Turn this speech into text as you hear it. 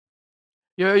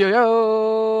Yo, yo,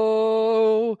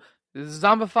 yo!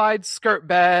 Zombified skirt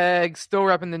bag. Still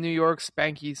repping the New York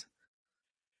Spankies.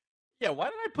 Yeah, why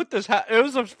did I put this hat? It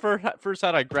was the first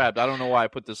hat I grabbed. I don't know why I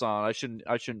put this on. I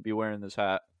shouldn't be wearing this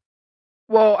hat.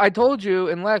 Well, I told you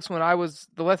in Lex when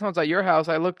the last time I was at your house,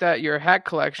 I looked at your hat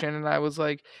collection and I was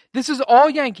like, this is all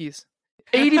Yankees.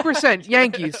 80%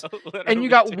 Yankees. And you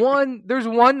got there's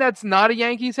one that's not a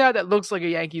Yankees hat that looks like a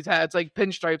Yankees hat. It's like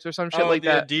pinstripes or some shit like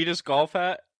that. The Adidas golf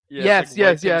hat? Yeah, yes, it's like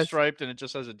yes, yes. striped and it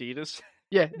just says Adidas.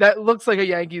 Yeah, that looks like a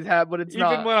Yankees hat, but it's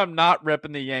not. Even when I'm not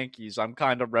repping the Yankees, I'm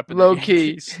kind of repping Low the key.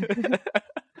 Yankees.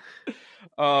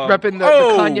 Repping the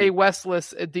Kanye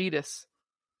Westless Adidas.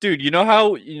 Dude, you know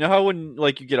how when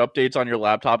like you get updates on your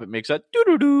laptop, it makes that doo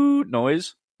doo doo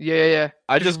noise. Yeah.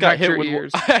 I just got hit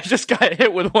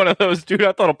with one of those, dude.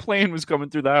 I thought a plane was coming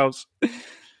through the house.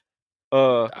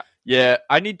 Yeah,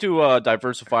 I need to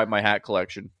diversify my hat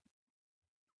collection.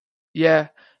 Yeah,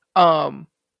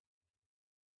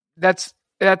 that's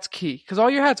key because all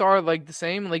your hats are like the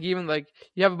same. Like even like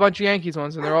you have a bunch of Yankees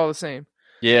ones and they're all the same.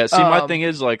 Yeah, see, my thing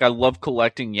is like I love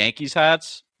collecting Yankees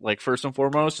hats. Like first and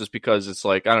foremost, just because it's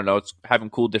like I don't know, it's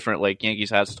having cool different like Yankees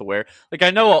hats to wear. Like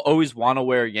I know I'll always want to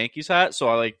wear a Yankees hat, so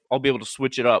I'll be able to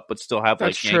switch it up, but still have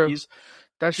That's like true. Yankees.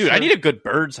 That's Dude, true. I need a good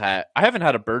Birds hat. I haven't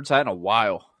had a Birds hat in a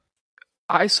while.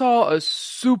 I saw a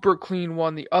super clean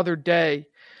one the other day.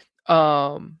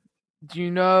 Do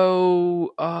you know?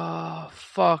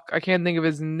 Fuck, I can't think of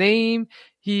his name.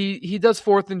 He does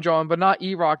 4th and John, but not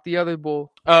E-Rock, the other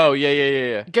bull. Oh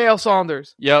yeah. Gail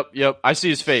Saunders. Yep. I see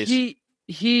his face.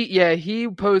 He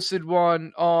posted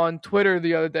one on Twitter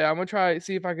the other day. I'm gonna try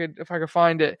see if I could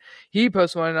find it. He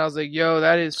posted one and I was like, "Yo,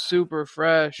 that is super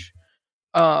fresh."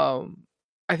 I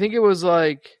think it was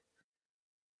like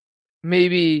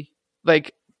maybe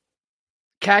like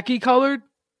khaki colored,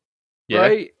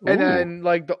 right? Ooh. And then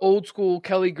like the old school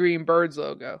Kelly Green Birds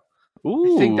logo.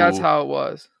 Ooh. I think that's how it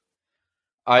was.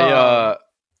 But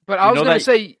I was gonna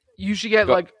say you should get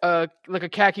like a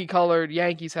khaki colored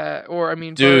Yankees hat, or I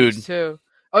mean, dude, Birds too.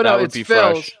 Oh no, it's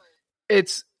Phil's. Fresh.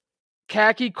 It's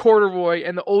khaki corduroy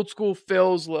and the old school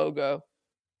Phil's logo.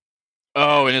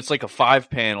 Oh, and it's like a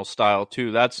 5-panel style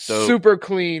too. That's dope. Super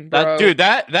clean, bro.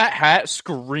 That hat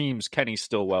screams Kenny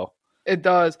Stillwell. It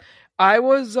does. I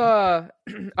was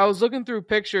looking through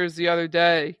pictures the other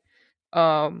day.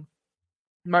 I'm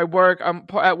at work. I'm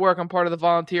part of the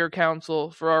volunteer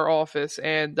council for our office,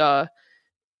 and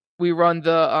we run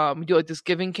we do like this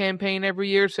giving campaign every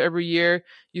year. So every year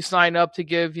you sign up to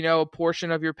give, a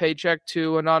portion of your paycheck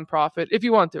to a nonprofit if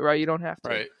you want to, right? You don't have to.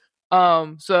 Right.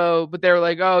 But they were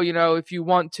like, oh, if you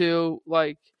want to,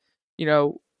 like,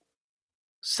 fill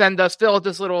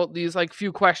out these like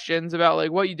few questions about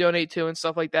like what you donate to and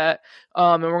stuff like that.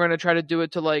 And we're going to try to do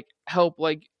it to like help,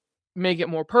 like make it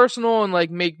more personal and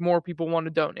like make more people want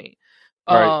to donate.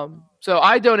 Right. So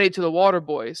I donate to the Water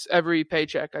Boys every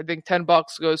paycheck. I think $10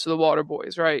 goes to the Water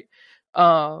Boys, right?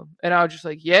 And I was just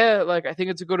like, yeah, like I think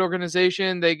it's a good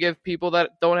organization. They give people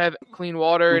that don't have clean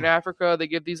water in Africa. They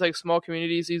give these like small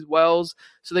communities these wells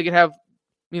so they can have,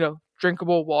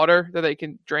 drinkable water that they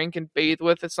can drink and bathe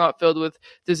with. It's not filled with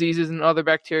diseases and other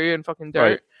bacteria and fucking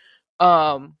dirt.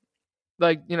 Right.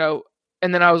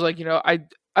 And then I was like, I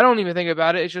don't even think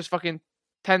about it. It's just fucking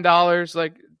 $10.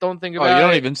 Like, don't think about it. Oh, you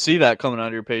don't even see that coming out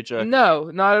of your paycheck. No,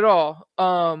 not at all.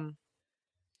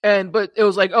 But it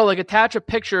was like, attach a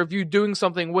picture of you doing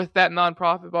something with that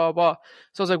nonprofit, blah, blah, blah.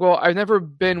 So I was like, well, I've never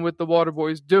been with the Water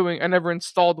Boys I never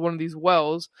installed one of these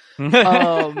wells.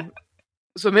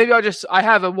 So maybe I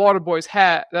have a Water Boys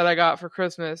hat that I got for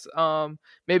Christmas.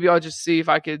 Maybe I'll just see if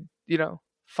I could,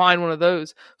 find one of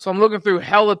those. So I'm looking through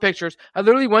hella pictures. I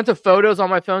literally went to photos on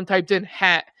my phone, typed in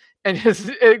hat, and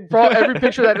it brought every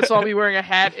picture that it saw me wearing a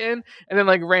hat in, and then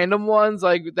like random ones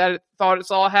like that it thought it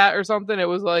saw a hat or something. It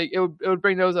was like it would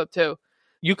bring those up too.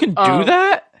 You can do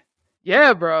that?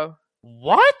 Yeah, bro.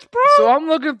 What, bro? So I'm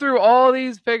looking through all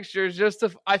these pictures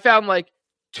I found like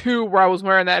 2 where I was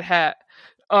wearing that hat.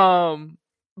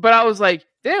 But I was like,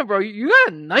 damn, bro, you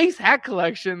got a nice hat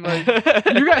collection. Like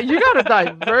you got a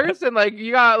diverse and like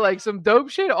you got like some dope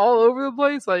shit all over the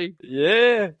place. Like,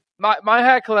 yeah. My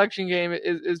hat collection game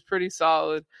is pretty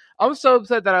solid. I'm so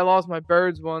upset that I lost my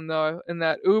Birds one though in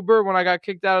that Uber when I got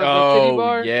kicked out of the kitty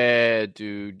bar. Oh yeah,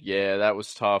 dude. Yeah, that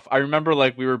was tough. I remember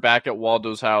like we were back at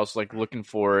Waldo's house like looking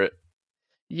for it.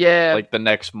 Yeah. Like the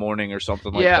next morning or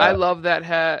something like that. Yeah, I love that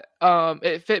hat.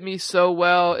 It fit me so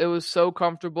well. It was so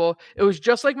comfortable. It was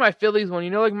just like my Phillies one.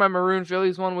 Like my maroon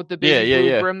Phillies one with the big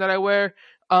blue brim that I wear.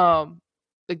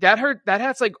 Like that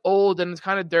hat's like old and it's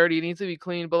kind of dirty. It needs to be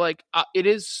clean, but like it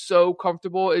is so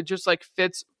comfortable. It just like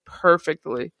fits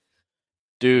perfectly.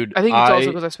 Dude, I think it's also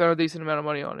because I spent a decent amount of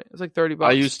money on it. It's like $30.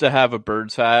 I used to have a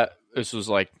Birds hat. This was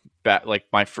like back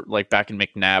back in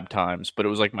McNabb times, but it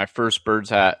was like my first Birds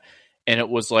hat, and it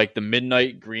was like the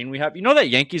midnight green we have. You know that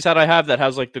Yankees hat I have that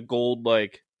has like the gold,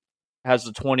 like has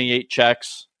the 28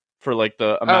 checks for like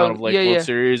the amount of like World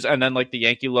Series, and then like the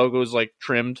Yankee logo is like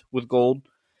trimmed with gold.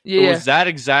 Yeah, it was that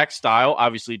exact style.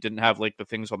 Obviously, it didn't have like the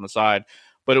things on the side,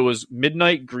 but it was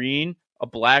midnight green, a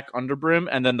black underbrim,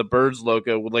 and then the Birds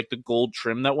logo with like the gold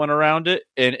trim that went around it,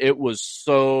 and it was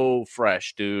so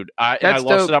fresh, dude. I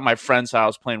lost it at my friend's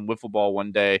house playing wiffle ball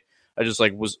one day. I just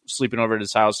like was sleeping over at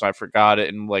his house and I forgot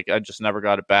it, and like I just never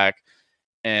got it back.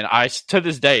 And I to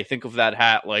this day think of that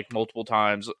hat like multiple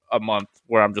times a month,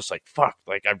 where I'm just like, fuck,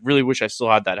 like I really wish I still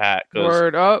had that hat.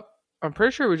 Word up! I'm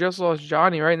pretty sure we just lost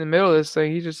Johnny right in the middle of this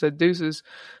thing. He just said deuces.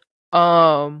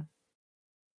 I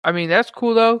mean, that's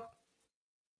cool though.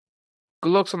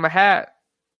 Good looks on the hat.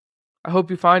 I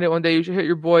hope you find it one day. You should hit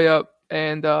your boy up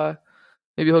and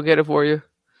maybe he'll get it for you.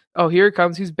 Oh, here he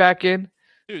comes. He's back in.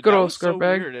 Dude, good old skirt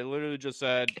bag. Weird. It literally just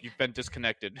said you've been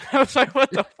disconnected. I was like,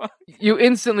 what the fuck? You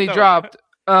instantly dropped.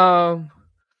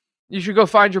 You should go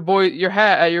find your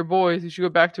hat at your boy's. You should go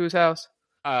back to his house.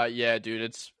 Yeah,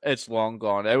 dude, it's long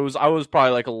gone. I was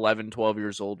probably like 11, 12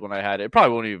 years old when I had it. It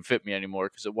probably won't even fit me anymore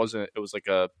because it was like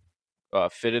a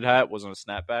fitted hat, it wasn't a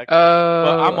snapback.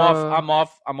 But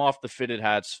I'm off the fitted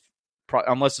hats,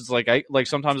 unless it's like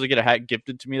sometimes I get a hat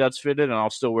gifted to me that's fitted, and I'll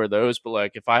still wear those. But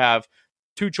like if I have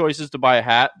two choices to buy a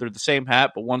hat, they're the same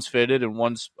hat, but one's fitted and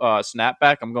one's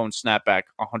snapback, I'm going snapback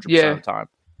 100% of the time.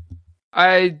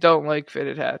 I don't like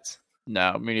fitted hats.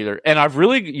 No, me neither. And I've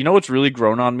really, you know what's really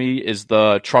grown on me is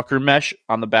the trucker mesh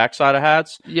on the backside of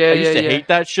hats. Yeah, I used to hate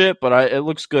that shit, but it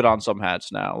looks good on some hats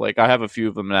now. Like I have a few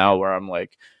of them now where I'm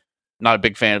like not a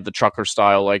big fan of the trucker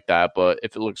style like that, but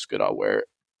if it looks good, I'll wear it.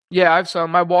 Yeah, I've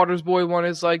some. My Waters Boy one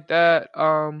is like that.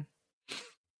 I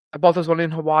bought this one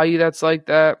in Hawaii that's like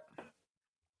that.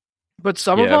 But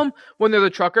some of them, when they're the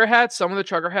trucker hats, some of the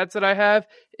trucker hats that I have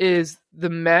is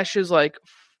the mesh is like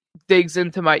digs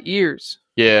into my ears.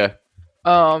 Yeah.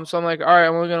 So I'm like, all right,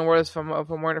 I'm only gonna wear this if I'm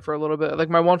wearing it for a little bit. Like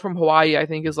my one from Hawaii, I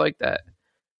think is like that.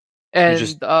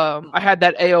 And I had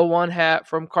that AO1 hat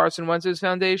from Carson Wentz's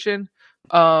foundation,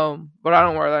 but I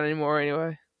don't wear that anymore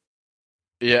anyway.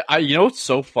 Yeah, you know what's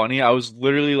so funny? I was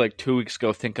literally like 2 weeks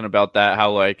ago thinking about that.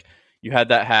 How like you had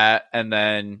that hat and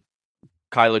then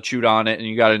Kyla chewed on it and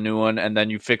you got a new one and then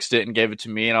you fixed it and gave it to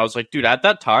me, and I was like, dude, at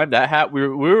that time that hat we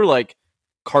were like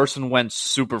Carson Wentz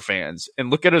super fans,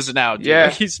 and look at us now, dude. Yeah,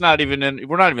 like, he's not even in.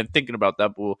 We're not even thinking about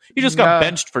that bull. He just got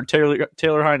benched for Taylor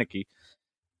Heineke.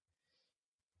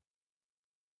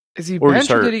 Is he benched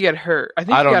or did he get hurt? I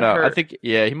think I don't he got know. hurt. I think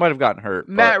he might have gotten hurt.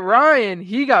 Matt Ryan,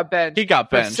 he got benched. He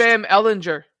got benched. Sam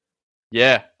Ellinger.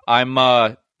 Yeah, I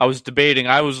was debating.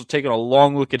 I was taking a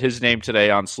long look at his name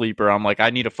today on Sleeper. I'm like, I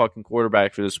need a fucking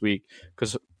quarterback for this week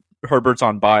because Herbert's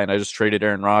on bye, and I just traded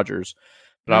Aaron Rodgers.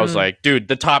 But I was like, dude,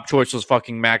 the top choice was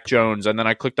fucking Mac Jones. And then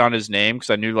I clicked on his name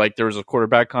because I knew like there was a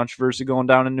quarterback controversy going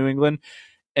down in New England.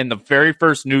 And the very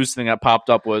first news thing that popped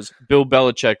up was Bill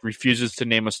Belichick refuses to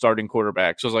name a starting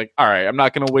quarterback. So I was like, all right, I'm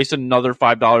not going to waste another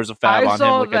 $5 of fab on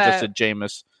him like I just did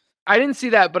Jameis. I didn't see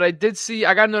that, but I did see,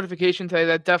 I got a notification today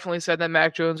that definitely said that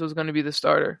Mac Jones was going to be the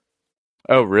starter.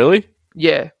 Oh, really?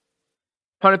 Yeah.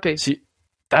 100p. See,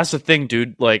 that's the thing,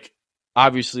 dude. Like,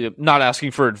 obviously, I'm not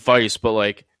asking for advice, but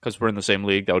like, because we're in the same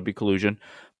league, that would be collusion.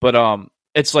 But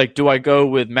it's like, do I go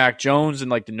with Mac Jones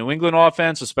and like the New England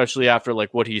offense, especially after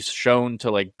like what he's shown to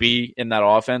like be in that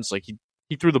offense? Like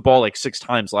he threw the ball like 6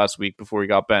 times last week before he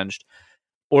got benched.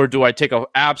 Or do I take an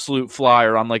absolute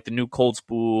flyer on like the new Colts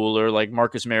Bowl or like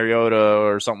Marcus Mariota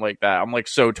or something like that? I'm like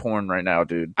so torn right now,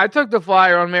 dude. I took the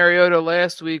flyer on Mariota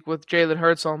last week with Jalen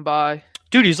Hurts on bye.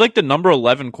 Dude, he's like the number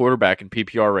 11 quarterback in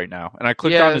PPR right now. And I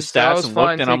clicked on his stats and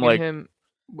looked, and I'm like, him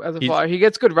as a flyer. He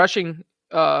gets good rushing,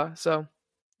 so yeah, that's true.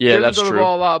 He doesn't throw the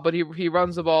ball a lot, but he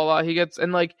runs the ball a lot. He gets,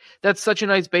 and like that's such a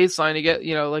nice baseline to get,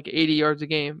 like 80 yards a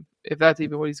game, if that's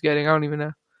even what he's getting. I don't even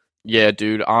know. Yeah,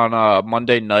 dude. On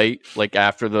Monday night, like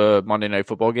after the Monday Night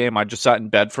Football game, I just sat in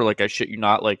bed for like, I shit you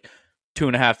not, like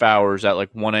 2.5 hours at like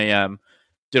 1 a.m.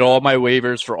 Did all my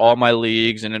waivers for all my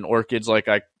leagues, and in Orchids, like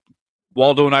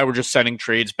Waldo and I were just sending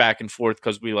trades back and forth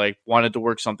because we like wanted to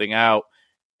work something out.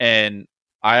 And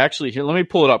I actually, here, let me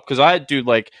pull it up because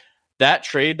like that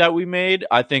trade that we made,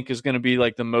 I think is going to be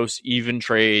like the most even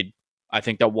trade I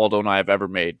think that Waldo and I have ever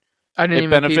made. I didn't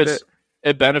even keep it.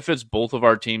 It benefits both of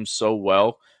our teams so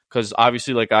well. Because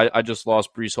obviously, like, I just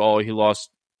lost Breece Hall. He lost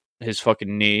his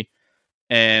fucking knee.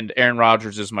 And Aaron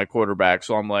Rodgers is my quarterback.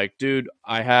 So I'm like, dude,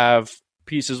 I have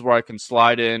pieces where I can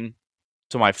slide in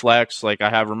to my flex. Like, I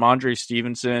have Ramondre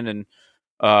Stevenson and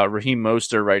Raheem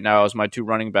Mostert right now as my 2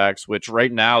 running backs, which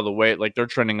right now the way like they're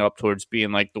trending up towards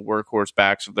being like the workhorse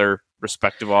backs of their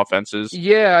respective offenses.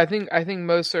 Yeah, I think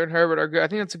Mostert and Herbert are good. I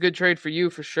think that's a good trade for you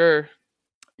for sure.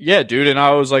 Yeah, dude, and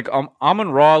I was like,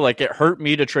 Amon-Ra, like it hurt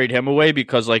me to trade him away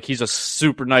because like he's a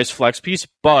super nice flex piece,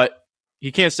 but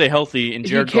he can't stay healthy, and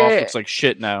Jared Goff looks like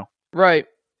shit now. Right,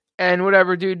 and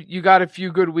whatever, dude, you got a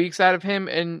few good weeks out of him,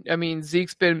 and I mean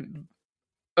Zeke's been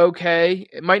okay.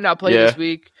 It might not play this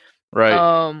week, right?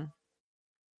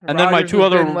 And then my 2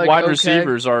 other wide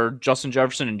receivers are Justin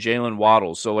Jefferson and Jalen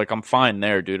Waddle, so like I'm fine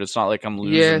there, dude. It's not like I'm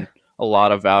losing a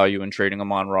lot of value in trading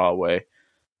Amon-Ra away,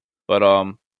 but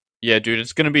yeah, dude,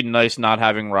 it's going to be nice not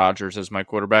having Rodgers as my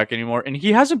quarterback anymore. And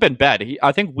he hasn't been bad.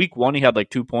 I think week 1 he had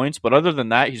like 2 points, but other than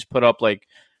that, he's put up like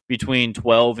between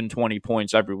 12 and 20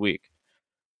 points every week.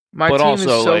 My team is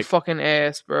so fucking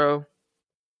ass, bro.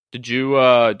 Did you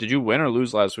win or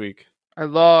lose last week? I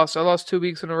lost 2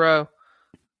 weeks in a row.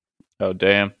 Oh,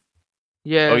 damn.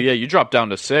 Yeah. Oh, yeah, you dropped down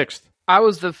to 6th. I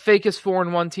was the fakest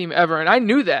 4-1 team ever, and I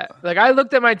knew that. Like, I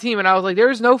looked at my team, and I was like,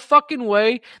 there's no fucking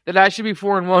way that I should be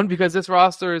 4-1 because this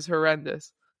roster is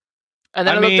horrendous. And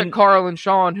then I looked at Carl and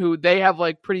Sean, who they have,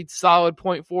 like, pretty solid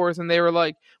 .4s, and they were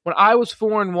like, when I was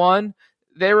 4-1,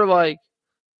 they were like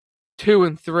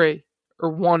 2-3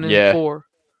 or 1-4.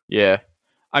 Yeah.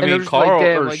 I mean,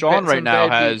 Carl or Sean right now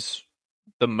has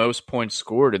the most points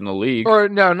scored in the league. Or,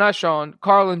 no, not Sean.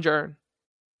 Carl and Jern.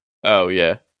 Oh,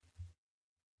 yeah.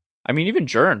 I mean, even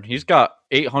Jern, he's got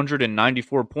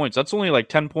 894 points. That's only like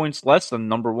 10 points less than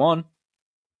number 1.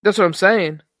 That's what I'm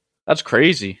saying. That's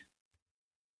crazy.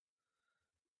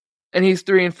 And he's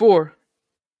 3-4.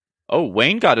 Oh,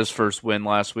 Wayne got his first win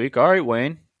last week. All right,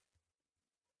 Wayne.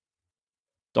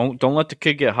 Don't let the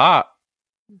kid get hot.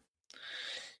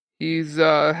 He's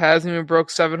hasn't even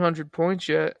broke 700 points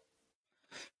yet.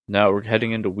 No, we're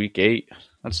heading into week 8.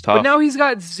 That's tough. But now he's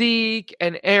got Zeke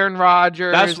and Aaron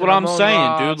Rodgers. That's what I'm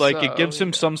saying, dude. Like, it gives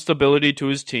him some stability to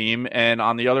his team. And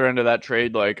on the other end of that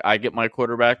trade, like, I get my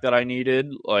quarterback that I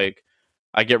needed. Like,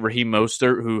 I get Raheem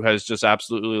Mostert, who has just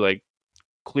absolutely, like,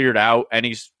 cleared out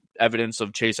any evidence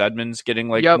of Chase Edmonds getting,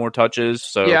 like, more touches.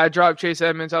 So yeah, I dropped Chase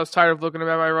Edmonds. I was tired of looking at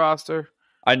my roster.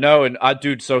 I know. And,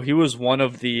 dude, so he was one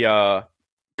of the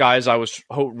guys I was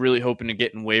really hoping to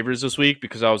get in waivers this week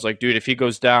because I was like, dude, if he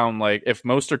goes down, like if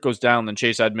Mostert goes down, then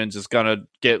Chase Edmonds is going to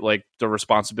get like the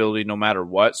responsibility no matter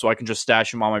what. So I can just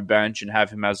stash him on my bench and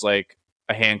have him as like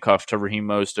a handcuff to Raheem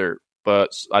Mostert.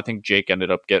 But I think Jake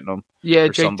ended up getting him. Yeah,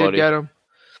 Jake did get him.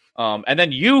 And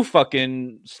then you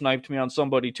fucking sniped me on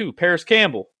somebody too, Paris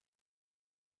Campbell.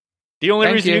 The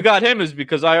only reason you got him is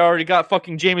because I already got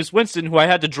fucking Jameis Winston, who I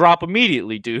had to drop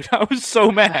immediately, dude. I was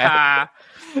so mad.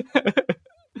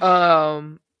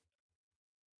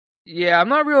 Yeah, I'm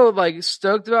not real like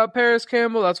stoked about Paris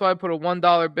Campbell. That's why I put a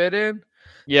 $1 bid in.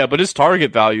 Yeah, but his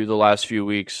target value the last few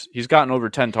weeks, he's gotten over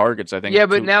 10 targets, I think. Yeah,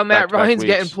 but now Matt Ryan's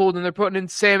getting pulled and they're putting in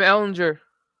Sam Ellinger.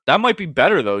 That might be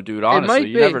better though, dude. Honestly,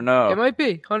 you never know. It might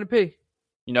be 100p.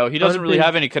 You know, he doesn't really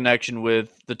have any connection with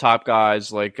the top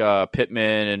guys like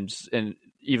Pittman and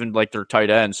even like their tight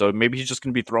end. So maybe he's just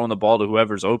going to be throwing the ball to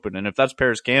whoever's open. And if that's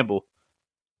Paris Campbell,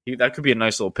 that could be a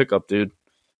nice little pickup, dude.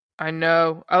 I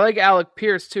know. I like Alec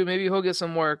Pierce, too. Maybe he'll get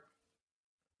some work.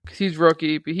 Because he's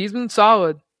rookie, but he's been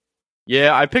solid.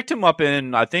 Yeah, I picked him up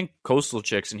in, I think, Coastal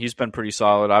Chicks, and he's been pretty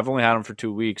solid. I've only had him for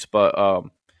 2 weeks, but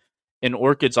in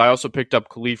Orchids, I also picked up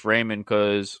Khalif Raymond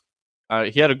because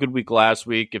he had a good week last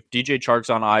week. If DJ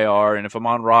Chark's on IR, and if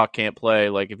Amon-Ra can't play,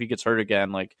 like, if he gets hurt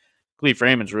again, like, Khalif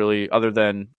Raymond's really, other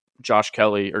than Josh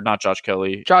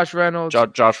Reynolds.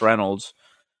 Josh Reynolds.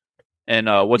 And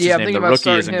what's his name? The rookie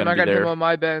isn't going to be there. I got him on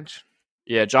my bench.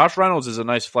 Yeah, Josh Reynolds is a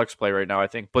nice flex play right now, I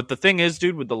think. But the thing is,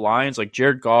 dude, with the Lions, like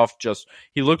Jared Goff,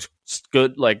 he looks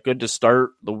good, like good to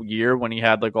start the year when he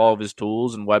had like all of his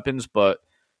tools and weapons. But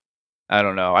I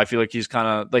don't know. I feel like he's kind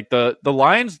of like the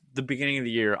Lions. The beginning of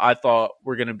the year, I thought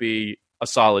were going to be a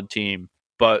solid team,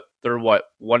 but they're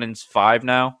 1-5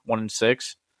 now,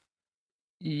 1-6.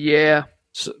 Yeah.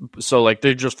 So like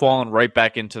they're just falling right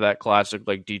back into that classic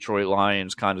like Detroit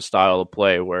Lions kind of style of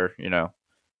play where, you know,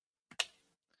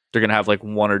 they're going to have like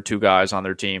 1 or 2 guys on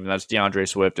their team, and that's DeAndre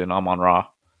Swift and Amon-Ra.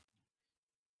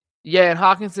 Yeah, and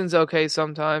Hawkinson's okay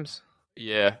sometimes.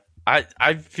 Yeah.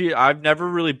 I feel I've never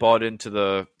really bought into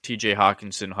the TJ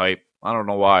Hawkinson hype. I don't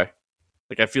know why.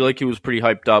 Like I feel like he was pretty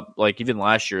hyped up like even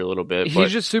last year a little bit.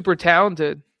 He's just super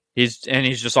talented. He's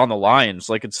just on the Lions.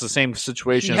 Like it's the same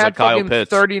situation as like Kyle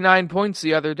Pitts. 39 points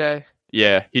the other day.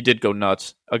 Yeah, he did go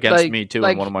nuts against me too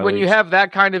in one of my when leagues. You have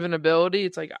that kind of an ability,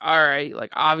 it's like all right,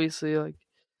 like obviously like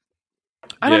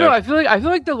I don't know. I feel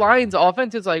like the Lions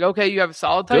offense is like okay, you have a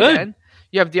solid tight end,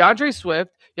 you have DeAndre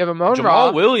Swift, you You have Amon Jamal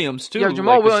Ra. Williams too. You have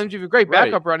Jamal like, Williams. You have a great right.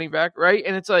 backup running back, right?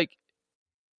 And it's like,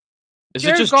 is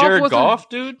it just Jared Goff,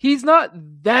 dude? He's not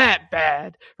that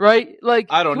bad, right? Like,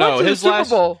 I don't he know. went to His the Super last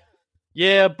Bowl.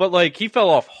 Yeah, but like he fell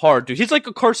off hard, dude. He's like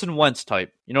a Carson Wentz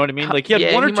type. You know what I mean? Like he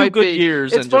had one or two good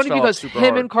years. It's and funny just fell because off super him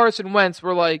hard. and Carson Wentz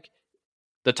were like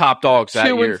the top dogs that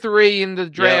 2 year. and 3 in the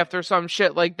draft or some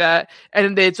shit like that,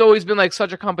 and it's always been like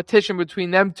such a competition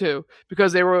between them two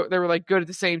because they were like good at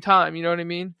the same time. You know what I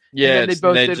mean? Yeah, and then they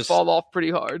both did fall off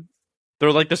pretty hard.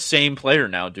 They're like the same player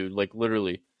now, dude. Like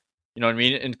literally. You know what I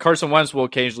mean? And Carson Wentz will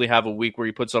occasionally have a week where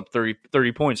he puts up 30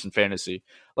 points in fantasy.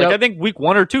 Like, I think week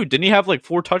 1 or 2, didn't he have like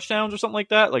 4 touchdowns or something like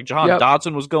that? Like, Jahan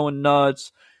Dotson was going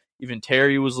nuts. Even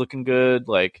Terry was looking good.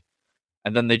 Like,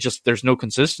 and then there's no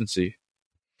consistency.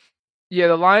 Yeah,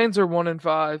 the Lions are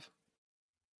 1-5.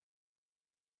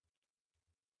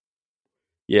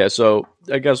 Yeah, so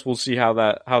I guess we'll see how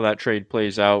that trade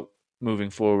plays out moving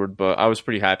forward. But I was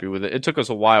pretty happy with it. It took us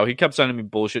a while. He kept sending me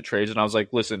bullshit trades, and I was like,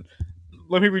 listen,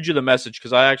 let me read you the message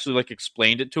because I actually like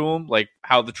explained it to him, like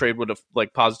how the trade would have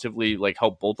like positively like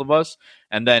helped both of us.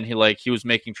 And then he was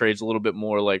making trades a little bit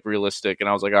more like realistic, and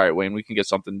I was like, all right, Wayne, we can get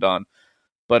something done.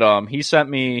 But he sent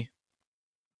me.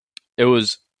 It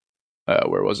was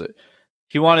where was it?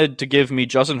 He wanted to give me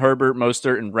Justin Herbert,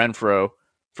 Mostert, and Renfro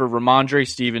for Ramondre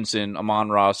Stevenson,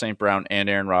 Amon-Ra, St. Brown, and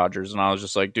Aaron Rodgers. And I was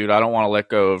just like, dude, I don't want to let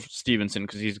go of Stevenson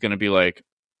because he's going to be like,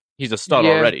 he's a stud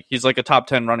already. He's like a top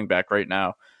 10 running back right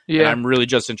now. Yeah. And I'm really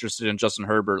just interested in Justin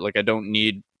Herbert. Like, I don't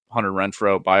need Hunter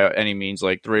Renfro by any means.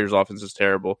 Like, the Raiders' offense is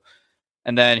terrible.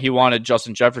 And then he wanted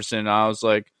Justin Jefferson. And I was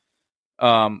like,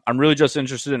 I'm really just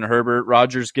interested in Herbert.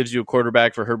 Rodgers gives you a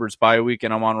quarterback for Herbert's bye week,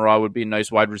 and Amon-Ra would be a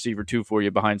nice wide receiver too for you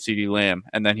behind CeeDee Lamb.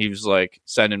 And then he was like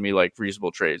sending me like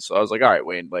reasonable trades. So I was like, all right,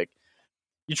 Wayne, like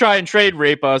you try and trade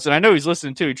rape us, and I know he's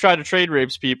listening too. He tried to trade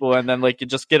rapes people, and then like you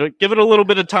just give it a little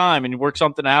bit of time and you work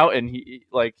something out. And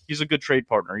he's a good trade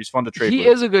partner. He's fun to trade. He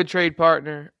is a good trade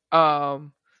partner.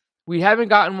 We haven't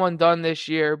gotten one done this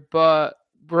year, but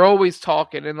we're always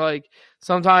talking, and like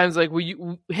sometimes like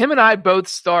him and I both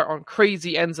start on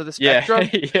crazy ends of the spectrum.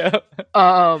 Yeah.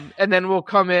 And then we'll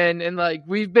come in and like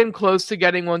we've been close to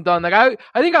getting one done. Like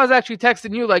I think I was actually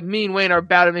texting you like me and Wayne are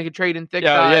about to make a trade in thick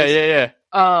guys. Yeah.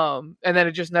 And then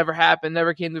it just never happened,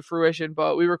 never came to fruition,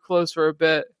 but we were close for a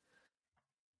bit.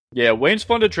 Yeah, Wayne's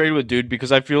fun to trade with, dude,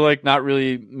 because I feel like not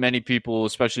really many people,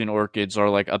 especially in Orchids, are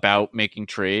like about making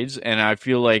trades. And I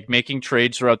feel like making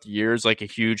trades throughout the year is like a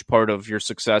huge part of your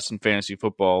success in fantasy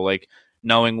football. Like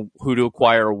knowing who to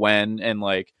acquire when, and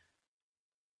like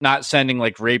not sending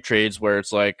like rape trades where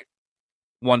it's like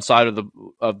one side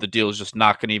of the deal is just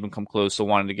not going to even come close to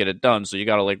wanting to get it done. So you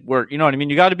got to like work, you know what I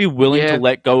mean? You got to be willing to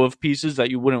let go of pieces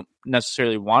that you wouldn't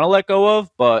necessarily want to let go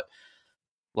of, but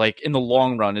like in the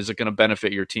long run, is it going to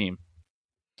benefit your team?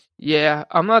 Yeah,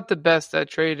 I'm not the best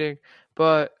at trading,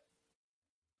 but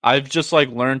I've just like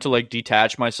learned to like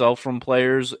detach myself from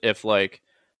players if like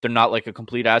they're not like a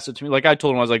complete asset to me. Like I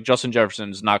told him, I was like, Justin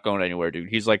Jefferson is not going anywhere, dude.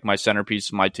 He's like my centerpiece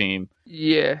of my team.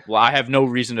 Yeah. Well, I have no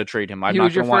reason to trade him. I'm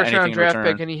not going to want anything in return. He was your first round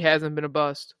draft pick, and he hasn't been a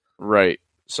bust. Right.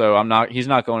 So he's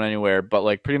not going anywhere. But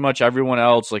like pretty much everyone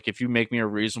else, like if you make me a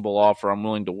reasonable offer, I'm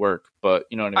willing to work. But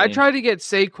you know what I mean? I tried to get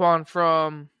Saquon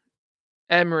from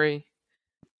Emory.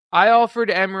 I offered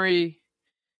Emory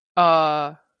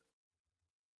Latavius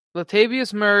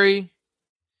Murray,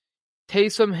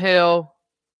 Taysom Hill,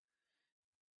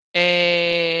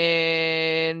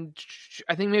 and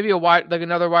I think maybe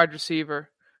another wide receiver.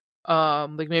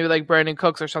 Like maybe like Brandon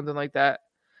Cooks or something like that.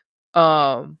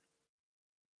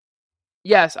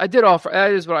 Yes, I did offer.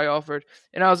 That is what I offered.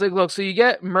 And I was like, look, so you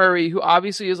get Murray, who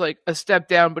obviously is like a step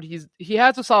down, but he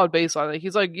has a solid baseline. Like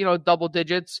he's like, double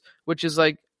digits, which is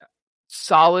like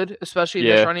solid, especially in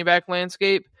this running back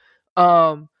landscape.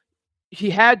 He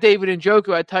had David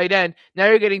Njoku at tight end. Now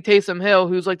you're getting Taysom Hill,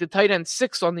 who's like the tight end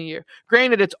 6 on the year.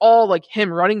 Granted, it's all like him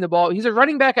running the ball. He's a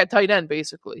running back at tight end,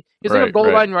 basically. He's like a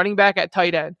goal line running back at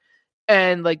tight end.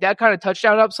 And like that kind of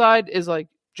touchdown upside is like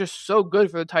just so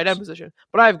good for the tight end position.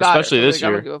 But I've got especially it. So this year.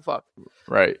 I don't give a fuck.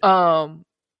 Right. And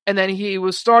then he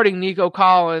was starting Nico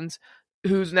Collins,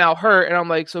 who's now hurt. And I'm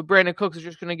like, so Brandon Cooks is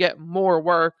just going to get more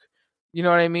work. You know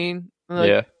what I mean?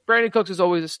 Like, Brandon Cooks is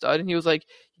always a stud. And he was like,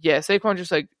 yeah, Saquon's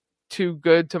just like too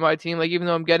good to my team. Like, even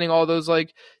though I'm getting all those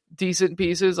like decent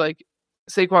pieces, like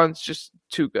Saquon's just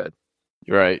too good.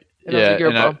 You're right.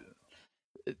 And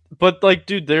but like,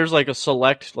 dude, there's like a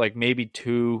select, like maybe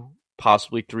 2,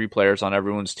 possibly 3 players on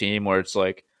everyone's team where it's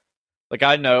like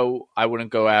I know I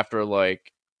wouldn't go after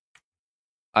like,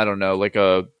 I don't know, like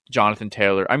a Jonathan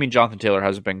Taylor. I mean, Jonathan Taylor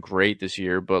hasn't been great this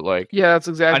year, but like, yeah, that's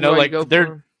exactly. I know, like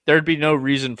there'd be no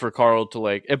reason for Carl to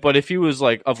like. But if he was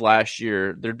like of last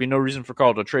year, there'd be no reason for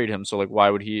Carl to trade him. So like, why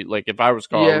would he like? If I was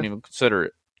Carl, I Yeah, wouldn't even consider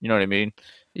it. You know what I mean?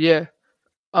 yeah.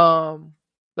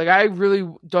 Like I really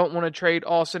don't want to trade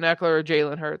Austin Eckler or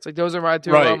Jalen Hurts. Like those are my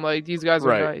two. Where I'm Right. like these guys are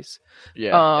Right. nice.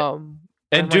 Yeah. I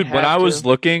And might dude, when have I was to.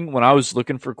 looking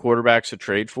for quarterbacks to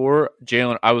trade for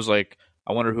Jalen, I was like,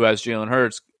 I wonder who has Jalen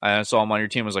Hurts. And I saw him on your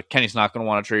team. I was like, Kenny's not going to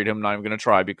want to trade him. Not even going to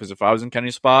try because if I was in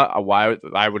Kenny's spot,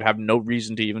 I would have no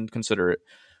reason to even consider it.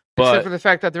 Except But for the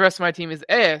fact that the rest of my team is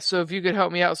ass. So if you could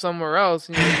help me out somewhere else,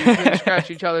 we can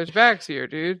scratch each other's backs here,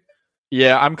 dude.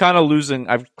 yeah, I'm kind of losing.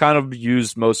 I've kind of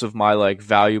used most of my like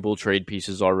valuable trade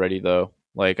pieces already, though.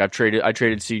 Like I traded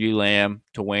CeeDee Lamb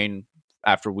to Wayne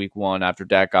after week 1 after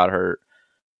Dak got hurt,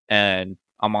 and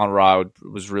Amon-Ra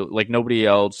was really like nobody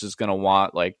else is gonna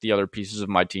want like the other pieces of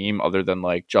my team other than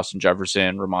like Justin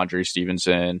Jefferson, Ramondre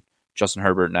Stevenson, Justin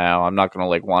Herbert. Now I'm not gonna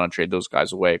like want to trade those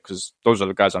guys away because those are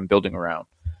the guys I'm building around.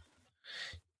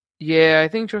 Yeah, I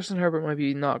think Justin Herbert might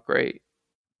be not great.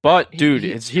 But dude,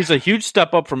 he's a huge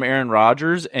step up from Aaron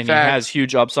Rodgers, and Facts. he has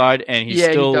huge upside, and he's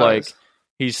still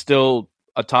he's still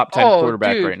a top 10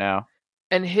 quarterback right now.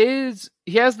 And he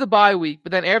has the bye week,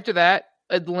 but then after that,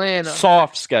 Atlanta.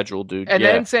 Soft schedule, dude. And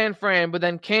then San Fran, but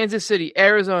then Kansas City,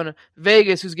 Arizona,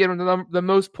 Vegas, who's getting the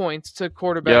most points to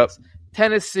quarterbacks. Yep.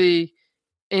 Tennessee,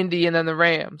 Indy, and then the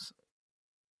Rams.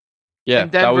 Yeah,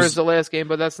 and Denver's the last game,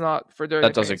 but that's not for during.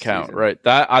 That doesn't count, season. Right?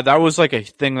 That was like a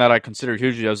thing that I considered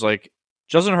hugely. I was like,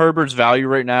 Justin Herbert's value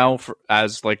right now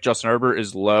as like Justin Herbert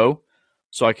is low,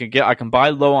 so I can buy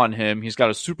low on him. He's got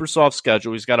a super soft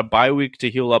schedule. He's got a bye week to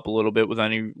heal up a little bit with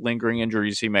any lingering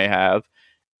injuries he may have.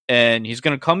 And he's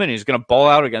going to come in. He's going to ball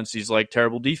out against these like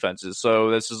terrible defenses.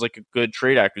 So this is like a good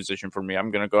trade acquisition for me. I'm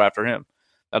going to go after him.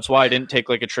 That's why I didn't take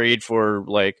like a trade for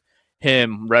like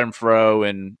him, Renfro,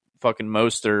 and fucking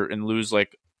Mostert and lose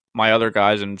like my other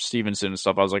guys and Stevenson and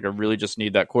stuff. I was like, I really just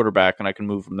need that quarterback, and I can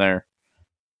move from there.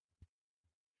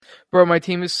 Bro, my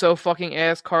team is so fucking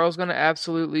ass. Carl's going to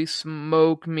absolutely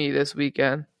smoke me this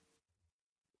weekend.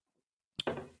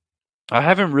 I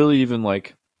haven't really even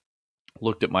like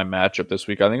looked at my matchup this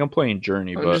week. I think I'm playing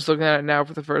Journey. I'm just looking at it now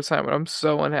for the first time, and I'm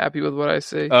so unhappy with what I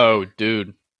see. Oh,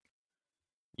 dude.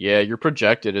 Yeah, your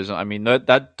projected isn't. I mean,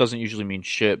 that doesn't usually mean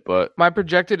shit, but my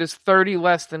projected is 30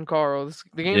 less than Carl's.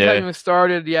 The game's not even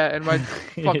started yet, and my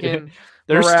fucking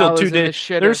there's still 2 days.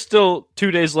 There's still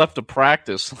 2 days left to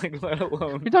practice. Like, let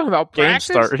alone you're talking about practice.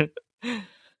 Game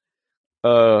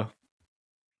started.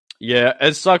 Yeah,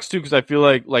 it sucks too because I feel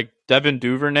like Devin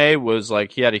Duvernay was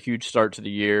like he had a huge start to the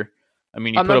year. I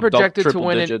mean, I'm not projected to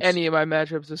win in any of my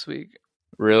matchups this week.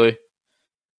 Really?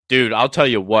 Dude, I'll tell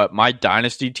you what, my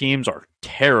dynasty teams are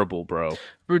terrible, bro.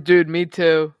 Dude, me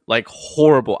too. Like,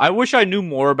 horrible. I wish I knew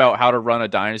more about how to run a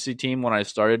dynasty team when I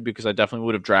started because I definitely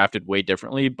would have drafted way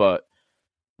differently, but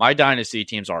my dynasty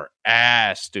teams are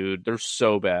ass, dude. They're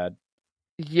so bad.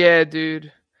 Yeah,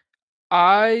 dude.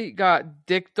 I got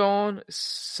dicked on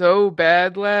so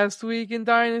bad last week in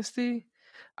Dynasty.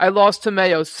 I lost to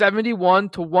Mayo 71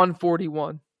 to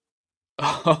 141.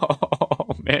 Oh,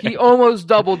 man. He almost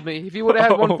doubled me. If he would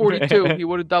have had 142, he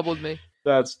would have doubled me.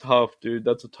 That's tough, dude.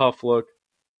 That's a tough look.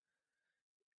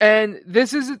 And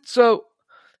this is so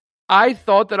I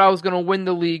thought that I was going to win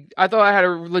the league. I thought I had a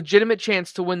legitimate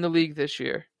chance to win the league this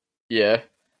year. Yeah.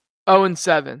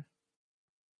 0-7.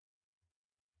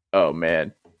 Oh,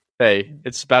 man. Hey,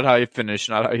 it's about how you finish,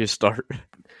 not how you start.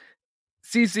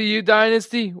 CCU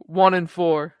Dynasty,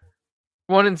 1-4.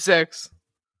 1-6.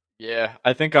 Yeah,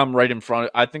 I think I'm right in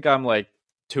front. I think I'm like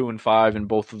 2-5 in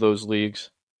both of those leagues.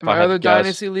 My other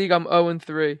Dynasty league, I'm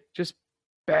 0-3. Just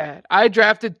bad. I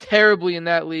drafted terribly in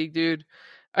that league, dude.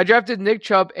 I drafted Nick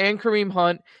Chubb and Kareem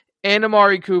Hunt and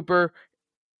Amari Cooper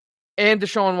and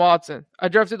Deshaun Watson. I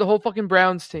drafted the whole fucking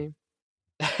Browns team.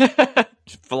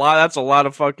 That's a lot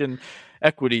of fucking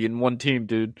equity in one team,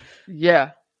 dude.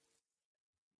 Yeah.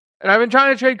 And I've been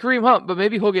trying to trade Kareem Hunt, but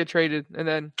maybe he'll get traded and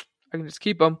then I can just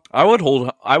keep him. I would hold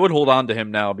on to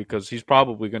him now because he's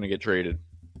probably going to get traded.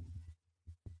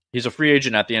 He's a free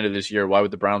agent at the end of this year. Why would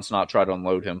the Browns not try to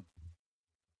unload him?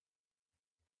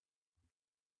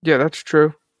 Yeah, that's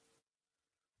true.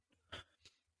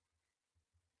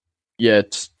 Yeah,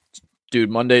 dude,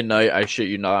 Monday night, I shit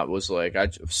you not, was like,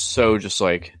 just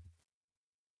like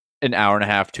an hour and a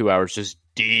half, 2 hours, just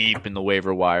deep in the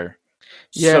waiver wire.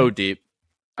 Yeah. So deep.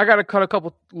 I got to cut a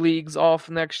couple leagues off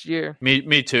next year.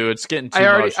 Me too. It's getting too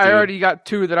much, dude. I already got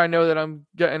 2 that I know that I'm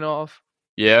getting off.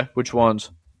 Yeah? Which ones?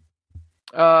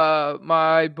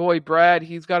 My boy Brad,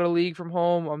 he's got a league from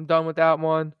home. I'm done with that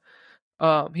one.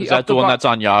 Is that the one that's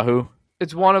on Yahoo?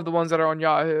 It's one of the ones that are on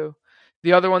Yahoo.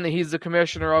 the other one that he's the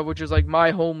commissioner of, which is like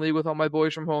my home league with all my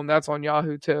boys from home, that's on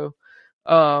Yahoo too.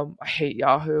 I hate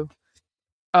Yahoo.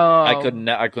 I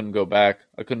couldn't go back.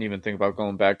 I couldn't even think about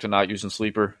going back to not using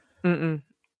Sleeper. And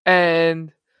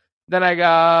then I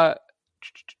got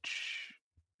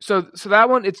so that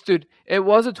one. It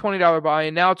was a $20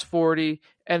 buy-in. Now it's $40.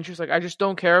 And it's just like, I just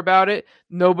don't care about it.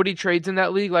 Nobody trades in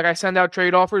that league. Like, I send out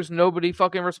trade offers. Nobody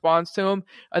fucking responds to them.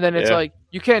 And then it's like,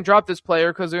 you can't drop this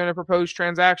player because they're in a proposed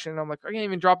transaction. And I'm like, I can't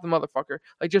even drop the motherfucker.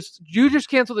 Like, you just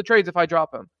cancel the trades if I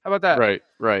drop him. How about that?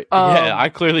 Right. Yeah, I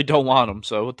clearly don't want him.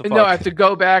 So what the fuck? No, I have to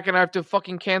go back and I have to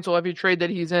fucking cancel every trade that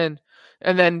he's in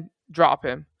and then drop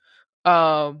him.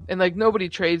 And like, nobody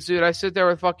trades, dude. I sit there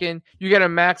with fucking, you get a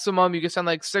maximum, you can send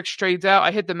like 6 trades out.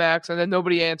 I hit the max and then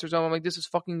nobody answers them. I'm like, this is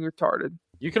fucking retarded.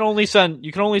 You can only send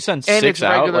and 6 it's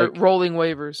out. Regular rolling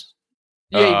waivers.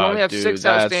 Yeah, you can only have 6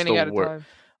 outstanding at a time.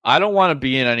 I don't want to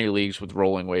be in any leagues with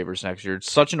rolling waivers next year.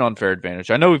 It's such an unfair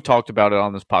advantage. I know we've talked about it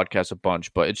on this podcast a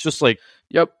bunch, but it's just like,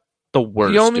 the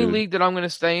worst. The only league that I'm going to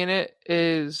stay in it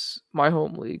is my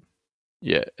home league.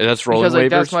 Yeah, that's rolling waivers.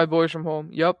 That's my boys from home.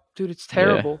 Yep, dude, it's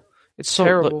terrible. Yeah. It's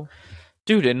terrible,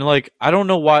 dude. And like, I don't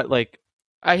know why. Like,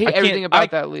 I hate everything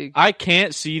about that league. I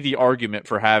can't see the argument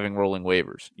for having rolling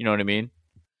waivers. You know what I mean?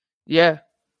 Yeah.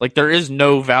 Like, there is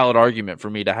no valid argument for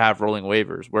me to have rolling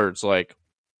waivers where it's like,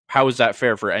 how is that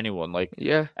fair for anyone? Like,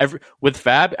 yeah, with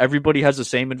Fab, everybody has the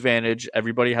same advantage.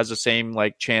 Everybody has the same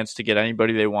like chance to get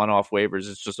anybody they want off waivers.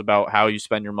 It's just about how you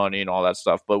spend your money and all that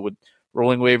stuff. But with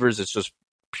rolling waivers, it's just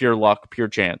pure luck, pure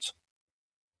chance.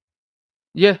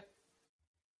 Yeah.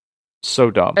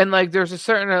 So dumb. And like, there's a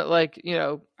certain like, you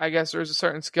know, I guess there's a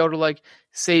certain skill to like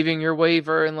saving your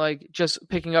waiver and like just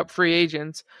picking up free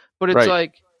agents. But it's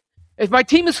like, if my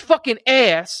team is fucking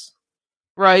ass,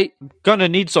 right? I'm gonna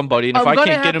need somebody, and if I can't get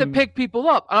them, I'm gonna have to pick people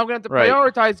up. I'm gonna have to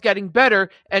prioritize getting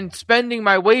better and spending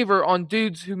my waiver on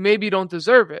dudes who maybe don't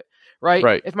deserve it,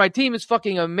 right? If my team is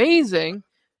fucking amazing,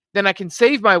 then I can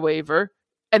save my waiver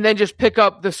and then just pick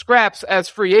up the scraps as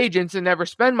free agents and never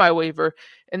spend my waiver.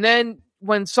 And then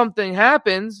when something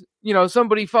happens, you know,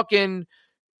 somebody fucking,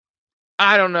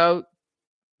 I don't know,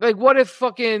 like what if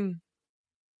Kareem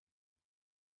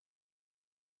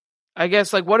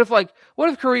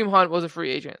Hunt was a free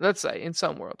agent, let's say, in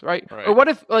some world, right? Or what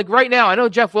if, like, right now, I know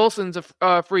Jeff Wilson's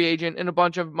a free agent in a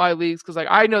bunch of my leagues because, like,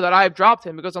 I know that I've dropped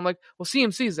him because I'm like, well,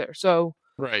 CMC's there. So,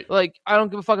 like, I don't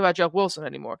give a fuck about Jeff Wilson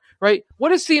anymore, right?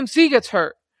 What if CMC gets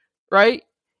hurt, right?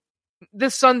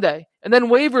 This Sunday, and then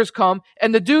waivers come,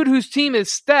 and the dude whose team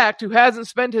is stacked, who hasn't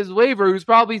spent his waiver, who's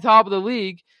probably top of the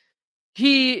league,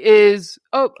 he is,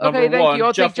 oh, okay, thank you,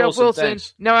 I'll take Jeff Wilson.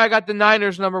 Now I got the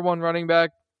Niners #1 running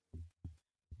back.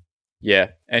 Yeah,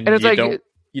 and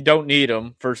you don't need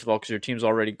them, first of all, because your team's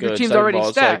already good. Your team's already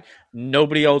stacked. It's like,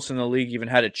 nobody else in the league even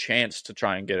had a chance to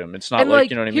try and get him. It's not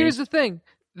like, you know what I mean? Here's the thing.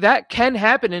 That can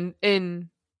happen in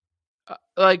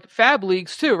like fab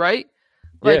leagues too, right?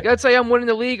 Like, let's say I'm winning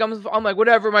the league. I'm like,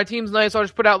 whatever, my team's nice. I'll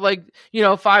just put out like, you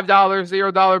know, $5,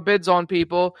 $0 bids on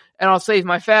people, and I'll save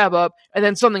my fab up. And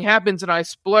then something happens and I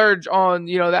splurge on,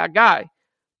 you know, that guy.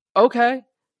 Okay.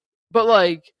 But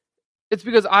like, it's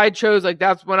because I chose, like,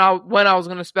 that's when I was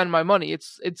going to spend my money.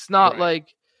 It's not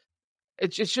like,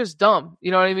 it's just dumb.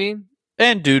 You know what I mean?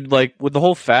 And dude, like with the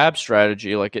whole fab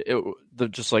strategy, like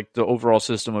just like the overall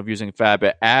system of using fab,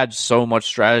 it adds so much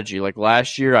strategy. Like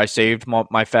last year, I saved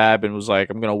my fab and was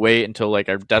like, I'm gonna wait until like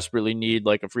I desperately need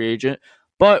like a free agent.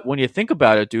 But when you think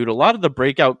about it, dude, a lot of the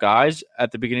breaking guys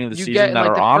at the beginning of the season that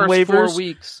are on waivers, 4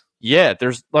 weeks. Yeah,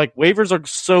 there's like waivers are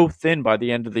so thin by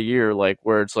the end of the year, like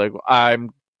where it's like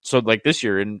so like this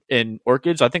year in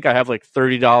Orchids, I think I have like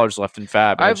 $30 left in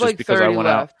fab. I have like because 30 I went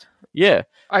left. Out. Yeah,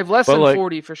 I have less than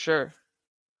 40 for sure.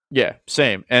 Yeah,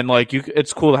 same. And like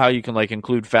it's cool how you can like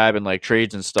include fab in like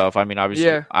trades and stuff. I mean,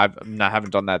 obviously, I haven't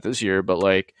done that this year, but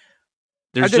like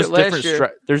there's just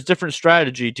there's different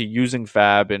strategy to using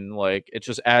fab, and like it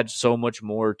just adds so much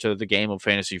more to the game of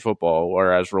fantasy football.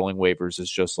 Whereas rolling waivers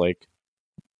is just like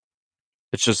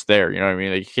it's just there. You know what I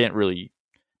mean? Like, you can't really.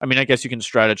 I mean, I guess you can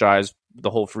strategize the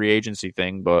whole free agency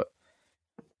thing, but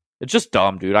it's just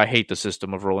dumb, dude. I hate the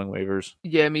system of rolling waivers.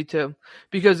 Yeah, me too.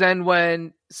 Because then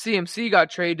when CMC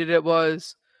got traded, it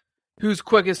was who's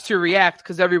quickest to react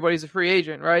because everybody's a free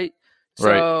agent, right?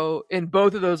 So in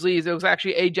both of those leagues, it was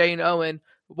actually AJ and Owen.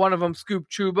 One of them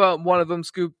scooped Chuba, and one of them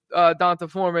scooped Donta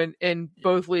Foreman in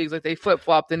both leagues. Like, they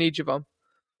flip-flopped in each of them.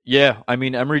 Yeah, I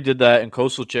mean, Emery did that in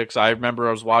Coastal Chicks. I remember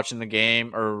I was watching the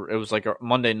game, or it was like a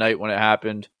Monday night when it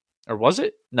happened. Or was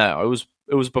it? No,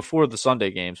 it was before the Sunday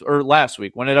games, or last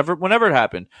week, whenever it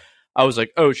happened. I was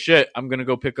like, oh shit, I'm gonna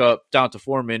go pick up Donta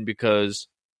Foreman because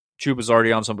Chuba's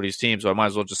already on somebody's team, so I might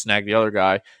as well just snag the other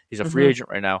guy. He's a free agent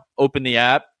right now. Open the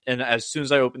app, and as soon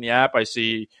as I open the app, I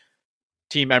see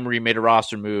Team Emery made a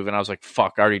roster move, and I was like,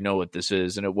 fuck, I already know what this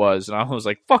is, and it was. And I was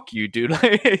like, fuck you, dude.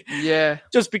 Yeah.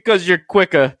 Just because you're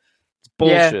quicker, it's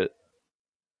bullshit. Yeah.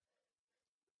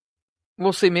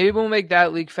 We'll see. Maybe we'll make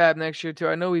that league fab next year too.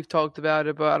 I know we've talked about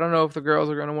it, but I don't know if the girls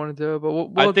are going to want to do it. But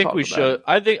we'll I think talk we about should.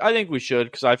 it. I think we should,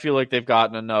 because I feel like they've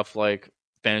gotten enough like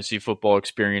fantasy football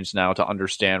experience now to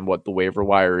understand what the waiver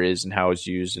wire is and how it's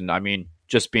used. And I mean,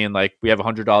 just being like, we have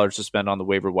 $100 to spend on the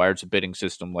waiver wire. It's a bidding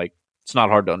system. Like, it's not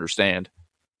hard to understand.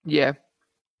 Yeah.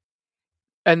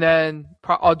 And then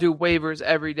I'll do waivers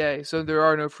every day, so there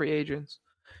are no free agents.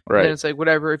 Right. And then it's like,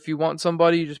 whatever. If you want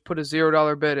somebody, you just put a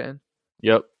 $0 bid in.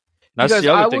 Yep. That's Because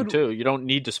the other thing, too. You don't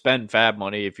need to spend fab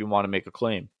money if you want to make a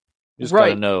claim. You just got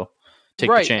to know. Take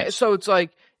the chance. So it's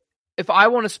like, if I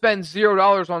want to spend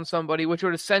 $0 on somebody, which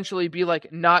would essentially be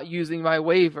like not using my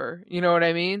waiver, you know what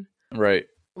I mean? Right.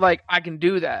 Like, I can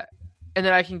do that. And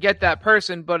then I can get that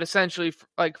person, but essentially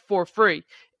like for free.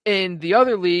 In the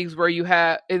other leagues where you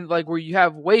have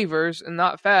waivers and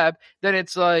not fab, then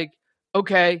it's like,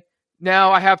 okay,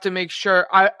 now I have to make sure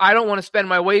I don't want to spend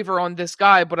my waiver on this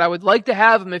guy, but I would like to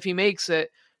have him if he makes it.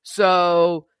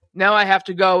 So now I have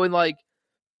to go and like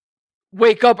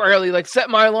wake up early, like set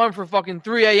my alarm for fucking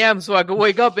 3 a.m. so I could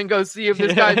wake up and go see if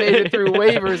this guy made it through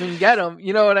waivers and get him.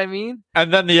 You know what I mean?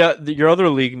 And then your other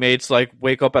league mates like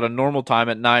wake up at a normal time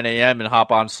at 9 a.m. and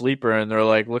hop on Sleeper, and they're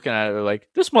like looking at it, they're like,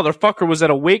 this motherfucker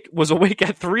was awake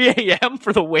at 3 a.m.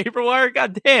 for the waiver wire?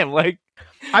 God damn, like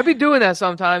I'd be doing that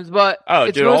sometimes, but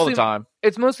it's mostly, all the time.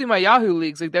 It's mostly my Yahoo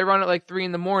leagues. Like, they run at like 3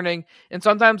 a.m, and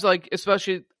sometimes, like,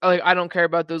 especially like, I don't care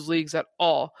about those leagues at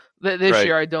all. This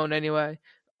year I don't anyway.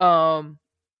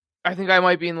 I think I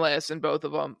might be in last in both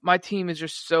of them. My team is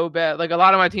just so bad. Like, a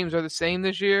lot of my teams are the same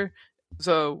this year,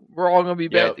 so we're all going to be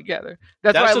bad together.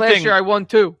 That's why last year I won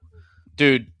 2.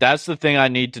 Dude, that's the thing I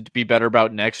need to be better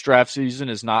about next draft season,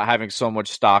 is not having so much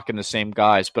stock in the same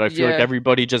guys. But I feel like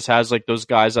everybody just has like those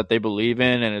guys that they believe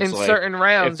in, and it's in like certain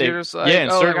rounds, you're just like, in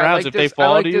certain rounds, if they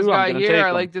fall to you, I'm going to take them.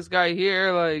 I like this guy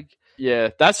here, like. Yeah,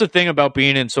 that's the thing about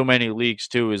being in so many leagues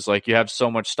too, is like you have so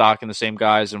much stock in the same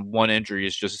guys, and one injury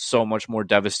is just so much more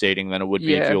devastating than it would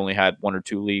be if you only had 1 or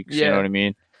 2 leagues. You know what I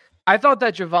mean? I thought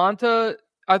that Javonte,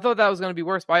 I thought that was going to be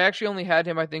worse, but I actually only had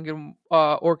him, I think, in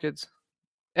Orchids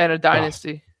and a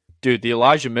Dynasty. Dude, the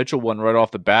Elijah Mitchell one right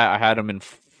off the bat, I had him in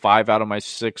 5 out of my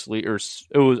 6 leagues.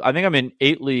 I think I'm in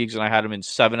 8 leagues, and I had him in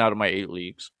 7 out of my 8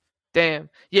 leagues. Damn.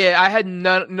 Yeah, I had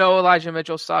no Elijah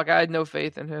Mitchell stock. I had no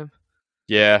faith in him.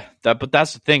 Yeah, but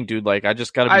that's the thing, dude. Like, I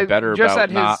just got to be better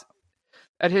about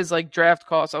at his like draft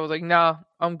cost. I was like, nah,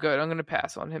 I'm good. I'm gonna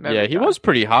pass on him. He was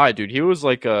pretty high, dude. He was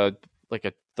like a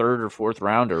 3rd or 4th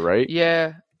rounder, right?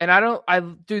 Yeah,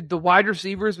 and dude, the wide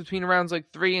receivers between rounds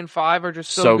like 3 and 5 are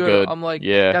just so good. I'm like,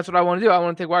 that's what I want to do. I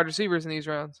want to take wide receivers in these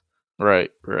rounds.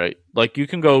 Right. Like, you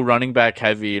can go running back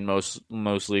heavy in most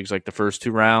leagues, like the first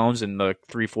 2 rounds, and the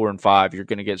 3, 4, and 5, you're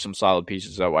going to get some solid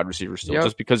pieces at wide receiver still,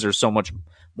 just because there's so much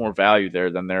more value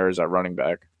there than there is at running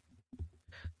back.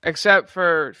 Except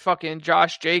for fucking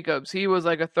Josh Jacobs. He was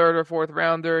like a 3rd or 4th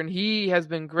rounder, and he has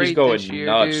been great this year,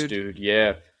 nuts, dude.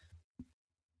 Yeah.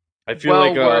 I feel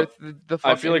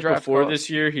like before this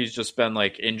year, he's just been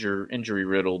like injury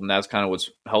riddled, and that's kind of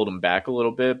what's held him back a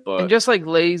little bit. But and just like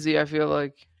lazy, I feel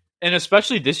like. And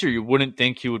especially this year, you wouldn't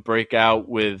think he would break out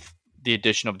with the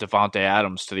addition of Devontae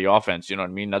Adams to the offense. You know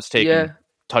what I mean? That's taking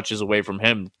touches away from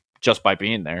him just by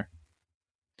being there.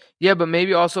 Yeah, but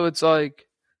maybe also it's like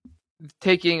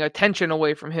taking attention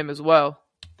away from him as well.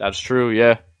 That's true.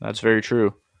 Yeah, that's very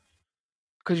true.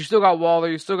 Because you still got Waller,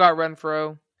 you still got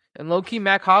Renfro, and low-key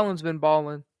Matt Collins been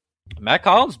balling. Matt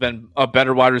Collins been a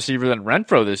better wide receiver than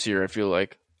Renfro this year, I feel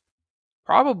like.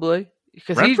 Probably.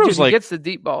 Because he gets the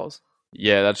deep balls.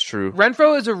 Yeah, that's true.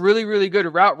 Renfro is a really, really good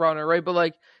route runner, right? But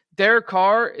like Derek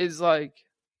Carr is like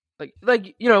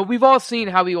you know, we've all seen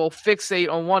how he will fixate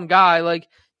on one guy. Like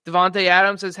Devontae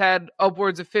Adams has had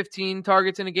upwards of 15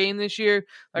 targets in a game this year.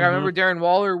 Like I remember Darren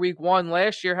Waller week 1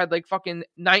 last year had like fucking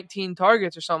 19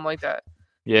 targets or something like that.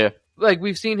 Yeah. Like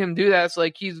we've seen him do that. It's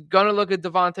like he's gonna look at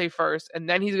Devontae first, and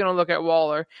then he's gonna look at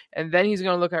Waller, and then he's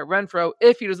gonna look at Renfro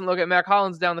if he doesn't look at Matt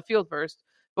Collins down the field first.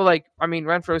 But, like, I mean,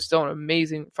 Renfro is still an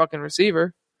amazing fucking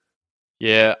receiver.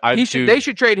 Yeah, they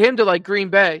should trade him to, like, Green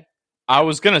Bay. I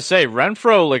was going to say,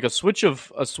 Renfro, like, a switch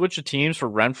of teams for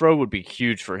Renfro would be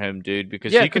huge for him, dude,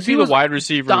 because he could be the wide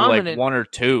receiver, like, 1 or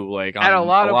 2, like, on a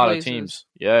lot of teams.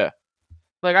 Yeah.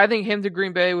 Like, I think him to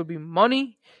Green Bay would be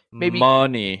money.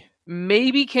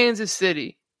 Maybe Kansas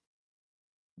City.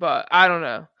 But I don't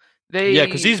know. Yeah,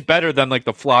 because he's better than like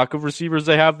the flock of receivers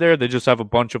they have there. They just have a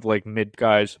bunch of like mid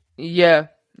guys. Yeah,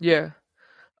 yeah.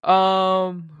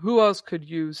 Who else could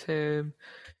use him?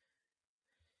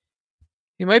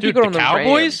 He might be good on the Cowboys.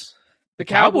 Rams. The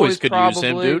Cowboys could probably use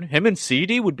him, dude. Him and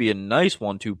CD would be a nice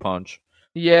 1-2 punch.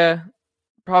 Yeah.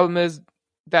 Problem is,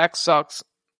 Dak sucks.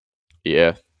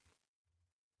 Yeah.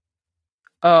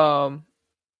 Oh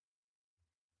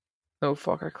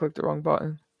fuck! I clicked the wrong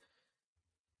button.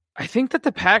 I think that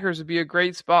the Packers would be a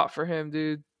great spot for him,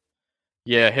 dude.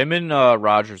 Yeah, him and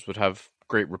Rodgers would have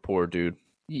great rapport, dude.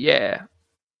 Yeah.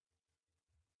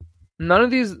 None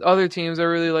of these other teams are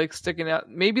really like sticking out.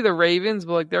 Maybe the Ravens,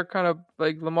 but like they're kind of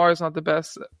like Lamar's not the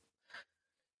best.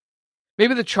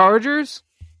 Maybe the Chargers,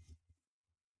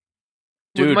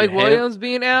 dude, with Mike Williams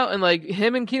being out, and like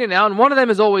him and Keenan Allen. One of them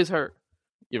is always hurt.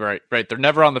 You're right. Right, they're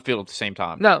never on the field at the same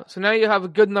time. No, so now you have a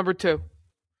good number 2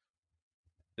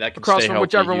 that can across stay from healthy,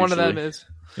 whichever usually. one of them is.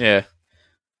 Yeah.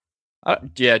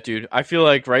 Yeah, dude. I feel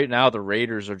like right now the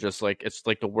Raiders are just like it's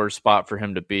like the worst spot for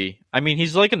him to be. I mean,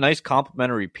 he's like a nice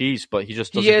complimentary piece, but he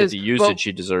just doesn't get the usage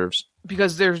he deserves.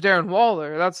 Because there's Darren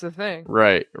Waller. That's the thing.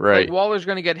 Right. Like, Waller's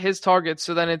going to get his targets,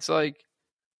 so then it's like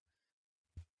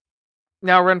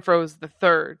now Renfro's the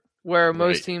third, where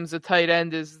most teams the tight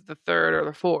end is the third or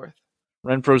the fourth.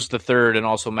 Renfro's the third, and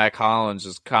also Mac Hollins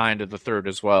is kind of the third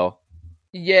as well.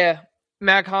 Yeah,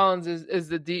 Mac Hollins is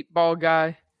the deep ball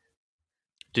guy.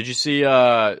 Did you see,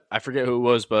 I forget who it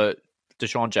was, but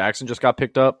Deshaun Jackson just got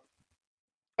picked up?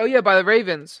 Oh, yeah, by the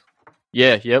Ravens.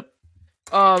 Yeah, yep.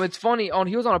 It's funny.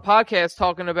 He was on a podcast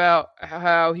talking about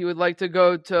how he would like to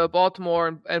go to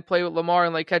Baltimore and play with Lamar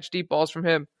and like catch deep balls from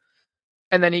him.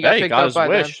 And then he got picked up by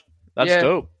them. That's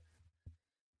dope.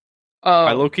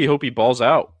 I low-key hope he balls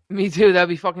out. Me too. That'd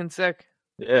be fucking sick.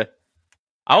 Yeah.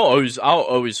 I'll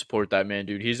always support that man,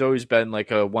 dude. He's always been like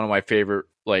one of my favorite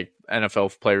like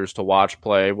NFL players to watch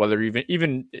play, whether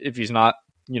even if he's not,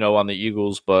 on the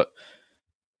Eagles, but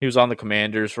he was on the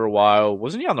Commanders for a while.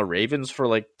 Wasn't he on the Ravens for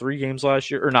like 3 games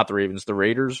last year? Or not the Ravens, the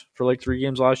Raiders for like 3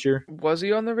 games last year? Was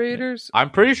he on the Raiders?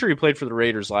 I'm pretty sure he played for the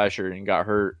Raiders last year and got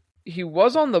hurt. He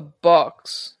was on the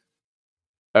Bucks.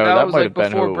 Oh, that was might like have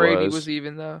been before who it Brady was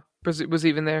even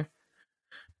there.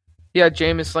 Yeah,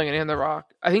 Jameis slinging in the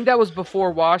rock. I think that was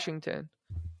before Washington.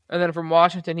 And then from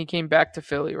Washington, he came back to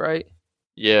Philly, right?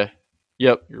 Yeah.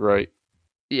 Yep, you're right.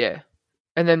 Yeah.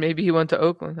 And then maybe he went to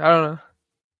Oakland. I don't know.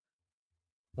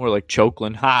 More like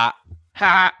Chokeland. Ha!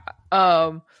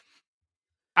 I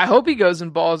hope he goes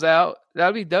and balls out.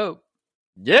 That'd be dope.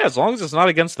 Yeah, as long as it's not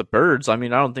against the Birds. I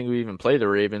mean, I don't think we even play the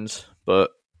Ravens,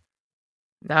 but...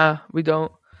 Nah, we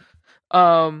don't.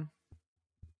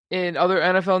 In other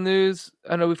NFL news,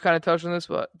 I know we've kind of touched on this,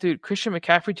 but dude, Christian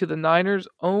McCaffrey to the Niners.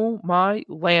 Oh my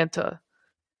Lanta.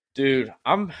 Dude,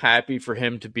 I'm happy for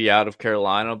him to be out of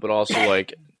Carolina, but also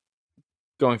like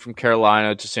going from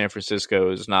Carolina to San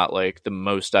Francisco is not like the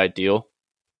most ideal.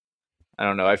 I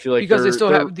don't know. I feel like because they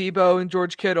still have Debo and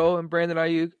George Kittle and Brandon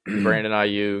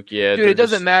Ayuk. Yeah. Dude, it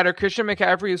doesn't matter. Christian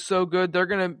McCaffrey is so good. They're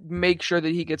going to make sure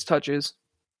that he gets touches.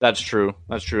 That's true.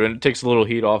 And it takes a little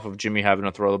heat off of Jimmy having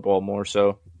to throw the ball more,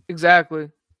 so. Exactly.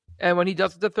 And when he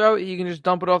does it to throw it, he can just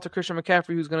dump it off to Christian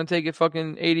McCaffrey, who's going to take it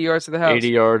fucking 80 yards to the house. 80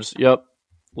 yards, yep.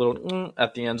 Little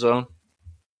at the end zone.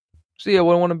 See, I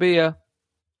wouldn't want to be a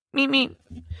meet.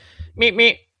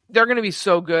 They're going to be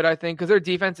so good, I think, because their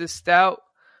defense is stout.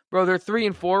 Bro, they're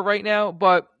 3-4 right now,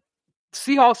 but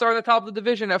Seahawks are at the top of the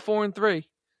division at 4-3.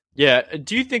 Yeah.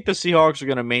 Do you think the Seahawks are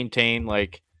going to maintain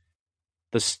like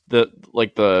the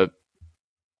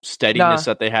steadiness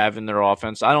that they have in their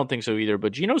offense? I don't think so either.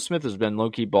 But Geno Smith has been low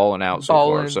key balling out so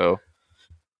far, so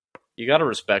you got to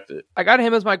respect it. I got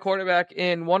him as my quarterback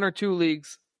in 1 or 2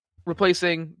 leagues,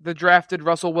 replacing the drafted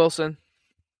Russell Wilson.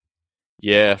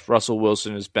 Yeah, Russell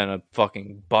Wilson has been a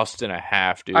fucking bust and a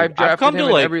half, dude. I've drafted him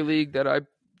in every league that I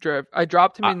draft. I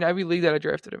dropped him in every league that I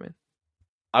drafted him in.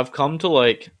 I've come to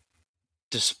like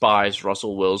despise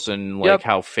Russell Wilson, like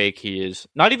how fake he is.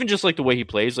 Not even just like the way he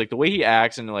plays, like the way he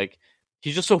acts, and like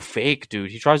he's just so fake,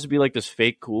 dude. He tries to be like this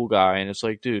fake cool guy, and it's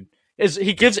like, dude,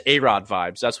 he gives A-Rod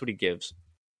vibes. That's what he gives.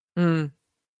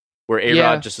 Where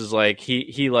A-Rod just is like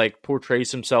he like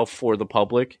portrays himself for the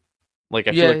public. Like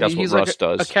I feel like that's what Russ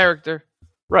does. A character.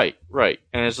 Right.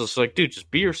 And it's just like, dude, just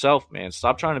be yourself, man.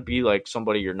 Stop trying to be like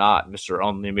somebody you're not, Mr.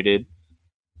 Unlimited.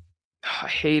 I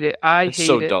hate it. It's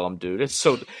so dumb, dude. It's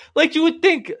so like you would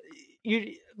think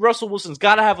Russell Wilson's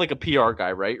got to have like a PR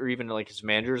guy, right? Or even like his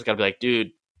manager's got to be like,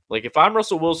 dude, like if I'm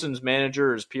Russell Wilson's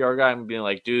manager or his PR guy, I'm being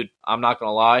like, dude, I'm not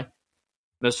gonna lie,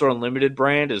 Mr. Unlimited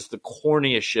brand is the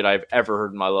corniest shit I've ever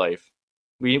heard in my life.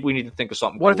 We need to think of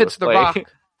something. What if it's The Rock?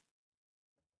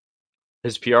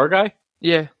 His PR guy?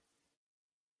 Yeah.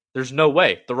 There's no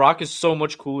way. The Rock is so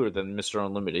much cooler than Mr.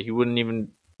 Unlimited. He wouldn't even,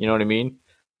 you know what I mean?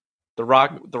 The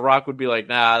Rock would be like,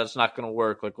 nah, that's not gonna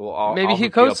work. Like, well, Maybe I'll he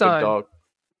hook you up, big co-signed. dog.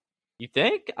 You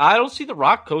think? I don't see The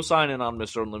Rock co-signing on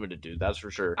Mr. Unlimited, dude. That's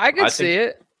for sure. I could see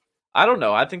it. I don't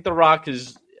know. I think The Rock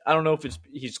is. I don't know if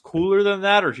he's cooler than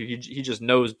that, or he just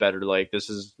knows better. Like, this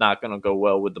is not gonna go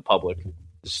well with the public.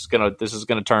 This is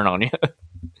gonna turn on you.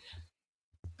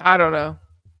 I don't know,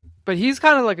 but he's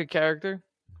kind of like a character,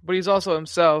 but he's also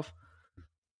himself.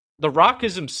 The Rock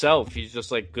is himself. He's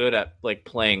just like good at like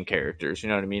playing characters. You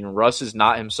know what I mean? Russ is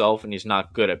not himself, and he's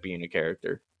not good at being a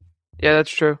character. Yeah,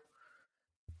 that's true.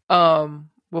 Well,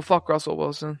 fuck Russell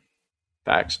Wilson.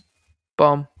 Facts.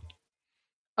 Bum.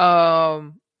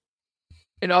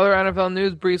 In other NFL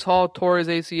news, Breece Hall tore his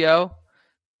ACL.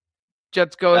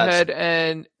 Jets go ahead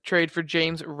and trade for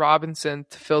James Robinson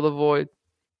to fill the void.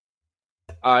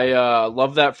 I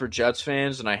love that for Jets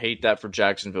fans, and I hate that for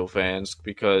Jacksonville fans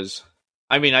because,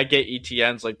 I mean, I get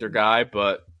ETN's like their guy,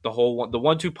 but the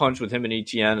 1-2 punch with him and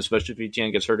ETN, especially if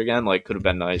ETN gets hurt again, like could have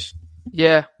been nice.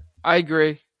 Yeah, I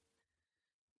agree.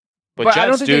 But Jets, I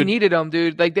don't think they needed him,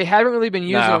 dude. Like they haven't really been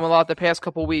using him a lot the past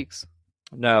couple weeks.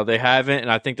 No, they haven't, and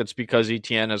I think that's because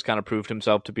ETN has kind of proved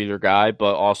himself to be their guy,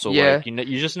 but also, like,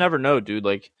 you just never know, dude.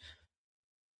 Like,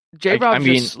 J-Rob's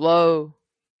just slow.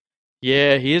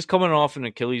 Yeah, he is coming off an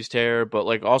Achilles tear, but,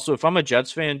 like, also, if I'm a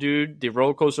Jets fan, dude, the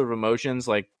roller coaster of emotions,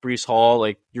 like, Breece Hall,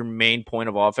 like, your main point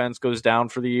of offense goes down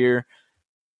for the year,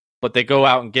 but they go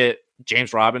out and get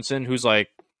James Robinson, who's, like,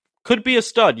 could be a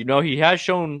stud. You know, he has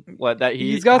shown that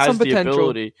he's got some potential.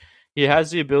 Ability. He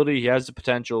has the ability, he has the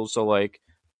potential, so, like,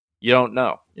 you don't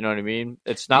know. You know what I mean?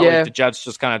 It's not like the Jets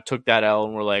just kind of took that L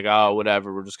and were like, oh,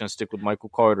 whatever, we're just going to stick with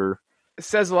Michael Carter. It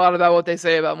says a lot about what they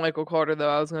say about Michael Carter, though,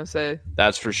 I was going to say.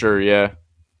 That's for sure, yeah.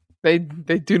 They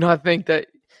do not think that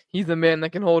he's the man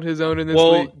that can hold his own in this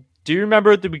league. Do you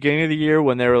remember at the beginning of the year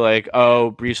when they were like,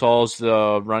 oh, Breece Hall's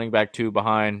the running back 2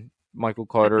 behind Michael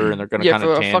Carter, and they're going to kind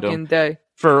of tandem? For a fucking day.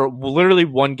 For literally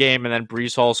one game, and then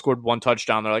Breece Hall scored 1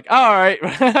 touchdown. They're like, all right,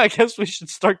 I guess we should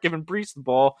start giving Breece the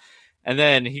ball. And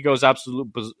then he goes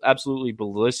absolutely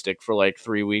ballistic for like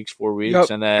 3 weeks, 4 weeks. Yep.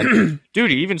 And then, dude,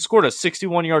 he even scored a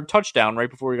 61-yard touchdown right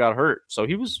before he got hurt. So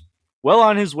he was well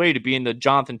on his way to being the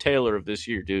Jonathan Taylor of this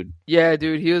year, dude. Yeah,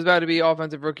 dude, he was about to be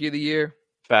Offensive Rookie of the Year.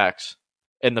 Facts.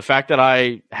 And the fact that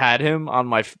I had him on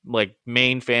my like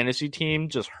main fantasy team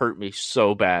just hurt me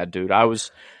so bad, dude. I was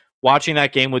watching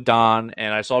that game with Don,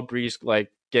 and I saw Breece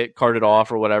like get carted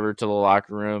off or whatever to the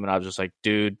locker room, and I was just like,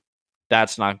 dude,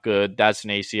 that's not good. That's an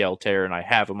ACL tear, and I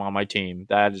have him on my team.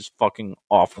 That is fucking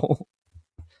awful.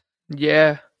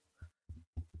 Yeah.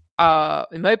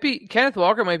 It might be Kenneth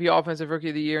Walker might be Offensive Rookie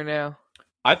of the Year now.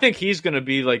 I think he's going to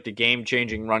be like the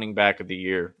game-changing running back of the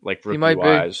year, like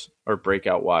rookie-wise or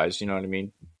breakout-wise. You know what I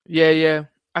mean? Yeah.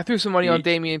 I threw some money on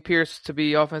Dameon Pierce to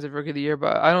be Offensive Rookie of the Year,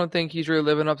 but I don't think he's really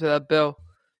living up to that bill.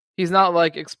 He's not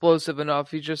like explosive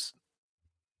enough. He's just.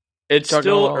 It's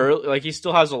still early. Like, he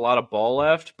still has a lot of ball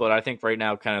left, but I think right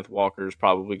now Kenneth Walker's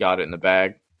probably got it in the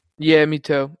bag. Yeah, me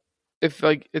too. If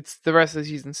like it's the rest of the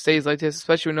season stays like this,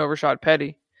 especially with no Rashad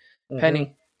Penny.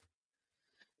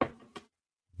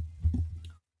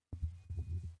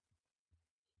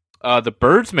 The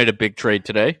Birds made a big trade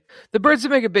today. The Birds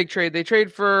did make a big trade. They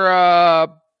trade for,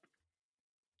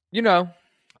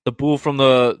 the bull from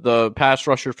the pass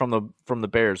rusher from the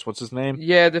Bears. What's his name?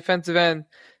 Yeah, defensive end.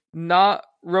 Not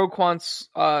Roquan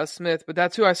Smith, but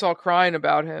that's who I saw crying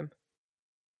about him.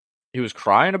 He was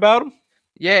crying about him?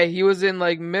 Yeah, he was in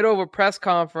like middle of a press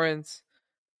conference.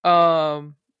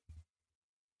 Robert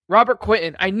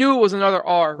Quinton. I knew it was another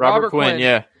R. Robert Quinn,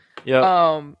 yeah.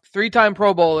 3-time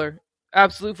Pro Bowler.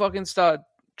 Absolute fucking stud.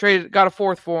 Traded, got a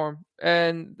 4th for him.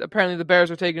 And apparently the Bears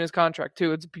are taking his contract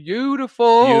too. It's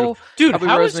beautiful. Dude,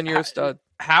 you're a stud.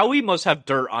 Howie must have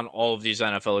dirt on all of these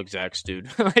NFL execs, dude.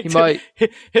 He might.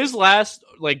 His last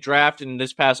like draft in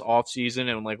this past offseason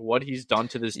and like what he's done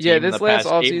to this team in the past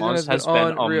 8 months has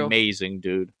been amazing,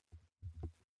 dude.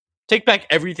 Take back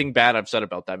everything bad I've said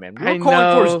about that man. We were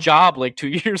calling for his job like 2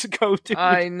 years ago, dude.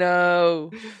 I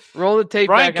know. Roll the tape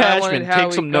Brian back. Cashman,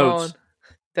 take some notes.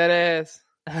 That ass.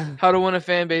 How to win a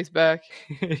fan base back.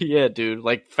 Yeah, dude.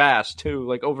 Like fast too.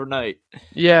 Like overnight.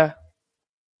 Yeah.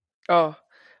 Oh.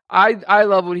 I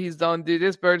love what he's done, dude.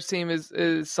 This Birds team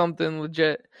is something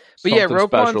legit. But yeah,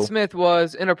 Roquan Smith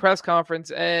was in a press conference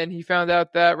and he found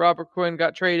out that Robert Quinn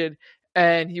got traded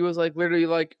and he was like literally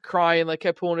like crying, like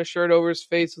kept pulling his shirt over his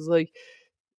face, was like,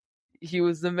 he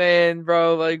was the man,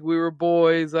 bro. Like we were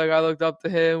boys. Like I looked up to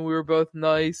him. We were both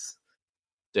nice.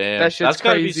 Damn, that's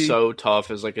gotta be so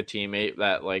tough as like a teammate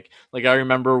that like I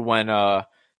remember when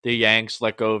the Yanks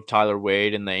let go of Tyler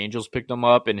Wade and the Angels picked him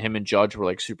up, and him and Judge were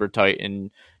like super tight,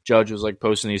 and Judge was like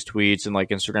posting these tweets and like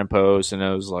Instagram posts, and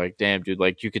it was like, damn, dude,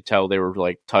 like you could tell they were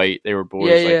like tight, they were boys.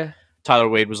 Yeah, like yeah. Tyler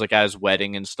Wade was like at his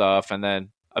wedding and stuff, and then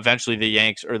eventually the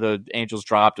Angels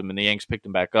dropped him and the Yanks picked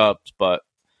him back up. But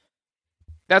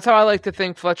that's how I like to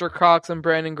think Fletcher Cox and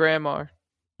Brandon Graham are.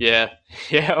 Yeah.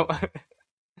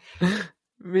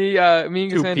 Me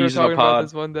and Cassandra were talking about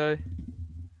this one day.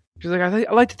 She's like,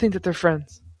 I like to think that they're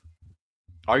friends.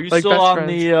 Are you like still on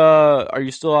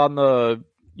friends.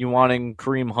 you wanting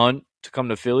Kareem Hunt to come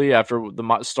to Philly after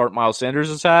the start Miles Sanders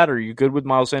has had? Are you good with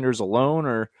Miles Sanders alone,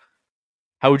 or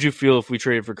how would you feel if we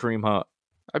traded for Kareem Hunt?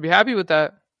 I'd be happy with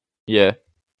that. Yeah.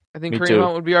 I think Kareem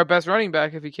Hunt would be our best running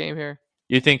back if he came here.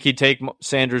 You think he'd take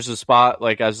Sanders' spot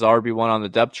like as the RB1 on the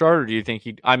depth chart, or do you think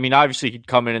obviously he'd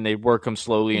come in and they'd work him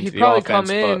slowly into the offense. He'd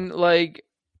probably come in like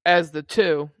as the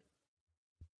 2.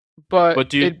 But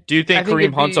do you think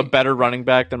Kareem Hunt's a better running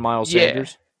back than Miles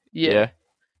Sanders? Yeah.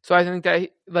 So I think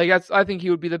that I think he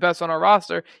would be the best on our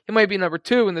roster. He might be number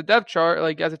 2 in the depth chart,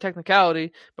 like as a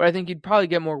technicality, but I think he'd probably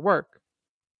get more work.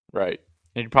 Right.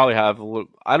 And he'd probably have a little.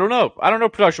 I don't know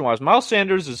production wise. Miles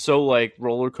Sanders is so like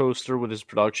roller coaster with his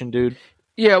production, dude.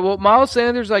 Yeah, well, Miles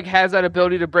Sanders like has that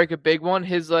ability to break a big one.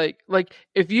 His like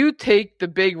if you take the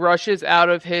big rushes out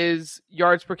of his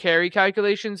yards per carry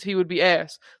calculations, he would be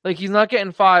ass. Like he's not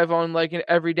getting 5 on like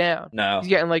every down. No, he's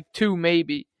getting like 2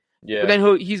 maybe. Yeah, but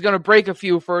then he's gonna break a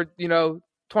few for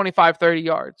 25, 30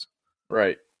 yards,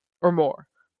 right, or more.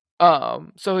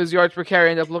 So his yards per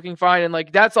carry end up looking fine, and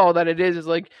like that's all that it is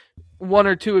like 1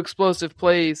 or 2 explosive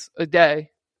plays a day.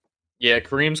 Yeah,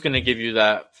 Kareem's going to give you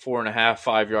that 4.5,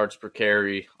 5 yards per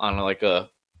carry on like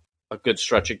a good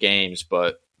stretch of games,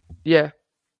 but yeah.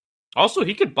 Also,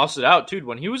 he could bust it out, dude.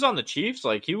 When he was on the Chiefs,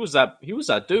 like he was that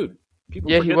dude. He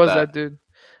was that dude.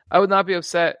 I would not be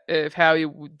upset if Howie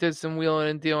did some wheeling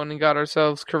and dealing and got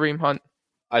ourselves Kareem Hunt.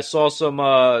 I saw some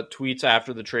tweets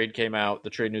after the trade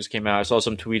news came out. I saw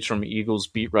some tweets from Eagles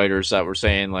beat writers that were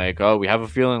saying like, "Oh, we have a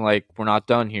feeling like we're not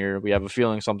done here. We have a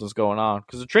feeling something's going on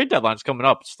because the trade deadline's coming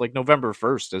up. It's like November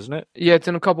 1st, isn't it? Yeah, it's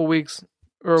in a couple weeks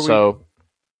or a week.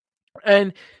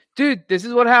 And dude, this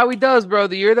is what Howie does, bro.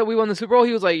 The year that we won the Super Bowl,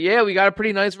 he was like, "Yeah, we got a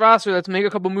pretty nice roster. Let's make a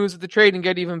couple moves at the trade and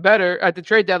get even better at the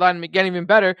trade deadline and get even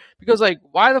better." Because like,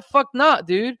 why the fuck not,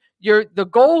 dude? The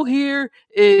goal here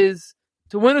is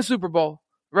to win a Super Bowl.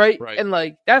 Right? And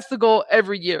like that's the goal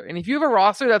every year. And if you have a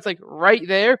roster that's like right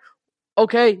there,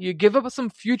 okay, you give up some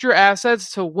future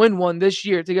assets to win one this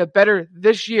year, to get better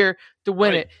this year to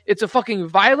win it. It's a fucking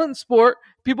violent sport.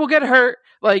 People get hurt.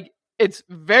 Like it's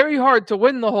very hard to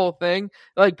win the whole thing.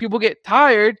 Like people get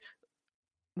tired.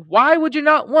 Why would you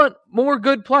not want more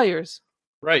good players?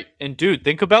 Right. And dude,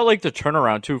 think about like the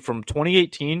turnaround too from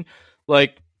 2018.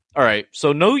 Like, all right,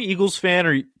 so no Eagles fan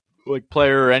or like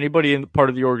player or anybody in part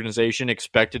of the organization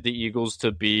expected the Eagles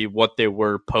to be what they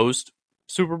were post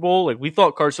Super Bowl. Like we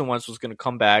thought Carson Wentz was going to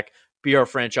come back, be our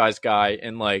franchise guy,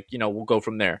 and like we'll go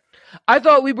from there. I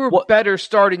thought we were better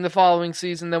starting the following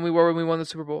season than we were when we won the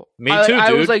Super Bowl. Me too, dude.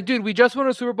 I was like, dude, we just won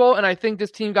a Super Bowl, and I think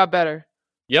this team got better.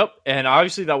 Yep, and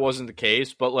obviously that wasn't the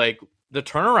case, but like the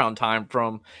turnaround time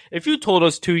from if you told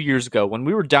us 2 years ago when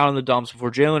we were down in the dumps before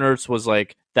Jalen Hurts was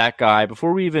like that guy,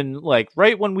 before we even like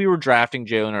right when we were drafting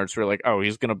Jalen Hurts, we were like, oh,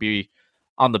 he's gonna be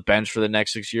on the bench for the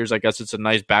next 6 years. I guess it's a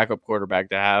nice backup quarterback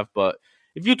to have. But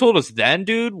if you told us then,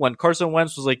 dude, when Carson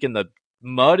Wentz was like in the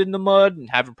mud and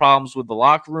having problems with the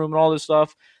locker room and all this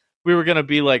stuff, we were gonna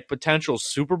be like potential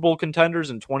Super Bowl contenders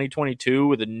in 2022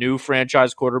 with a new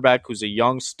franchise quarterback who's a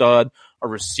young stud. Our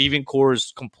receiving core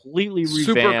is completely revamped.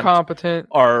 Super competent.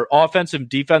 Our offensive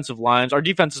defensive lines. Our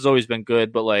defense has always been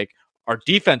good, but like our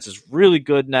defense is really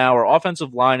good now. Our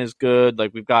offensive line is good.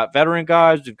 Like we've got veteran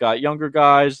guys, we've got younger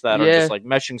guys that are just like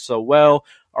meshing so well.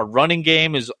 Our running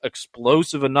game is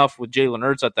explosive enough with Jalen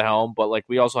Hurts at the helm, but like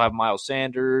we also have Miles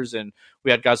Sanders and we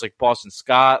had guys like Boston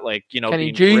Scott, like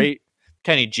being great.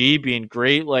 Kenny G being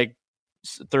great, like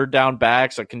third down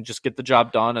backs that can just get the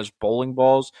job done as bowling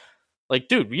balls. Like,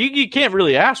 dude, you can't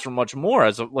really ask for much more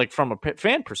as from a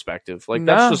fan perspective. Like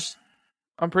that's just.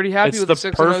 I'm pretty happy with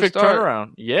the perfect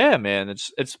turnaround. Yeah, man,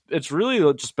 it's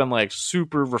really just been like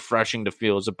super refreshing to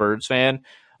feel as a Birds fan,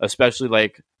 especially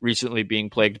like recently being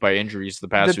plagued by injuries the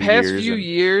past few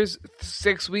years.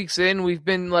 6 weeks in, we've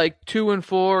been like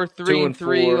 2-4,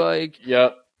 3-3, like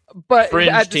yep. But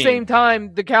at the same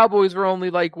time, the Cowboys were only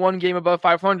like 1 game above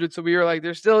 500, so we were like,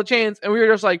 there's still a chance, and we were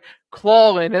just like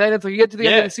clawing. And then it's like you get to the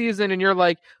end of the season, and you're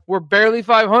like, we're barely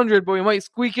 500, but we might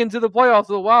squeak into the playoffs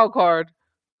with a wild card.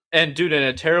 And dude, in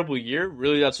a terrible year,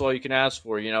 really, that's all you can ask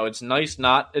for. It's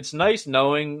nice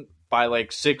knowing by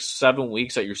like 6-7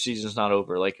 weeks that your season's not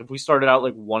over. Like if we started out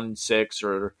like 1-6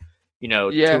 or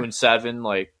 2-7,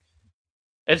 like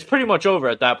it's pretty much over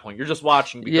at that point. You're just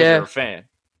watching because you're a fan.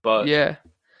 But yeah,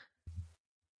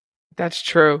 that's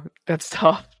true. That's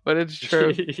tough, but it's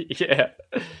true. Yeah,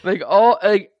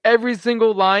 like every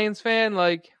single Lions fan,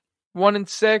 like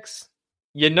 1-6.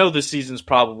 The season's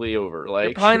probably over. Like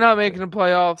you're probably not making the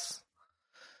playoffs.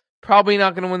 Probably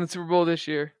not going to win the Super Bowl this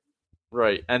year.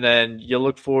 Right, and then you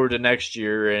look forward to next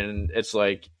year, and it's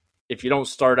like if you don't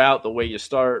start out the way you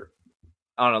start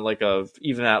on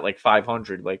even at like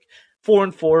 500, like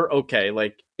 4-4, okay,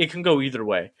 like it can go either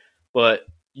way, but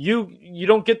you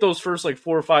don't get those first like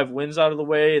 4 or 5 wins out of the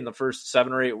way in the first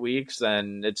 7 or 8 weeks,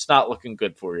 then it's not looking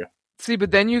good for you. See,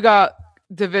 but then you got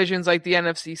divisions like the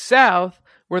NFC South,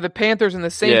 where the Panthers and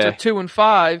the Saints are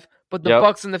 2-5, but the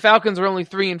Bucks and the Falcons are only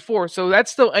 3-4. So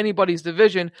that's still anybody's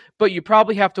division, but you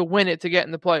probably have to win it to get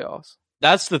in the playoffs.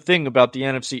 That's the thing about the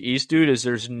NFC East, dude, is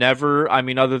there's never, I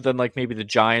mean, other than like maybe the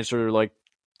Giants or like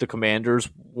the Commanders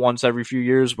once every few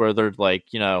years where they're like,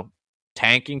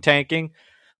 tanking,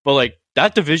 but like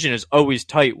that division is always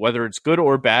tight, whether it's good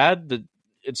or bad.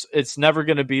 It's never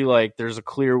going to be like there's a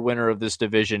clear winner of this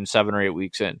division 7 or 8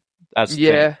 weeks in. That's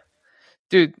the thing.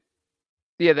 Dude.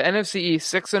 Yeah, the NFC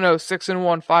East 6-0,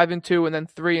 6-1, 5-2, and then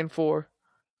 3-4.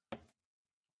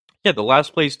 Yeah, the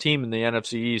last place team in the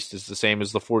NFC East is the same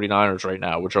as the 49ers right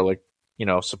now, which are like, the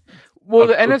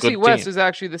NFC West is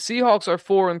actually the Seahawks are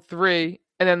 4-3,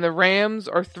 and then the Rams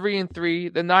are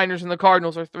 3-3. The Niners and the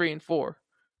Cardinals are 3-4.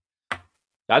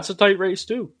 That's a tight race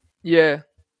too. Yeah,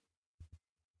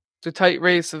 it's a tight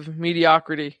race of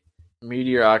mediocrity,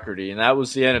 and that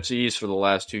was the NFC East for the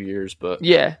last 2 years. But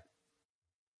yeah.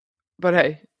 But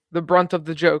hey, the brunt of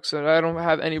the joke, so I don't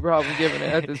have any problem giving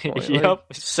it at this point.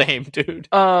 Yep, same, dude.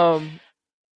 But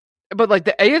like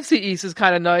the AFC East is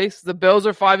kind of nice. The Bills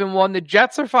are 5-1, the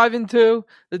Jets are 5-2,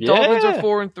 the Dolphins are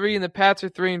 4-3, and the Pats are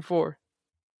 3-4.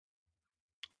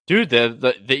 Dude,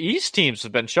 the East teams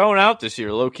have been showing out this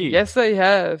year, low key. Yes, they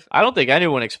have. I don't think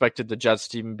anyone expected the Jets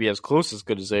to even be as close as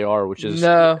good as they are, which is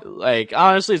like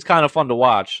honestly, it's kind of fun to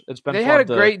watch. It's been. They had a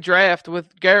great draft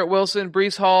with Garrett Wilson,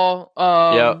 Breece Hall,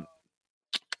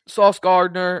 Sauce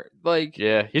Gardner.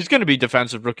 He's going to be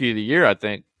Defensive Rookie of the Year, I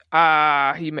think.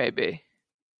 He may be.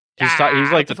 He's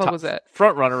like the top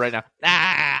front runner right now.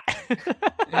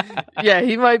 Yeah,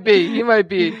 he might be.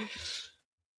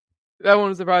 That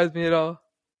wouldn't surprise me at all.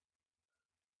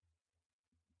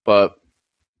 But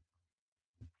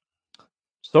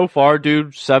so far,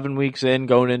 dude, 7 weeks in,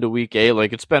 going into week 8,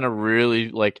 like it's been a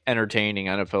really entertaining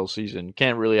NFL season.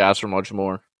 Can't really ask for much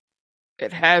more.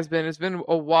 It has been. It's been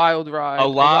a wild ride. There's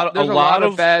a lot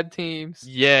of bad teams.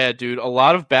 Yeah, dude, a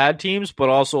lot of bad teams, but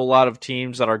also a lot of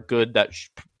teams that are good that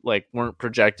weren't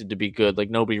projected to be good.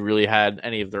 Like nobody really had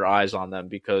any of their eyes on them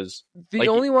because the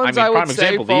only ones I would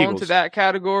say fall into that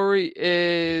category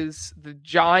is the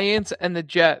Giants and the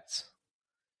Jets.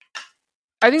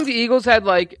 I think the Eagles had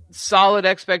solid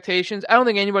expectations. I don't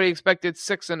think anybody expected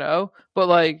 6-0, but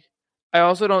I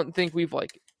also don't think we've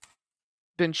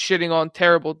been shitting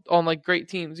on great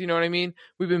teams. You know what I mean?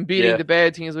 We've been beating the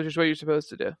bad teams, which is what you're supposed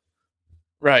to do.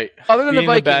 Right. Other than the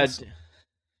Vikings.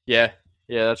 Yeah,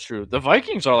 that's true. The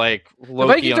Vikings are low-key the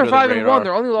Vikings are 5-1.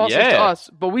 They're only losses to us,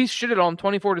 but we shitted on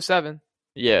 24-7.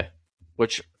 Yeah.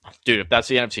 Which, dude, if that's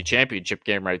the NFC Championship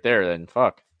game right there, then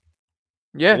fuck.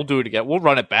 Yeah, we'll do it again. We'll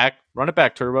run it back. Run it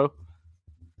back, Turbo.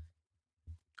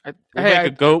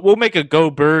 We'll make a Go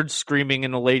Birds screaming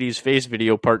in a lady's face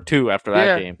video part 2 after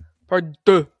that game. Part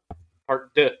 2.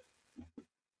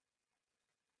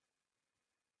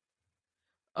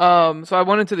 So I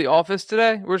went into the office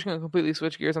today. We're just gonna completely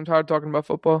switch gears. I'm tired of talking about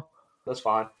football. That's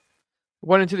fine.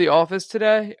 Went into the office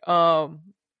today.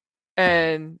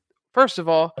 And first of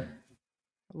all, I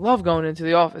love going into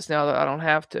the office now that I don't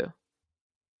have to.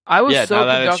 I was so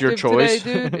productive today,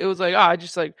 dude. It was I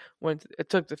just went. I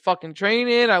took the fucking train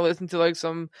in. I listened to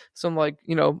some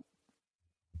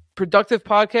productive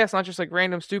podcast, not just like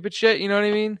random stupid shit. You know what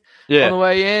I mean? Yeah. On the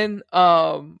way in,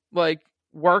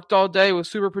 worked all day, was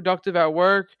super productive at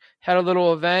work. Had a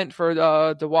little event for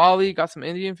WoRlD, got some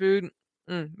Indian food,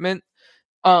 mint.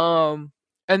 And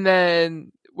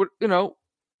then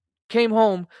came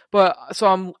home. But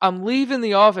so I'm leaving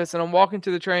the office and I'm walking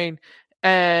to the train,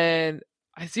 and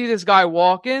I see this guy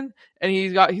walking, and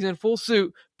he's in full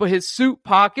suit, but his suit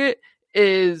pocket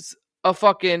is a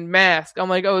fucking mask. I'm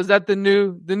like, oh, is that the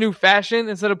new fashion?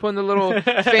 Instead of putting the little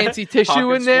fancy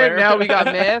tissue in there, now we got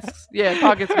masks. Yeah,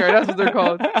 pocket square. That's what they're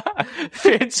called.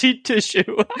 Fancy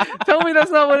tissue. Tell me that's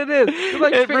not what it is. They're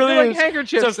like, it really they're is. Like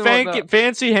handkerchiefs. It's a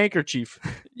fancy handkerchief.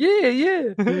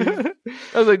 Yeah. I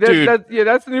was like,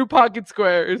 that's the new pocket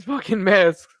square. It's fucking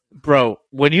masks. Bro,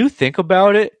 when you think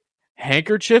about it,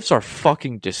 handkerchiefs are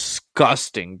fucking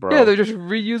disgusting, bro. Yeah, they're just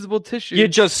reusable tissue. You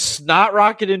just snot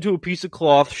rock it into a piece of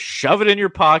cloth, shove it in your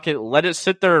pocket, let it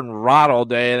sit there and rot all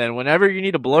day, and then whenever you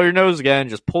need to blow your nose again,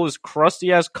 just pull this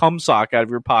crusty ass cum sock out of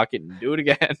your pocket and do it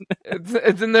again.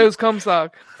 It's a nose cum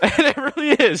sock. And it really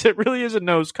is. It really is a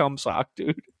nose cum sock,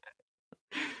 dude.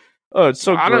 Oh, it's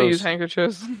so gross. I don't use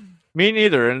handkerchiefs. Me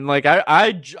neither. And like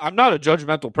I'm not a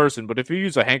judgmental person, but if you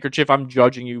use a handkerchief, I'm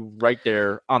judging you right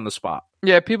there on the spot.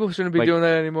 Yeah, people shouldn't be doing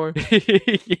that anymore.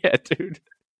 Yeah, dude.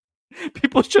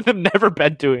 People should have never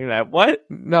been doing that. What?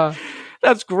 Nah.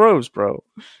 That's gross, bro.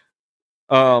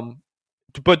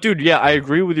 But dude, yeah, I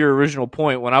agree with your original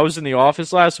point. When I was in the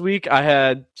office last week, I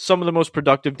had some of the most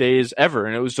productive days ever.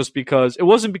 And it was just because it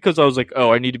wasn't because I was like,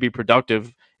 oh, I need to be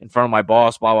productive in front of my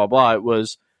boss, blah, blah, blah. It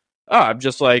was, I'm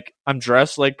just like, I'm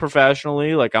dressed like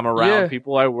professionally, like I'm around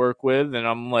people I work with, and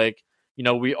I'm like, you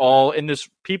know, we all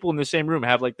people in the same room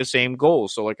have like the same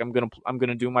goals. So like, I'm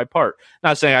gonna do my part.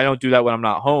 Not saying I don't do that when I'm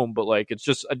not home, but like, it's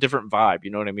just a different vibe.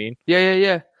 You know what I mean?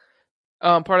 Yeah.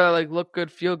 Part of that, like, look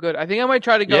good, feel good. I think I might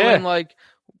try to go in like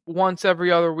once every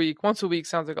other week. Once a week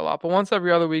sounds like a lot, but once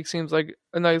every other week seems like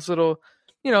a nice little,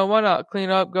 you know, why not clean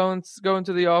up, go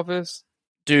into the office.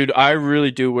 Dude, I really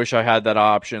do wish I had that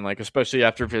option, like, especially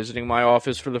after visiting my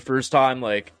office for the first time.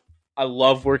 Like, I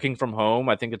love working from home.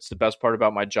 I think it's the best part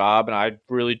about my job, and I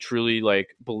really, truly, like,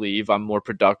 believe I'm more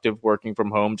productive working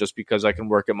from home just because I can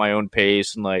work at my own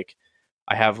pace, and, like,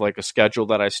 I have, like, a schedule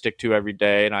that I stick to every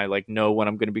day, and I, like, know when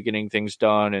I'm going to be getting things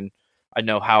done, and I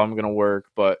know how I'm going to work,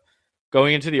 but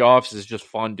going into the office is just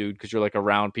fun, dude, because you're like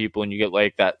around people and you get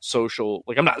like that social.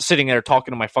 Like, I'm not sitting there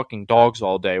talking to my fucking dogs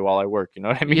all day while I work. You know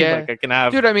what I mean? Yeah. Like, I can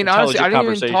have. Dude, I mean, honestly, I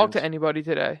didn't even talk to anybody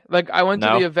today. Like, I went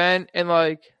to the event and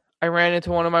like I ran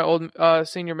into one of my old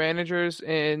senior managers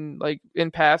in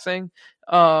passing.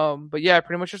 But yeah,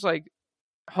 pretty much just like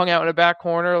hung out in a back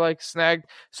corner, like snagged.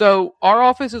 So our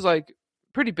office is like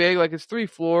pretty big, like it's 3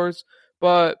 floors,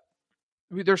 but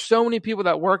there's so many people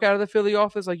that work out of the Philly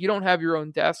office. Like, you don't have your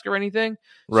own desk or anything.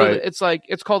 Right. So it's like,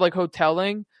 it's called like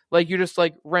hoteling. Like, you just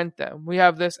like rent them. We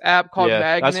have this app called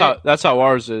Magnet. That's how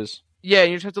ours is. Yeah.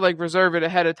 You just have to like reserve it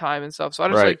ahead of time and stuff. So I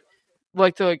just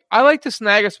I like to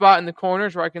snag a spot in the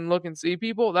corners where I can look and see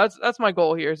people. That's my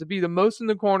goal here, is to be the most in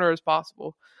the corner as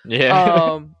possible.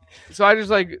 Yeah. So I just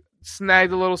like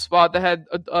snagged a little spot that had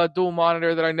a dual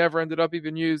monitor that I never ended up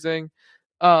even using.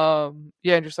 And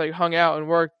just like hung out and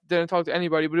worked, didn't talk to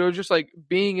anybody, but it was just like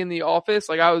being in the office,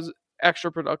 like I was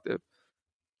extra productive.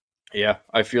 Yeah,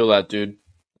 I feel that, dude.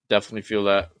 Definitely feel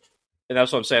that. And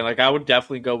that's what I'm saying. Like, I would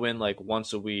definitely go in like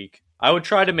once a week. I would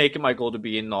try to make it my goal to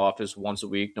be in the office once a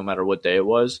week, no matter what day it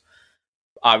was.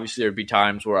 Obviously, there'd be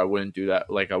times where I wouldn't do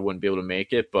that. Like, I wouldn't be able to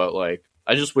make it, but like,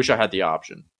 I just wish I had the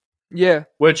option. Yeah.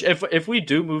 Which, if we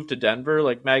do move to Denver,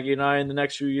 like Maggie and I, in the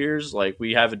next few years, like,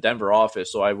 we have a Denver office,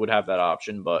 so I would have that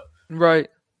option. But right.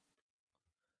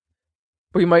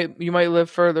 But you might live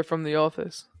further from the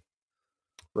office.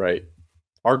 Right.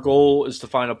 Our goal is to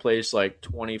find a place like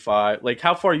 25. Like,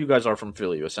 how far you guys are from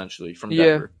Philly, essentially, from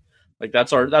Denver. Like,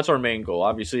 that's our main goal.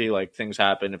 Obviously, like, things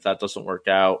happen. If that doesn't work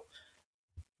out,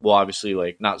 we'll obviously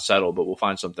like not settle, but we'll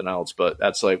find something else. But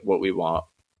that's like what we want.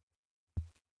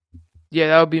 Yeah,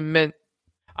 that would be mint.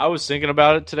 I was thinking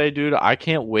about it today, dude. I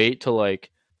can't wait to like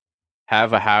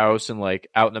have a house and like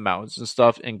out in the mountains and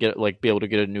stuff and get like be able to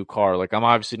get a new car. Like, I'm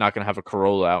obviously not going to have a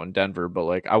Corolla out in Denver, but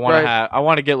like I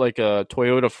want to get like a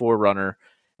Toyota 4Runner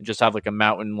and just have like a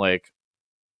mountain like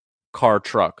car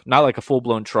truck. Not like a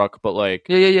full-blown truck, but like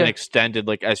an extended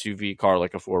like SUV car,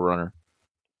 like a 4Runner.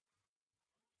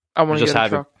 I want to get a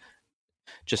truck.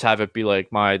 Just have it be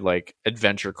like my like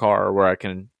adventure car where I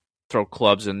can throw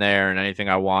clubs in there and anything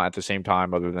I want at the same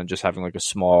time, other than just having like a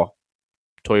small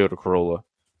Toyota Corolla.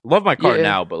 Love my car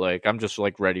now, but like I'm just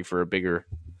like ready for a bigger,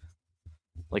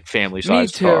 like family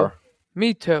sized car.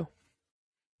 Me too.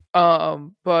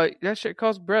 But that shit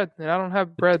costs bread, and I don't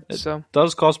have bread, so it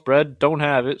does cost bread. Don't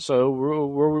have it, so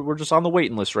we're just on the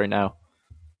waiting list right now.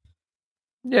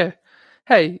 Yeah.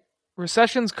 Hey,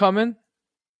 recession's coming,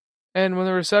 and when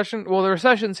the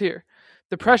recession's here.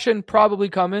 Depression probably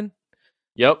coming.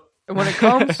 Yep. And when it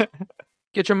comes,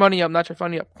 get your money up, not your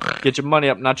funny up. Get your money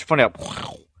up, not your funny up.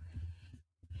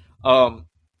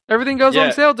 Everything goes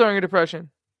on sale during a depression.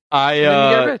 You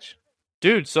get rich.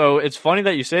 Dude, so it's funny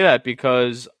that you say that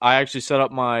because I actually set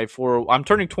up my I'm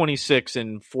turning 26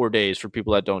 in 4 days for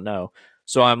people that don't know.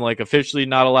 So I'm like officially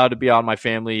not allowed to be on my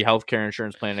family healthcare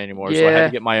insurance plan anymore. So I had to Yeah.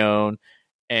 get my own,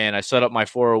 and I set up my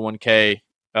 401k.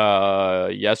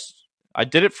 Yes, I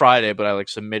did it Friday, but I like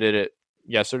submitted it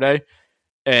yesterday.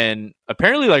 And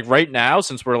apparently, like right now,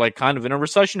 since we're like kind of in a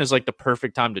recession, is like the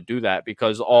perfect time to do that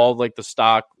because all like the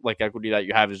stock like equity that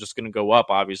you have is just going to go up,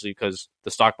 obviously, because the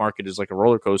stock market is like a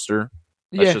roller coaster.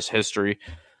 That's just history.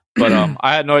 But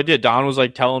I had no idea. Don was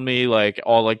like telling me like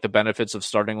all like the benefits of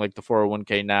starting like the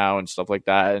 401k now and stuff like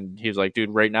that. And he was like, dude,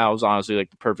 right now is honestly like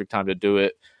the perfect time to do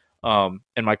it. And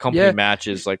my company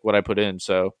matches like what I put in.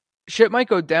 So shit might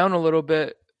go down a little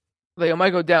bit. Like it might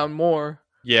go down more.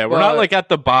 Yeah, we're not like at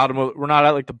the bottom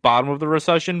of the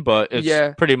recession, but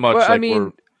it's pretty much but, like I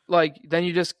mean, like then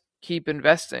you just keep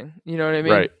investing. You know what I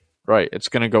mean? Right. It's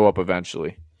gonna go up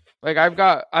eventually. Like I've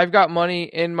got money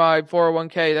in my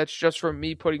 401k that's just from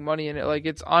me putting money in it. Like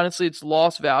it's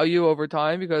lost value over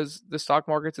time because the stock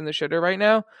market's in the shitter right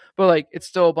now, but like it's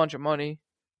still a bunch of money.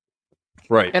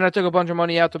 Right. And I took a bunch of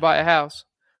money out to buy a house.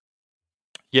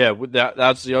 Yeah,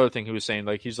 that's the other thing he was saying.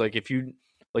 Like he's like if you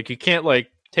like you can't like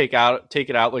take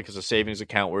it out like as a savings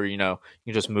account where you can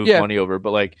just move money over, but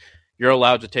like you're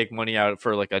allowed to take money out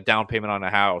for like a down payment on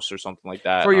a house or something like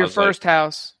that. For your first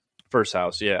house. First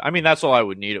house, yeah. I mean, that's all I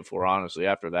would need it for, honestly.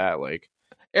 After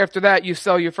that, you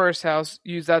sell your first house,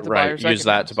 use that to buy your second. Use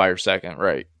that house. to buy your second,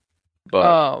 right?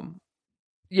 But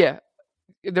yeah,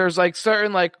 there's like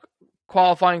certain like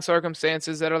qualifying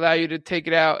circumstances that allow you to take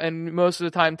it out, and most of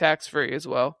the time tax free as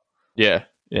well. Yeah.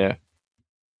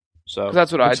 So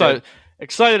that's what I did.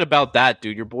 Excited about that,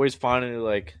 dude. Your boy's finally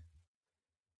like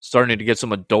starting to get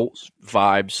some adult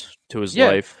vibes to his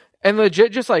life, and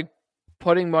legit just like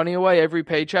putting money away every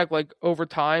paycheck, like over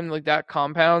time, like that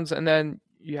compounds, and then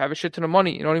you have a shit ton of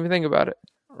money. You don't even think about it.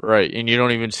 Right, and you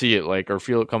don't even see it like or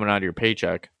feel it coming out of your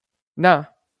paycheck. Nah.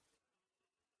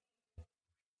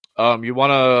 You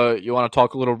wanna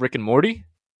talk a little Rick and Morty?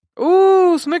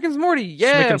 Ooh, Smick and Morty,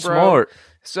 yeah, Smick and bro. Smart.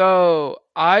 So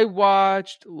I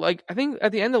watched like I think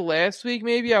at the end of last week,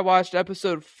 maybe I watched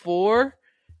episode 4,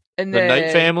 and then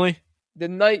The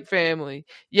Night Family.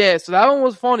 Yeah, so that one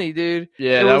was funny, dude.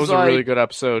 Yeah, that was a really good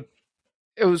episode.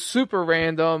 It was super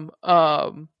random,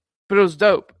 but it was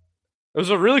dope. It was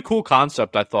a really cool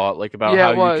concept, I thought, like about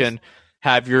how you can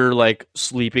have your like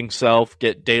sleeping self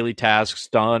get daily tasks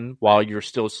done while you're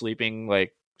still sleeping,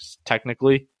 like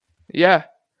technically. Yeah.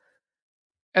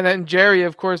 And then Jerry,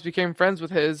 of course, became friends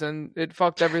with his, and it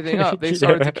fucked everything up. They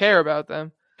started to care about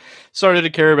them.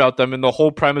 And the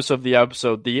whole premise of the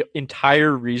episode, the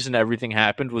entire reason everything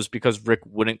happened was because Rick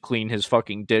wouldn't clean his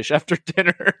fucking dish after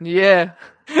dinner. Yeah.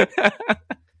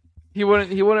 He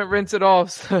wouldn't rinse it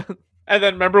off. So. And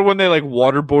then remember when they like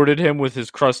waterboarded him with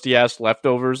his crusty ass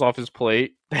leftovers off his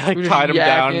plate? They like tied him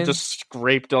down and just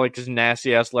scraped like his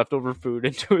nasty ass leftover food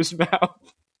into his mouth.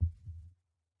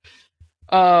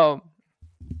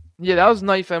 Yeah, that was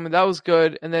Night Family. That was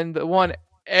good. And then the one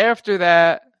after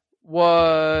that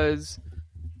was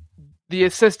The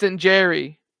Assistant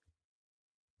Jerry.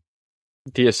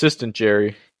 The Assistant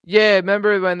Jerry. Yeah,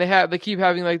 remember when they keep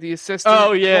having like the assistant?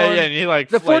 Oh yeah, one? And he like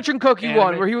the fortune cookie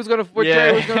one where Jerry was gonna fuck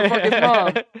his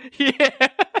mom.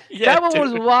 That one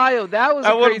was wild. That was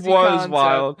crazy concept.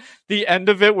 Wild. The end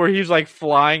of it where he's like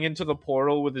flying into the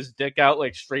portal with his dick out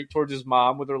like straight towards his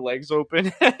mom with her legs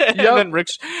open. And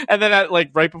then at,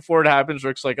 like right before it happens,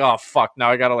 Rick's like, "Oh fuck,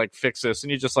 now I gotta like fix this,"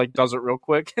 and he just like does it real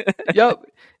quick. Yep.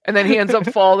 And then he ends up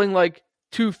falling like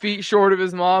 2 feet short of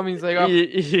his mom. He's like, "Oh,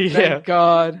 thank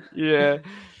God." Yeah.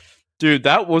 Dude,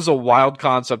 that was a wild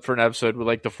concept for an episode with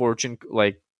like the fortune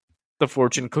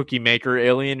cookie maker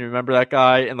alien. You remember that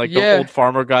guy? And like the old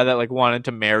farmer guy that like wanted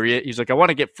to marry it. He's like, I want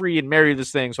to get free and marry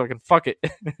this thing so I can fuck it.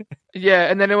 Yeah,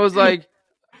 and then it was like,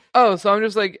 oh, so I'm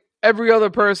just like every other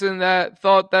person that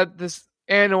thought that this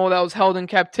animal that was held in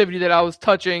captivity that I was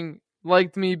touching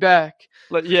liked me back.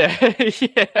 Yeah.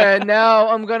 And now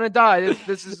I'm gonna die.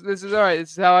 This is all right.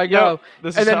 This is how I go.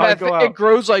 It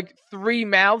grows like 3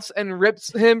 mouths and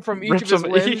rips him from each of his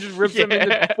limbs. Just rips him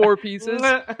into 4 pieces.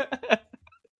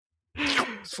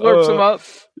 Slurps him up.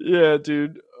 Yeah,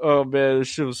 dude. Oh man, this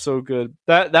shit was so good.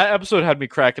 That episode had me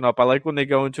cracking up. I like when they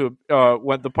go into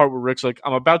the part where Rick's like,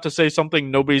 "I'm about to say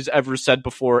something nobody's ever said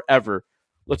before, ever.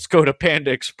 Let's go to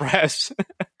Panda Express."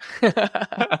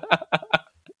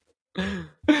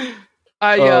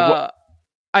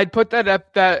 I'd put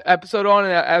that episode on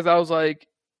as I was like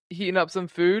heating up some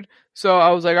food. So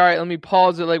I was like, all right, let me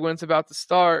pause it like when it's about to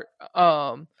start.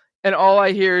 And all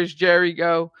I hear is Jerry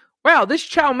go, "Wow, this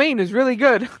chow mein is really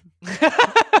good."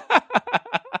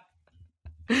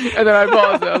 And then I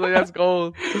paused it. I was like, that's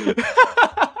gold.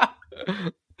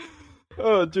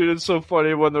 Oh, dude, it's so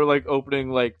funny when they're like opening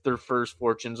like their first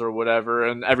fortunes or whatever,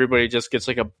 and everybody just gets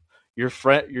like your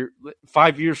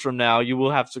 5 years from now you will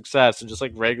have success, and just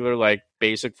like regular like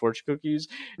basic fortune cookies.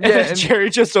 And then Jerry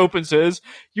just opens his,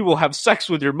 you will have sex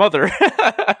with your mother.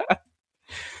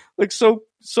 Like so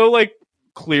like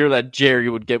clear that Jerry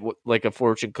would get like a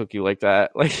fortune cookie like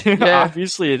that. Like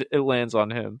obviously it lands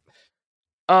on him.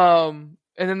 And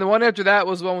then the one after that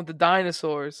was the one with the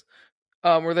dinosaurs,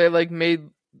 where they like made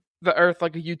the Earth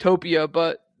like a utopia,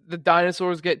 but the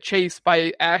dinosaurs get chased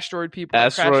by asteroid people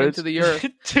and crash into the Earth.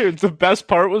 Dude, the best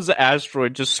part was the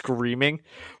asteroid just screaming,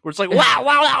 where it's like, wow,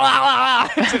 wow, wow, wow, wow.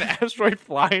 It's an asteroid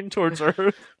flying towards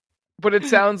Earth. But it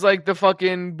sounds like the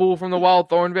fucking bull from the Wild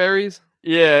Thornberries.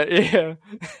 Yeah.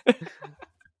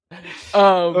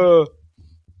 I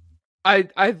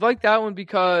like that one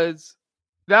because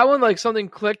that one, like, something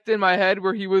clicked in my head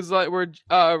where he was like, where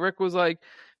Rick was like,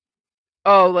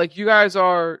 oh, like, you guys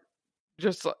are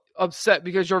just upset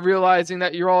because you're realizing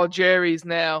that you're all Jerry's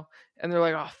now, and they're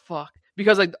like, oh fuck,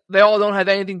 because like they all don't have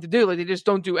anything to do, like they just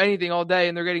don't do anything all day,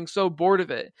 and they're getting so bored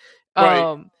of it.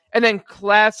 Right. And then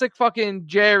classic fucking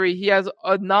Jerry, he has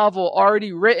a novel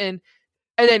already written,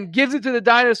 and then gives it to the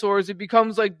dinosaurs. It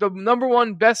becomes like the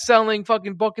 #1 best-selling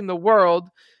fucking book in the world.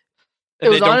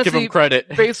 And they don't give him credit.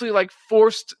 Basically, like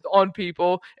forced on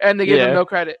people, and they give him no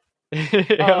credit.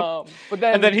 But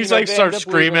then he's like starts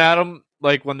screaming at him.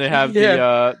 Like when they have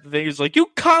the thing, he's like, "You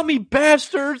commie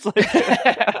bastards!" Like,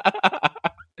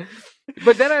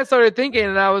 but then I started thinking,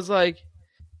 and I was like,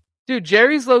 "Dude,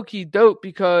 Jerry's low key dope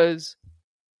because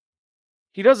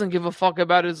he doesn't give a fuck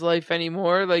about his life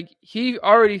anymore. Like he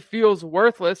already feels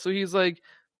worthless, so he's like,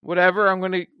 whatever.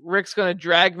 Rick's gonna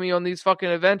drag me on these fucking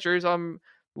adventures. I'm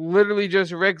literally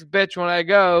just Rick's bitch when I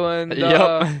go, and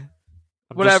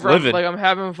whatever. I'm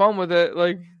having fun with it.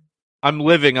 Like." I'm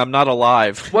living. I'm not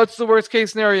alive. What's the worst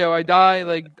case scenario? I die.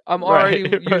 Like I'm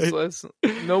already useless.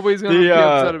 Nobody's gonna be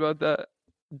upset about that.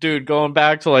 Dude, going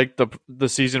back to like the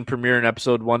season premiere in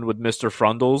episode 1 with Mr.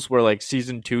 Frundles, where like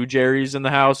season 2 Jerry's in the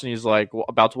house and he's like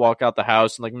about to walk out the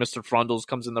house, and like Mr. Frundles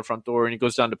comes in the front door and he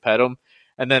goes down to pet him,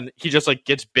 and then he just like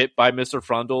gets bit by Mr.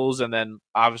 Frundles, and then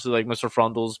obviously like Mr.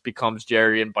 Frundles becomes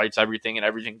Jerry and bites everything, and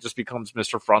everything just becomes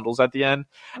Mr. Frundles at the end.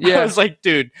 Yeah, I was like,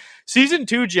 dude, season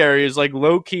 2 Jerry is like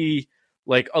low key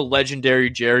like a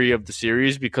legendary Jerry of the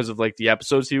series because of like the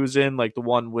episodes he was in, like the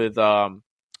one with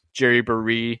Jerry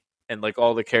Baree and like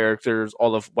all the characters,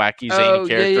 all the wacky zany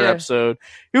character episode.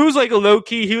 He was like a low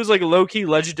key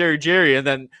legendary Jerry, and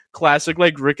then classic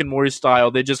like Rick and Morty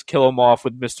style, they just kill him off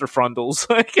with Mr. Frundles.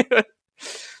 Like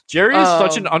Jerry is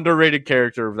such an underrated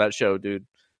character of that show, dude.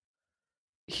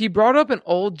 He brought up an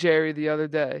old Jerry the other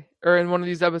day, or in one of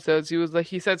these episodes,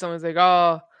 he said something like,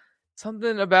 "Oh,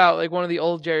 something about like one of the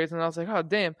old Jerrys," and I was like, "Oh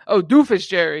damn, oh Doofus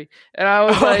Jerry," and I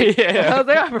was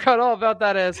I forgot all about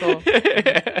that asshole.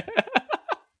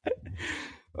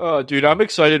 Oh, dude, I'm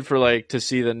excited for like to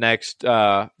see the next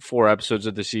 4 episodes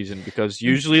of the season, because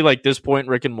usually like this point,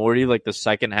 Rick and Morty, like the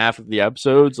second half of the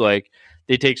episodes, like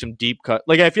they take some deep cut.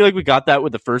 Like I feel like we got that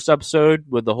with the first episode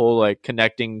with the whole like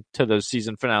connecting to the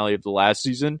season finale of the last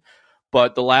season,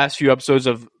 but the last few episodes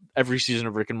of every season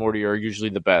of Rick and Morty are usually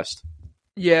the best.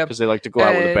 Yeah, because they like to go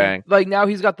out with a bang. Like now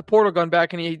he's got the portal gun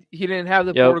back, and he didn't have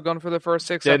the portal gun for the first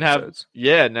 6 episodes.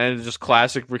 And then it's just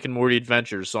classic Rick and Morty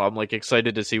adventures. So I'm like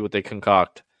excited to see what they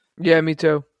concoct. Yeah, me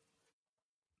too.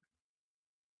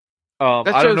 That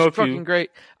I don't know if fucking great.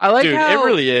 I like how it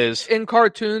really is. In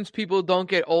cartoons, people don't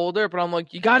get older, but I'm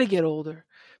like, you got to get older,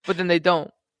 but then they don't.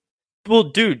 Well,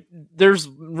 dude,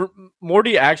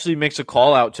 Morty actually makes a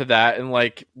call out to that in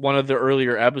like one of the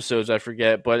earlier episodes. I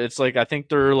forget, but it's like I think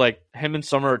they're like him and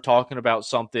Summer are talking about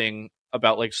something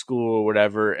about like school or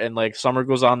whatever, and like Summer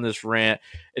goes on this rant,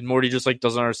 and Morty just like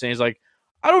doesn't understand. He's like,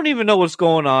 I don't even know what's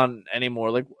going on anymore.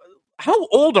 Like, how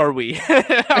old are we?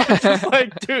 I was just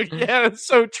like, dude, yeah, it's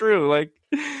so true. Like,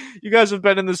 you guys have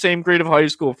been in the same grade of high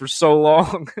school for so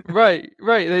long. Right.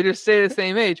 They just stay the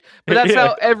same age. But that's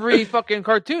how every fucking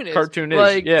cartoon is.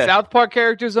 Like, South Park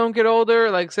characters don't get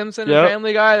older. Like, Simpson and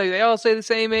Family Guy, like, they all stay the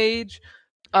same age.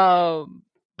 But,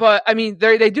 I mean,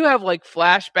 they do have, like,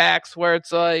 flashbacks where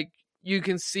it's, like, you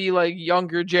can see, like,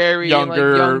 younger Jerry and,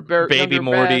 like, baby younger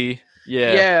Morty.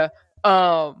 Beth.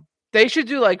 Yeah. They should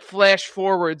do, like, flash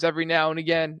forwards every now and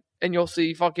again, and you'll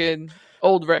see fucking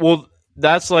old Rick. Well,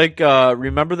 that's like,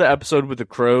 remember the episode with the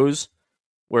crows,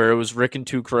 where it was Rick and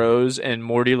 2 crows, and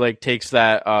Morty, like, takes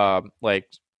that, like,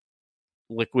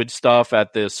 liquid stuff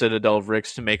at the Citadel of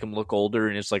Ricks to make him look older,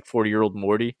 and it's, like, 40-year-old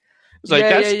Morty? It's like, Yeah,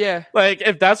 yeah, that's yeah. like,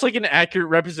 if that's like an accurate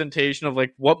representation of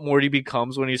like what Morty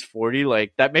becomes when he's 40,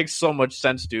 like that makes so much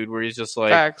sense, dude. Where he's just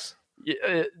like, Facts.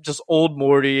 just old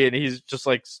Morty, and he's just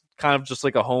like kind of just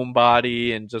like a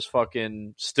homebody, and just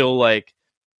fucking still like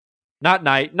not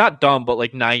dumb, but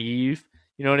like naive.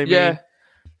 You know what I mean? Yeah.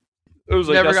 It was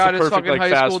like Never that's got the his perfect fucking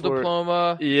like high school fast forward.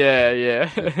 diploma. Yeah,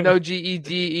 yeah. No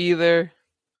GED either.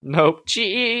 Nope.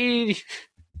 GED.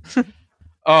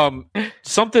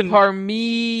 Something.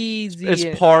 Parmesan.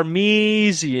 It's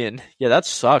Parmesan. Yeah, that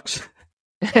sucks.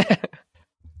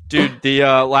 Dude, the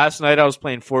last night I was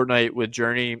playing Fortnite with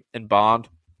Journey and Bond,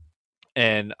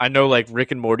 and I know like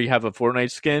Rick and Morty have a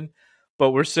Fortnite skin,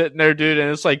 but we're sitting there, dude,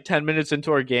 and it's like 10 minutes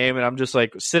into our game, and I'm just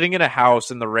like sitting in a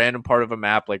house in the random part of a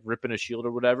map, like ripping a shield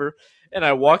or whatever, and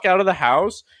I walk out of the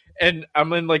house, and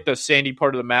I'm in like the sandy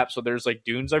part of the map, so there's like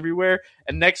dunes everywhere,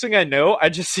 and next thing I know, I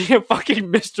just see a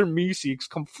fucking Mr. Meeseeks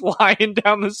come flying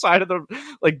down the side of the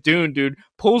like dune, dude,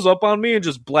 pulls up on me and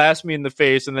just blasts me in the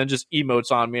face, and then just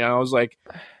emotes on me, and I was like,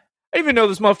 I didn't even know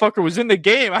this motherfucker was in the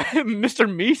game. I had Mr.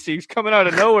 Meeseeks coming out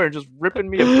of nowhere and just ripping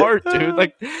me apart, dude.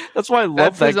 Like, that's why I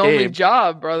love that game. That's his only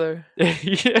job, brother.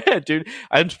 Yeah, dude.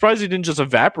 I'm surprised he didn't just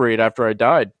evaporate after I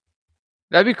died.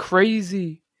 That'd be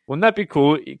crazy. Wouldn't that be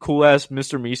cool? Cool ass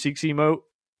Mr. Meeseeks emote.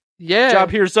 Yeah. Job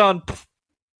here, son.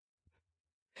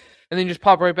 And then just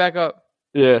pop right back up.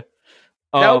 Yeah.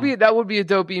 That would be a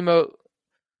dope emote.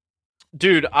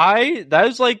 Dude, that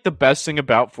is like the best thing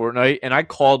about Fortnite, and I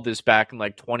called this back in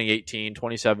like 2018,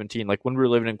 2017, like when we were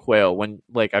living in Quail, when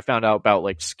like I found out about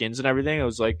like skins and everything. I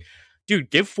was like, dude,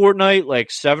 give Fortnite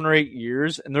like 7 or 8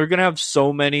 years, and they're gonna have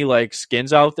so many like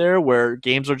skins out there where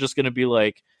games are just gonna be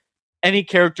like any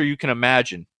character you can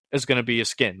imagine is gonna be a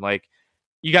skin. Like,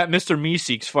 you got Mr.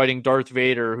 Meeseeks fighting Darth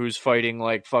Vader, who's fighting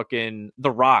like fucking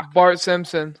The Rock, Bart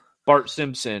Simpson.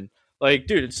 Like,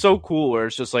 dude, it's so cool where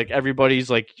it's just like everybody's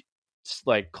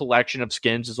like collection of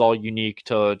skins is all unique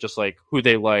to just like who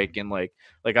they like, and like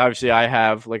obviously I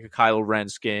have like a Kylo Ren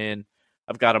skin,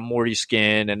 I've got a Morty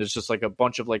skin, and it's just like a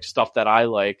bunch of like stuff that I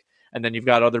like, and then you've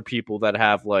got other people that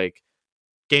have like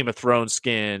Game of Thrones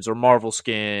skins or Marvel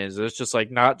skins. It's just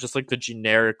like not just like the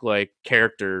generic like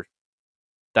character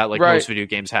that like most video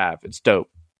games have. It's dope.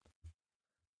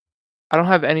 I don't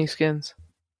have any skins.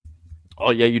 Oh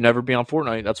yeah, you never be on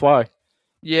Fortnite, that's why.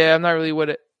 Yeah, I'm not really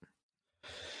with it.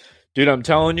 Dude, I'm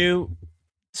telling you,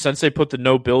 since they put the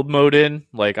no build mode in,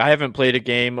 like I haven't played a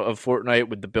game of Fortnite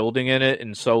with the building in it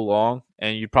in so long,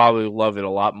 and you probably love it a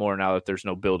lot more now that there's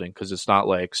no building, because it's not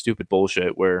like stupid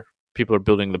bullshit where people are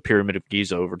building the Pyramid of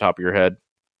Giza over top of your head.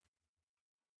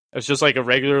 It's just like a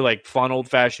regular, like fun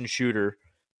old-fashioned shooter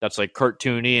that's like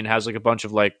cartoony and has like a bunch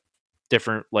of like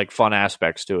different like fun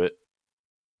aspects to it.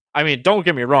 I mean, don't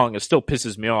get me wrong, it still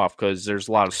pisses me off because there's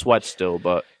a lot of sweat still,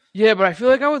 but... Yeah, but I feel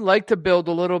like I would like to build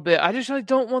a little bit. I just like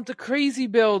don't want the crazy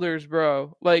builders,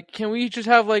 bro. Like, can we just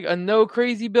have like a no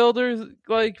crazy builders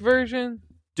like version?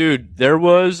 Dude, there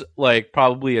was like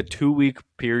probably a 2-week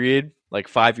period like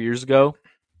 5 years ago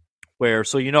where,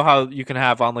 so you know how you can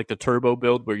have on like the turbo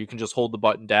build where you can just hold the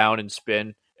button down and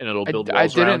spin and it'll build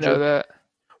walls around you? I didn't know that.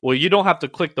 Well, you don't have to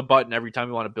click the button every time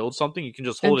you want to build something. You can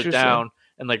just hold it down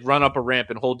and like run up a ramp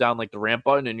and hold down like the ramp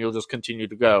button, and you'll just continue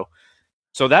to go.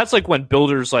 So that's like when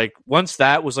builders, like once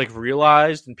that was like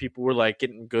realized and people were like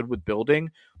getting good with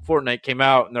building, Fortnite came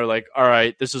out and they're like, all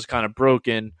right, this is kind of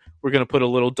broken. We're going to put a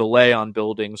little delay on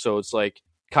building. So it's like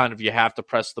kind of you have to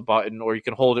press the button, or you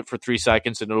can hold it for 3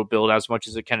 seconds and it'll build as much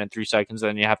as it can in 3 seconds.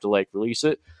 Then you have to like release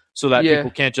it so that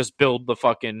people can't just build the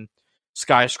fucking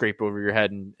skyscraper over your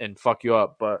head and fuck you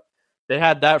up. But they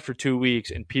had that for 2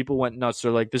 weeks and people went nuts.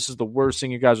 They're like, this is the worst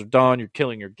thing you guys have done. You're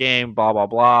killing your game, blah, blah,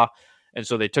 blah. And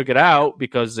so they took it out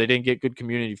because they didn't get good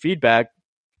community feedback.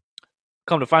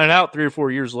 Come to find out 3 or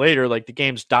 4 years later, like the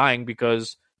game's dying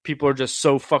because people are just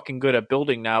so fucking good at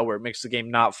building now where it makes the game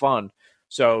not fun.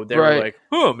 So they were like,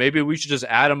 maybe we should just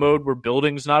add a mode where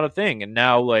building's not a thing. And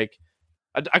now, like,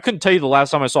 I couldn't tell you the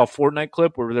last time I saw a Fortnite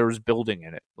clip where there was building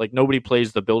in it. Like, nobody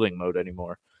plays the building mode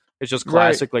anymore. It's just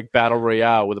classic, like, Battle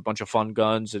Royale with a bunch of fun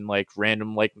guns and, like,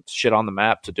 random, like, shit on the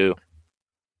map to do.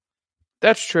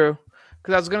 That's true.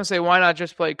 Because I was going to say, why not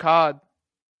just play COD?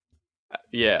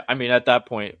 Yeah, I mean, at that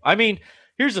point. I mean,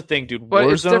 here's the thing, dude. But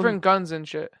Warzone, it's different guns and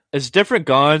shit. It's different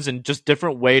guns and just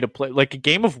different way to play. Like, a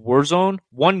game of Warzone,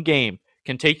 one game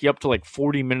can take you up to, like,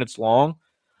 40 minutes long.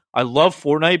 I love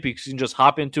Fortnite because you can just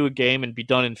hop into a game and be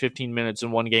done in 15 minutes in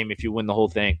one game if you win the whole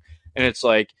thing. And it's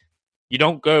like, you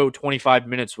don't go 25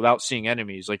 minutes without seeing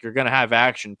enemies. Like, you're going to have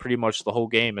action pretty much the whole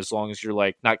game as long as you're,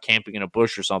 like, not camping in a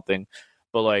bush or something.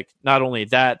 But, like, not only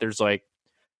that, there's, like,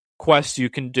 quests you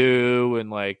can do,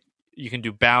 and like you can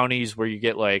do bounties where you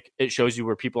get like it shows you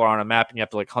where people are on a map and you have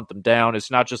to like hunt them down.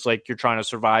 It's not just like you're trying to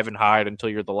survive and hide until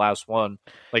you're the last one.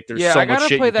 Like there's Yeah, so I much gotta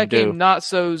shit play you can that game do. not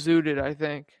so zooted, I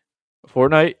think.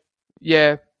 Fortnite?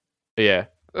 Yeah. Yeah.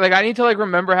 Like I need to like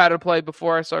remember how to play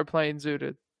before I start playing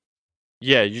zooted.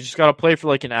 Yeah, you just gotta play for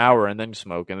like an hour and then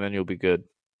smoke and then you'll be good.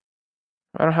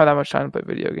 I don't have that much time to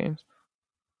play video games.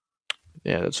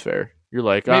 Yeah, that's fair. You're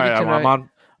like, all Maybe right, tonight. I'm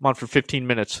on for 15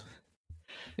 minutes.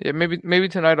 Yeah, maybe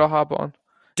tonight I'll hop on.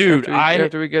 Dude,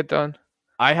 after we get done.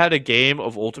 I had a game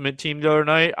of Ultimate Team the other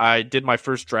night. I did my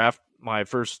first draft, my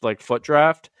first like foot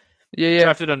draft. Yeah.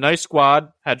 Drafted a nice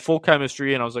squad, had full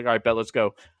chemistry, and I was like, all right, bet, let's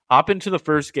go. Hop into the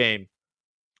first game.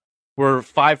 We're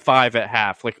 5-5 at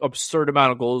half, like absurd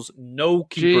amount of goals. No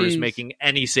keepers making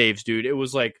any saves, dude. It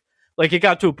was like it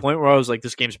got to a point where I was like,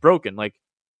 this game's broken. Like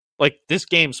this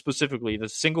game specifically, the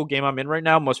single game I'm in right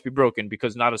now must be broken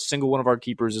because not a single one of our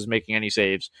keepers is making any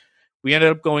saves. We ended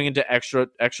up going into extra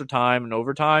time and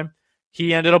overtime.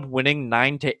 He ended up winning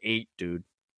 9-8, dude.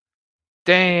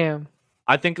 Damn.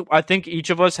 I think each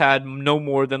of us had no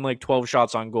more than like 12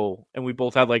 shots on goal, and we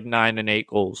both had like 9 and 8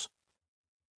 goals.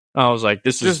 I was like,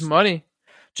 this is just money.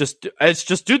 It's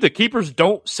just, dude, the keepers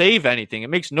don't save anything. It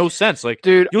makes no sense. Like,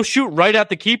 dude, you'll shoot right at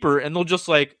the keeper, and they'll just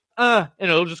like, and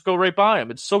it'll just go right by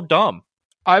him. It's so dumb.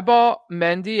 I bought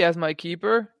Mendy as my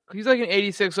keeper. He's like an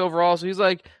 86 overall, so he's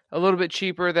like a little bit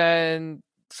cheaper than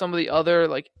some of the other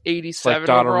like 87 like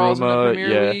overalls in the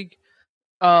Premier League.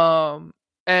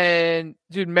 And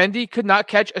dude, Mendy could not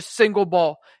catch a single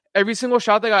ball. Every single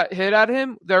shot that got hit at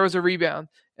him, there was a rebound.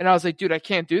 And I was like, dude, I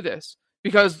can't do this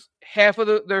because half of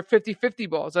they're 50-50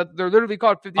 balls. They're literally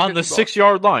called 50-50 on the balls.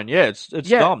 6-yard line. Yeah, it's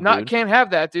dumb. Dude. Can't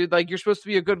have that, dude. Like you're supposed to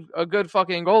be a good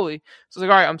fucking goalie. So I was like,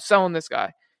 all right, I'm selling this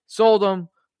guy. Sold him.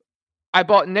 I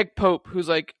bought Nick Pope, who's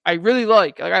like I really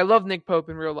like. I love Nick Pope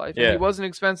in real life. Yeah. And he wasn't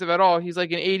expensive at all. He's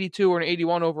like an 82 or an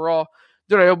 81 overall.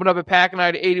 Dude, I opened up a pack and I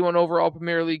had an 81 overall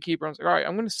Premier League keeper. I was like, all right,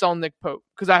 I'm going to sell Nick Pope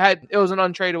because it was an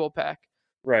untradeable pack.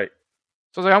 Right.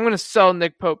 So I was like, I'm going to sell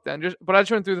Nick Pope then. But I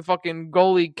just went through the fucking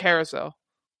goalie carousel.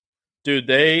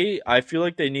 Dude, I feel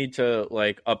like they need to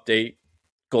like update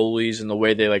goalies and the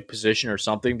way they like position or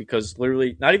something because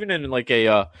literally not even in like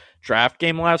a draft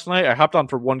game last night. I hopped on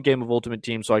for one game of Ultimate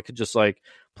Team so I could just like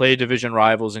play division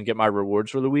rivals and get my rewards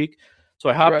for the week. So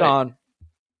I hopped on.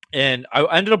 And I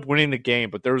ended up winning the game,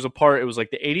 but there was a part, it was like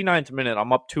the 89th minute,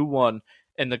 I'm up 2-1,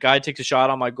 and the guy takes a shot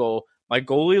on my goal. My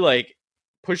goalie, like,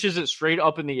 pushes it straight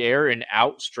up in the air and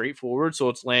out straight forward, so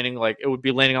it's landing, like, it would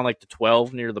be landing on, like, the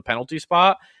 12 near the penalty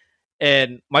spot.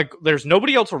 And there's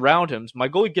nobody else around him. So my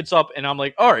goalie gets up, and I'm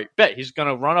like, all right, bet he's going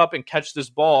to run up and catch this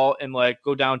ball and, like,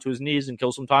 go down to his knees and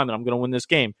kill some time, and I'm going to win this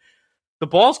game. The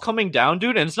ball's coming down,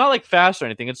 dude, and it's not, like, fast or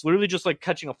anything. It's literally just, like,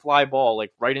 catching a fly ball,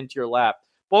 like, right into your lap.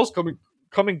 Ball's coming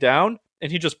down, and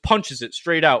he just punches it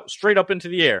straight up into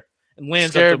the air and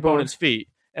lands at the opponent's feet.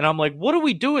 And I'm like, what are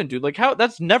we doing, dude? Like, how?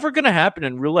 That's never going to happen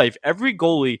in real life. Every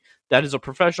goalie that is a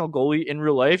professional goalie in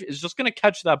real life is just going to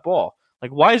catch that ball.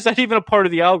 Like, why is that even a part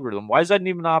of the algorithm? Why is that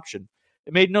even an option?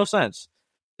 It made no sense.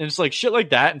 And it's like shit like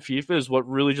that in FIFA is what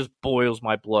really just boils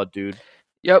my blood, dude.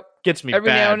 Yep. Gets me Every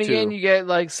bad, now and again, you get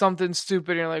like something stupid,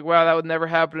 and you're like, wow, that would never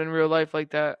happen in real life like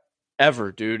that.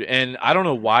 Ever, dude. And I don't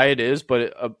know why it is,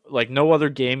 but like no other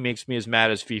game makes me as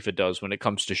mad as FIFA does when it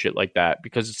comes to shit like that,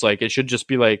 because it's like it should just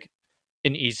be like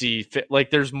an easy fit. Like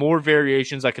there's more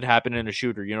variations that could happen in a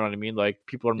shooter, you know what I mean? Like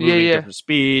people are moving different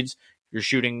speeds, you're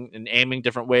shooting and aiming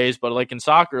different ways, but like in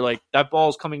soccer, like that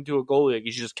ball's coming to a goalie, like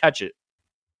you should just catch it.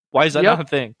 Why is that not a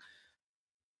thing?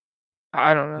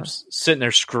 I don't know. I'm sitting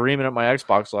there screaming at my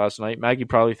Xbox last night. Maggie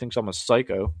probably thinks I'm a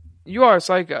psycho. You are a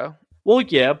psycho. Well,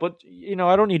 yeah, but, you know,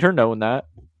 I don't need her knowing that.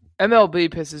 MLB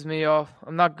pisses me off.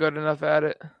 I'm not good enough at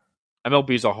it.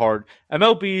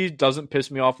 MLB doesn't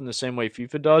piss me off in the same way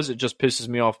FIFA does. It just pisses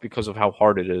me off because of how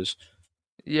hard it is.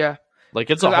 Yeah. Like,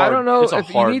 it's a hard game. I don't know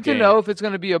if you need to know if it's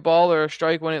going to be a ball or a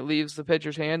strike when it leaves the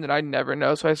pitcher's hand, and I never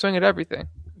know, so I swing at everything.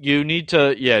 You need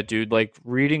to, yeah, dude, like,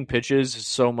 reading pitches is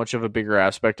so much of a bigger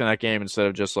aspect in that game instead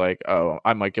of just like, oh,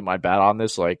 I might get my bat on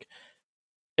this, like...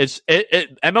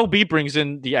 MLB brings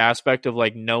in the aspect of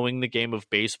like knowing the game of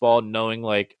baseball, knowing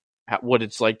like what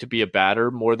it's like to be a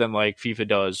batter more than like FIFA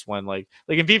does. When like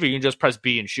in FIFA you can just press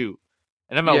B and shoot,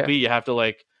 and MLB you have to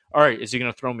like, all right, is he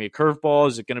going to throw me a curveball?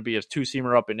 Is it going to be a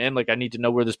 2-seamer up and in? Like I need to know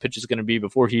where this pitch is going to be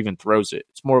before he even throws it.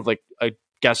 It's more of like a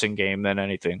guessing game than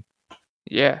anything.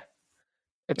 Yeah,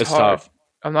 it's hard. Tough.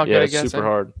 I'm not good at guessing. It's super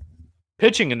hard.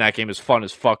 Pitching in that game is fun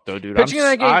as fuck though, dude. Pitching in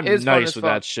that game is nice fun as with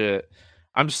fuck. That shit.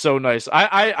 I'm so nice.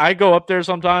 I go up there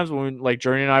sometimes when like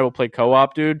Journey and I will play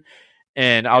co-op, dude,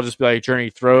 And I'll just be like, Journey,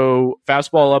 throw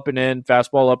fastball up and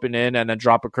in, and then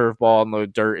drop a curveball in the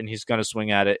dirt, and he's going to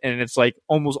swing at it. And it's like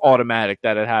almost automatic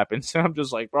that it happens. And I'm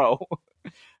just like, bro,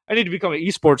 I need to become an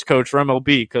esports coach for MLB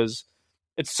because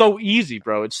it's so easy,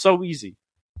 bro. It's so easy.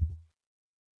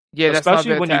 Yeah,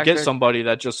 especially when tactic. You get somebody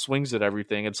that just swings at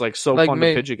everything. It's like so fun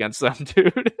to pitch against them,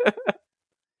 dude.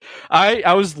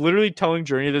 I was literally telling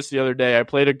Journey this the other day. I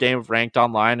played a game of ranked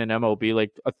online in MLB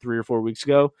like 3 or 4 weeks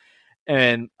ago.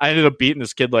 And I ended up beating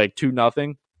this kid like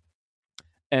 2-0.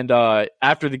 And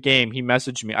after the game, he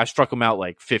messaged me. I struck him out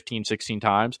like 15, 16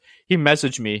 times. He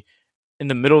messaged me in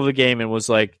the middle of the game and was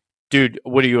like, dude,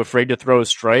 what are you afraid to throw a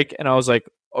strike? And I was like,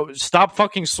 oh, stop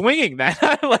fucking swinging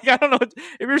that. Like, I don't know.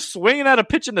 If you're swinging at a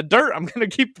pitch in the dirt, I'm going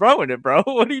to keep throwing it, bro.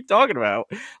 What are you talking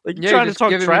about? Like, you're trying to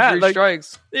talk trash. Like,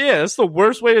 strikes. Yeah, that's the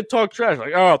worst way to talk trash.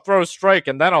 Like, oh, I'll throw a strike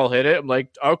and then I'll hit it. I'm like,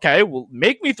 okay, well,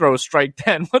 make me throw a strike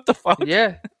then. What the fuck?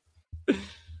 Yeah.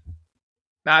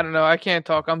 I don't know. I can't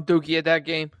talk. I'm dookie at that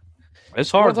game.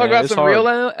 It's hard. Want to talk about some real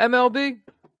MLB?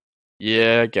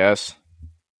 Yeah, I guess.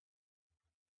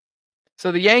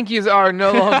 So the Yankees are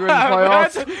no longer in the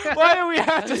playoffs. Why do we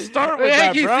have to start with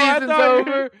that, bro? Season's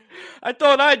over. I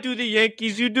thought I'd do the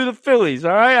Yankees. You do the Phillies.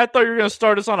 All right. I thought you were going to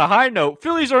start us on a high note.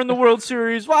 Phillies are in the World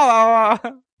Series. Wow.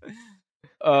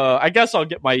 I guess I'll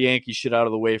get my Yankee shit out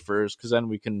of the way first, because then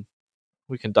we can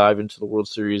dive into the World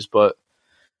Series. But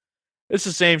it's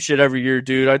the same shit every year,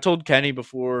 dude. I told Kenny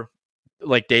before,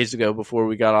 like days ago before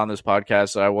we got on this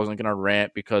podcast, that I wasn't going to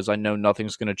rant because I know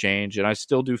nothing's going to change. And I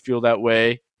still do feel that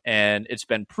way. And it's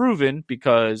been proven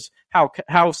because how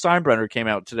Steinbrenner came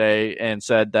out today and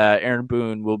said that Aaron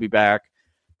Boone will be back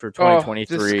for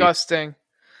 2023. Disgusting.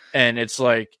 And it's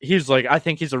like, he's like, I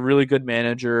think he's a really good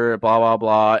manager, blah, blah,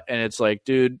 blah. And it's like,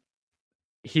 dude,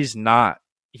 he's not.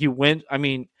 He went, I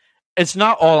mean, it's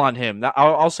not all on him.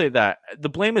 I'll say that. The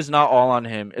blame is not all on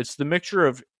him. It's the mixture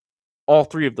of all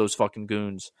three of those fucking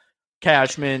goons.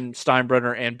 Cashman,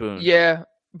 Steinbrenner, and Boone. Yeah,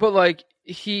 but like,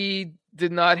 he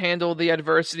did not handle the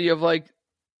adversity of like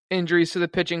injuries to the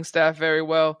pitching staff very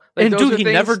well. Like, and dude, he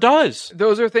never does.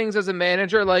 Those are things as a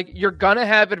manager, like, you're gonna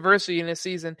have adversity in a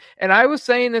season. And I was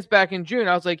saying this back in June.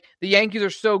 I was like, the Yankees are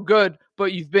so good,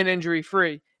 but you've been injury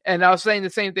free. And I was saying the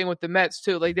same thing with the Mets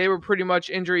too. Like, they were pretty much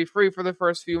injury free for the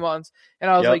first few months.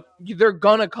 And I was like, they're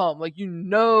gonna come. Like,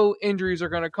 injuries are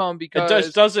gonna come because it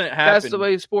just doesn't happen. That's the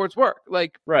way sports work.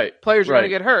 Like, right, players are gonna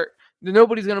get hurt.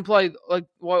 Nobody's going to play, like,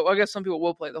 well, I guess some people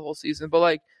will play the whole season, but,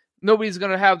 like, nobody's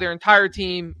going to have their entire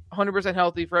team 100%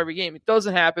 healthy for every game. It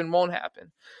doesn't happen, won't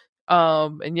happen.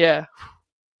 And yeah.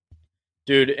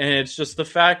 Dude, and it's just the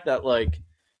fact that, like,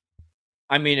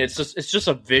 I mean, it's just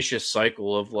a vicious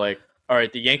cycle of, like, all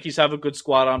right, the Yankees have a good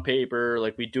squad on paper,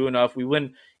 like, we do enough, we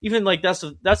win. Even, like, that's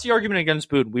the argument against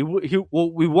Boone. We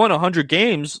won 100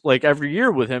 games, like, every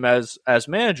year with him as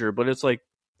manager, but it's like,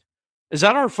 is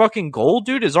that our fucking goal,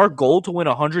 dude? Is our goal to win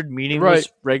 100 meaningless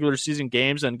regular season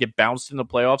games and get bounced in the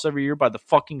playoffs every year by the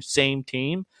fucking same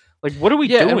team? Like, what are we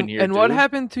doing here, and dude? what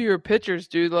happened to your pitchers,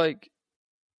 dude? Like,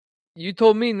 you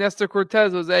told me Nestor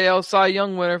Cortez was AL Cy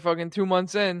Young winner fucking 2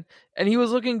 months in, and he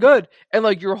was looking good. And,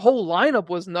 like, your whole lineup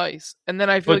was nice. And then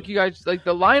I feel like you guys, like,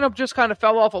 the lineup just kind of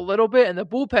fell off a little bit, and the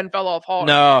bullpen fell off hard.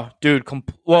 No, dude.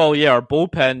 Well, yeah, our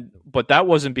bullpen, but that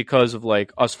wasn't because of,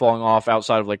 like, us falling off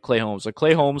outside of, like, Clay Holmes. Like,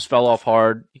 Clay Holmes fell off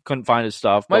hard. He couldn't find his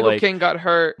stuff. Michael King got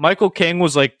hurt. Michael King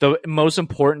was, like, the most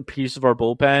important piece of our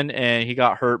bullpen, and he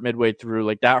got hurt midway through.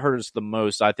 Like, that hurt us the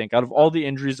most, I think. Out of all the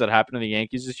injuries that happened to the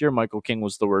Yankees this year, Michael King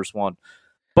was the worst one.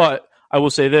 But I will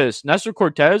say this, Nestor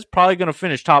Cortez probably going to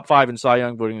finish top 5 in Cy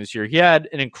Young voting this year. He had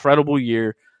an incredible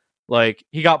year. Like,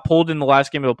 he got pulled in the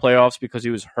last game of the playoffs because he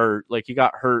was hurt. Like, he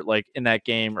got hurt, like, in that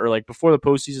game. Or, like, before the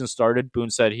postseason started, Boone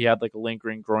said he had, like, a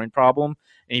lingering groin problem.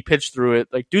 And he pitched through it.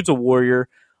 Like, dude's a warrior.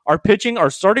 Our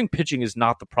starting pitching is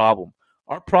not the problem.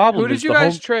 Our problem is who did you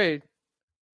guys trade?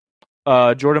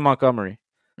 Jordan Montgomery.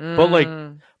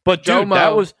 But dude,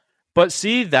 that was... But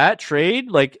see, that trade,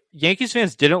 like, Yankees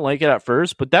fans didn't like it at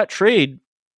first, but that trade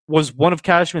was one of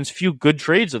Cashman's few good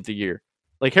trades of the year.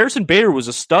 Like, Harrison Bader was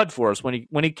a stud for us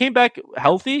when he came back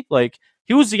healthy. Like,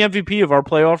 he was the MVP of our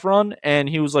playoff run, and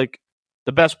he was, like,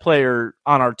 the best player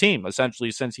on our team,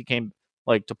 essentially, since he came,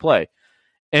 like, to play.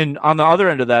 And on the other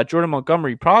end of that, Jordan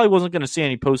Montgomery probably wasn't going to see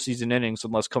any postseason innings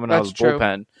unless coming out of the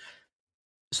bullpen.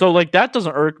 So, like, that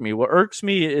doesn't irk me. What irks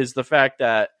me is the fact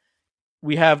that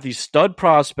we have these stud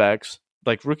prospects,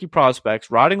 like rookie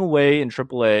prospects, rotting away in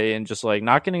AAA and just, like,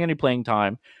 not getting any playing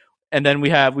time. And then we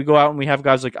go out and we have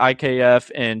guys like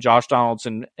IKF and Josh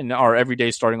Donaldson in our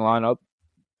everyday starting lineup.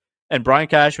 And Brian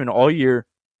Cashman all year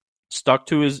stuck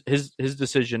to his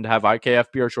decision to have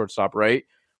IKF be our shortstop, right?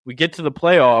 We get to the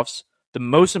playoffs. the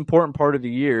most important part of the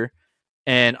year,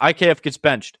 and IKF gets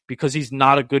benched because he's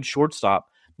not a good shortstop.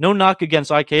 No knock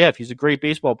against IKF. He's a great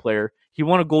baseball player. He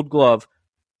won a Gold Glove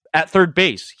at third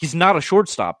base. He's not a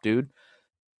shortstop, dude.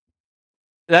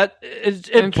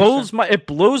 It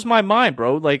blows my mind,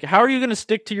 bro. Like, how are you going to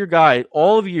stick to your guy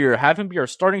all of year, have him be our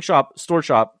starting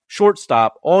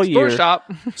shortstop all year,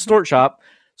 shortstop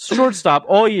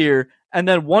all year, and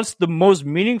then once the most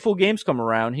meaningful games come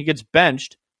around, he gets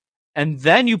benched, and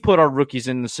then you put our rookies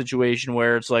in the situation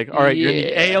where it's like, all right, you're in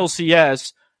the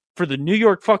ALCS for the New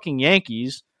York fucking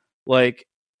Yankees, like.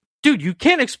 Dude, you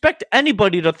can't expect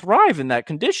anybody to thrive in that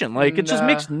condition. Like, it just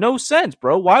makes no sense,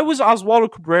 bro. Why was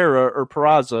Oswaldo Cabrera or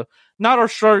Peraza not our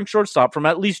starting shortstop from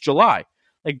at least July?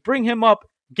 Like, bring him up,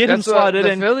 get him slotted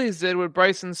in. The Phillies did with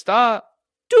Bryson Stott.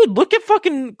 Dude, look at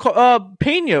fucking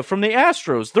Pena from the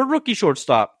Astros, their rookie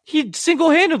shortstop. He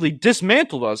single-handedly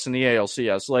dismantled us in the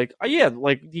ALCS. Like,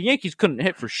 the Yankees couldn't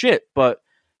hit for shit, but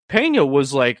Pena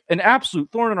was like an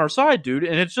absolute thorn in our side, dude.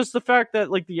 And it's just the fact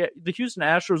that like the Houston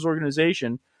Astros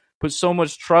organization put so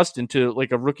much trust into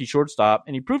like a rookie shortstop,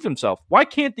 and he proved himself. Why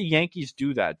can't the Yankees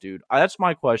do that, dude? That's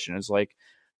my question. Is like,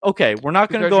 okay, we're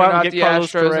not going to go out and get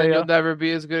Carlos Correa. You'll never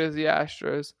be as good as the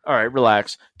Astros. All right,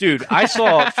 relax, dude. I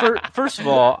saw first of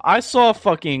all, I saw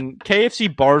fucking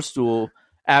KFC Barstool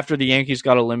after the Yankees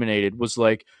got eliminated was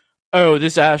like, oh,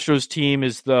 this Astros team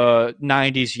is the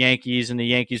 '90s Yankees, and the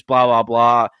Yankees blah blah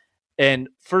blah. And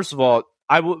first of all,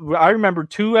 I remember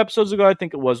 2 episodes ago, I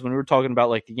think it was, when we were talking about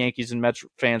like the Yankees and Mets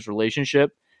fans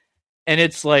relationship, and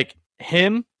it's like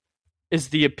him is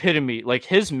the epitome, like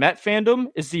his Met fandom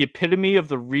is the epitome of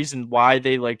the reason why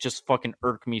they like just fucking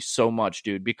irk me so much,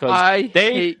 dude. Because I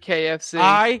hate KFC.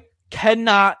 I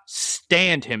cannot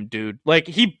stand him, dude. Like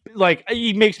he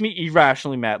makes me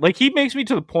irrationally mad. Like he makes me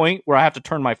to the point where I have to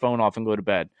turn my phone off and go to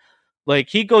bed. Like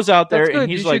he goes out there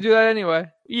and he's like, you should do that anyway.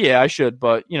 Yeah, I should,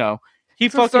 but you know.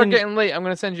 It's gonna start getting late. I'm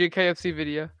gonna send you a KFC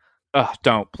video.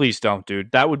 Please don't,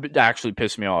 dude. That would actually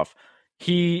piss me off.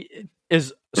 He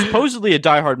is supposedly a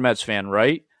diehard Mets fan,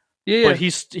 right? Yeah. But he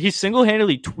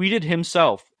single-handedly tweeted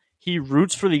himself. He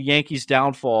roots for the Yankees'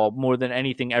 downfall more than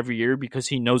anything every year because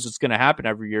he knows it's going to happen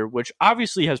every year, which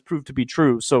obviously has proved to be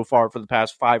true so far for the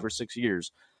past 5 or 6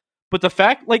 years. But the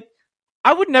fact, like,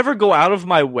 I would never go out of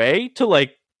my way to,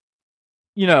 like,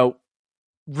 you know,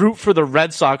 root for the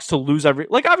Red Sox to lose every...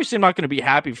 Like, obviously I'm not going to be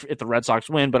happy if the Red Sox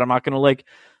win, but I'm not going to, like,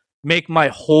 make my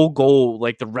whole goal,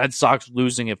 like, the Red Sox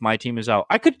losing if my team is out.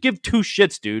 I could give 2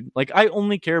 shits, dude. Like, I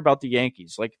only care about the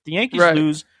Yankees. Like, if the Yankees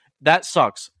lose, that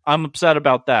sucks. I'm upset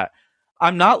about that.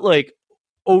 I'm not, like,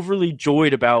 overly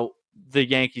joyed about the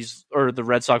Yankees or the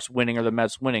Red Sox winning or the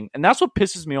Mets winning. And that's what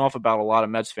pisses me off about a lot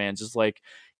of Mets fans is, like,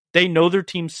 they know their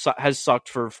team has sucked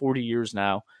for 40 years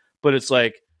now, but it's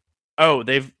like, oh,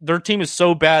 their team is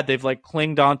so bad they've like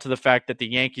clinged on to the fact that the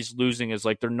Yankees losing is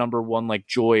like their number one like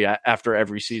joy after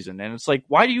every season. And it's like,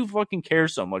 why do you fucking care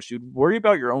so much, dude? Worry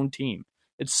about your own team.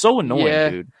 It's so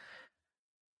annoying, dude.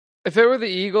 If it were the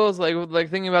Eagles, like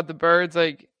thinking about the Birds,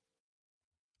 like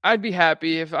I'd be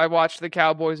happy if I watched the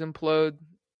Cowboys implode,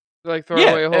 like throw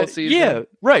away a whole season. Yeah,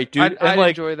 right, dude. I'd like,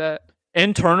 enjoy that.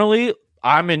 Internally,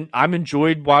 I'm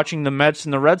enjoyed watching the Mets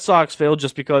and the Red Sox fail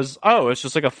just because, it's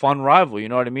just like a fun rival. You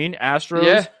know what I mean?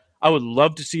 Astros, I would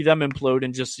love to see them implode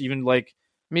and just even like,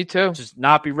 me too, just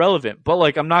not be relevant. But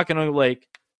like, I'm not going to like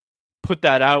put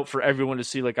that out for everyone to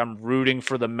see. Like I'm rooting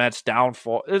for the Mets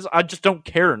downfall. I just don't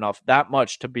care enough that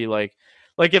much to be like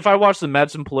if I watch the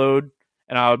Mets implode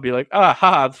and I would be like,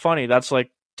 funny. That's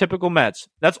like typical Mets.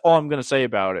 That's all I'm going to say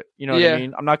about it. You know what I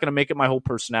mean? I'm not going to make it my whole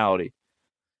personality.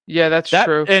 Yeah, that's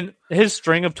true. And his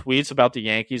string of tweets about the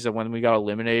Yankees and when we got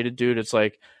eliminated, dude, it's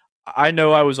like, I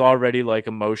know I was already like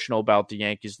emotional about the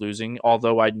Yankees losing,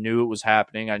 although I knew it was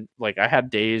happening. I had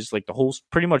days, like the whole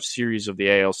pretty much series of the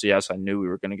ALCS, I knew we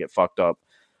were going to get fucked up.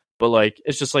 But like,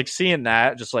 it's just like seeing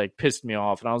that just like pissed me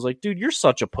off. And I was like, dude, you're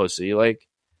such a pussy. Like,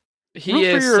 he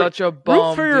is such a bum.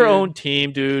 Root for your own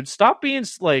team, dude. Stop being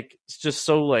like, just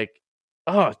so like,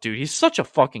 oh, dude, he's such a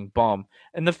fucking bum.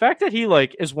 And the fact that he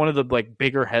like is one of the like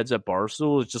bigger heads at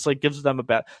Barstool, it just like gives them a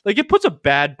bad, like it puts a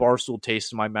bad Barstool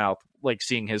taste in my mouth, like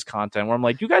seeing his content where I'm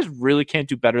like, you guys really can't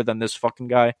do better than this fucking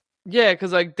guy. Yeah,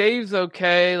 because like Dave's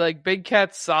okay, like Big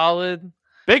Cat's solid.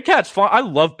 Big Cat's fun. I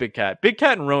love Big Cat. Big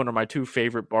Cat and Roan are my 2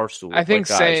 favorite Barstool. I think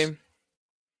guys. same.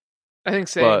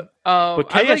 But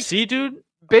KFC, dude.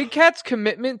 Big Cat's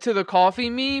commitment to the coffee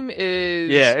meme is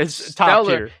it's top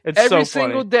tier. It's every so funny.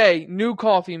 single day, new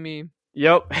coffee meme.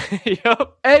 Yep.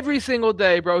 Every single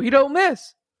day, bro. He don't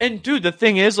miss. And dude, the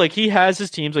thing is, like, he has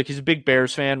his teams. Like, he's a big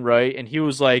Bears fan, right? And he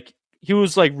was like, he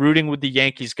was like rooting with the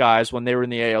Yankees guys when they were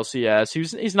in the ALCS.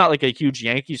 He's not like a huge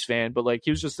Yankees fan, but like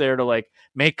he was just there to like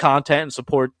make content and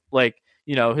support like,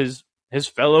 you know, his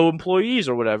fellow employees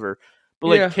or whatever. But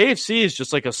like KFC is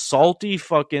just like a salty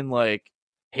fucking like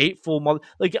hateful mother.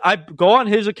 Like I go on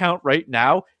his account right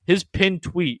now, his pinned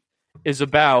tweet is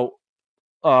about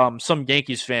some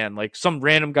Yankees fan, like some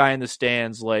random guy in the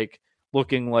stands, like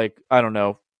looking like, I don't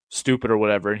know, stupid or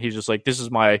whatever, and he's just like, this is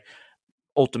my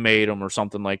ultimatum or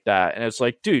something like that. And it's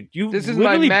like, dude, this is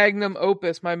my magnum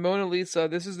opus, my Mona Lisa.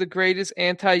 This is the greatest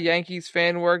anti-Yankees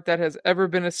fan work that has ever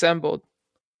been assembled.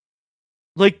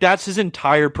 Like, that's his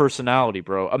entire personality,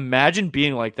 bro. Imagine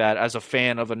being like that as a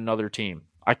fan of another team.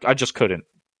 I just couldn't.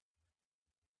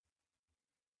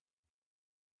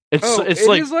 It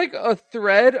is like a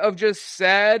thread of just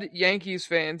sad Yankees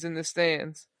fans in the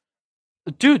stands.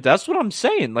 Dude, that's what I'm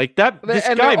saying. Like that, this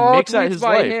and guy all makes that his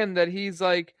by life. him that he's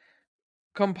like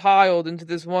compiled into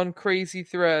this one crazy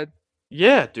thread.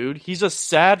 Yeah, dude, he's a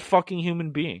sad fucking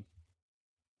human being.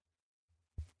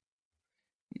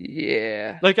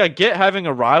 Yeah. Like, I get having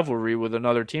a rivalry with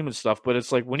another team and stuff, but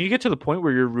it's like when you get to the point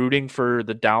where you're rooting for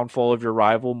the downfall of your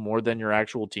rival more than your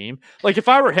actual team. Like, if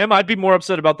I were him, I'd be more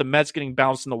upset about the Mets getting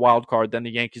bounced in the wild card than the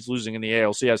Yankees losing in the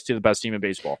ALCS to the best team in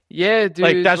baseball. Yeah, dude.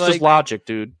 Like, that's just logic,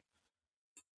 dude.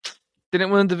 Didn't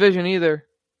win the division either.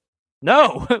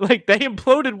 No, like, they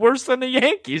imploded worse than the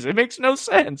Yankees. It makes no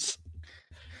sense.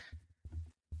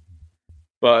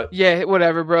 But yeah,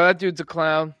 whatever, bro. That dude's a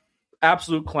clown.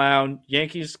 Absolute clown.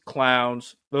 Yankees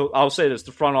clowns. I'll say this: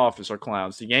 the front office are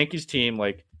clowns. The Yankees team,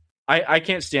 like, I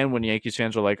can't stand when Yankees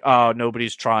fans are like, "Oh,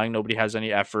 nobody's trying, nobody has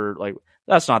any effort." Like,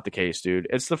 that's not the case, dude.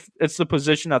 It's the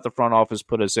position that the front office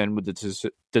put us in with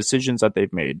the decisions that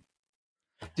they've made.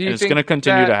 Do you think it's going to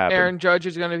continue to happen? Aaron Judge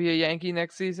is going to be a Yankee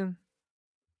next season,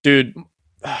 dude?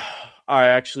 I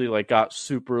actually like got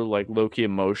super like low key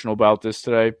emotional about this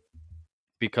today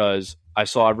because I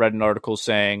read an article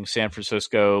saying San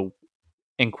Francisco,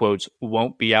 in quotes,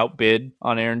 won't be outbid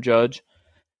on Aaron Judge.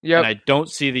 Yeah, and I don't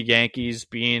see the Yankees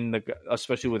being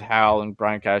especially with Hal and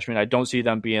Brian Cashman, I don't see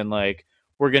them being like,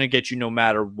 we're going to get you no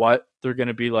matter what. They're going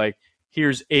to be like,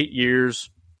 here's 8 years,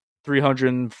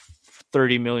 $330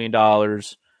 million.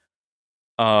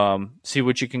 See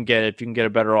what you can get. If you can get a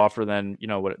better offer than, you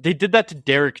know what, they did that to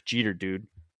Derek Jeter, dude.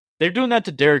 They're doing that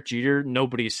to Derek Jeter.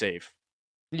 Nobody's safe.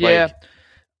 Yeah.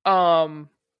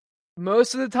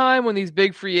 Most of the time when these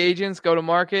big free agents go to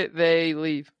market, they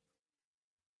leave.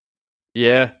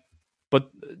 Yeah.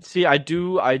 But see, I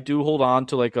do hold on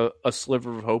to like a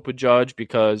sliver of hope with Judge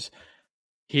because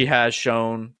he has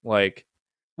shown like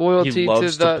loyalty to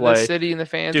the city and the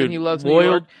fans, dude, and he loves New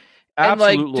York. Absolute and,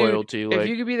 like, loyalty. Dude, if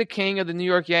you could be the king of the New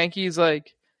York Yankees,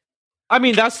 like, I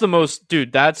mean, that's the most,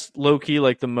 dude. That's low key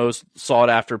like the most sought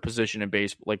after position in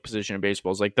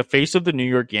baseball. Is like the face of the New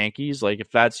York Yankees. Like,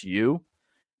 if that's you,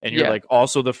 and you're like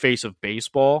also the face of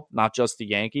baseball, not just the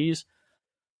Yankees.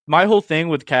 My whole thing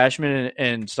with Cashman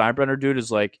and Steinbrenner, dude,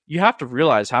 is like, you have to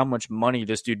realize how much money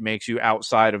this dude makes you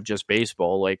outside of just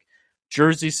baseball. Like,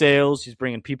 jersey sales, he's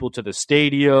bringing people to the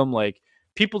stadium. Like,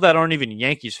 people that aren't even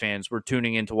Yankees fans were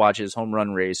tuning in to watch his home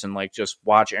run race and like just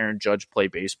watch Aaron Judge play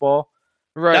baseball.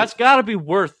 Right. That's got to be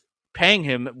worth paying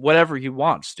him whatever he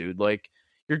wants, dude. Like,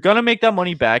 you're going to make that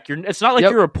money back. It's not like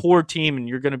you're a poor team and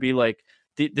you're going to be like,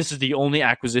 this is the only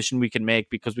acquisition we can make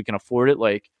because we can afford it.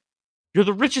 Like, you're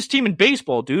the richest team in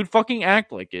baseball, dude. Fucking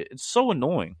act like it. It's so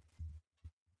annoying.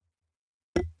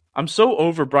 I'm so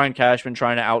over Brian Cashman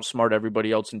trying to outsmart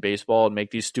everybody else in baseball and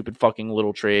make these stupid fucking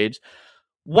little trades.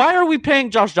 Why are we paying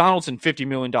Josh Donaldson $50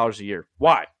 million a year?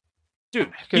 Why?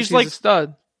 Dude, he's like a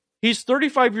stud. He's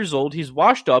 35 years old. He's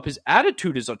washed up. His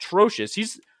attitude is atrocious.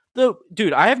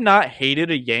 Dude, I have not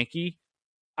hated a Yankee,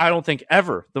 I don't think,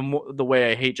 ever the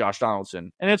way I hate Josh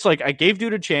Donaldson. And it's like, I gave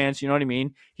dude a chance, you know what I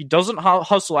mean? He doesn't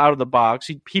hustle out of the box.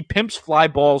 He pimps fly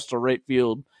balls to right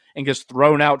field and gets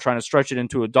thrown out trying to stretch it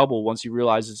into a double once he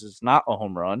realizes it's not a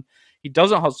home run. He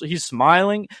doesn't hustle. He's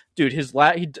smiling. Dude, he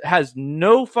has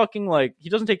no fucking, like, he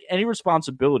doesn't take any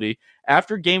responsibility.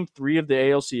 After game 3 of the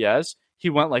ALCS, he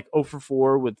went like 0 for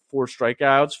 4 with 4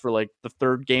 strikeouts for like the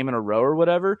 3rd game in a row or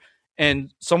whatever.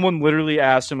 And someone literally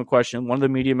asked him a question. One of the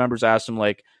media members asked him,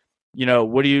 like, you know,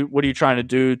 what are you trying to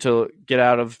do to get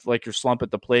out of like your slump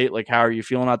at the plate? Like, how are you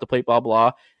feeling at the plate? Blah,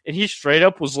 blah. And he straight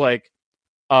up was like,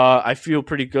 I feel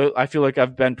pretty good. I feel like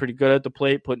I've been pretty good at the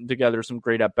plate, putting together some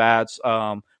great at-bats,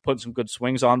 putting some good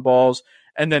swings on balls.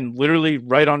 And then literally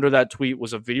right under that tweet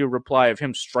was a video reply of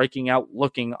him striking out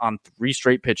looking on 3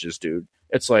 straight pitches, dude.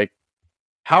 It's like,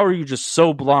 how are you just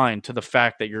so blind to the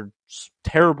fact that you're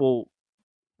terrible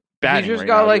batting? You just right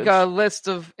got now, like a list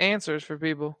of answers for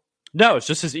people. No, it's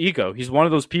just his ego. He's one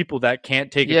of those people that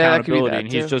can't take accountability,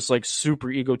 and he's just like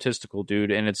super egotistical,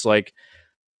 dude. And it's like,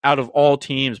 out of all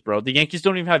teams, bro, the Yankees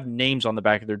don't even have names on the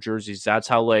back of their jerseys. That's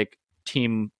how like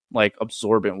team like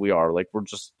absorbent we are. Like we're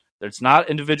just, it's not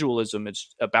individualism.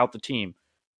 It's about the team.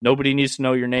 Nobody needs to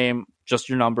know your name, just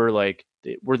your number. Like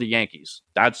we're the Yankees.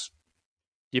 That's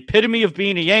the epitome of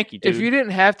being a Yankee, dude. If you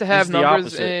didn't have to have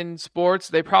numbers in sports,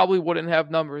 they probably wouldn't have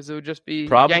numbers. It would just be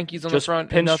Yankees on the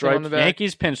front and nothing on the back.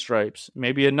 Yankees pinstripes,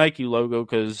 maybe a Nike logo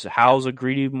because Hal's a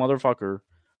greedy motherfucker.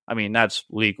 I mean, that's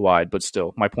league-wide, but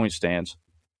still, my point stands.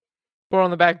 Put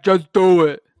on the back, just do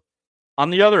it. On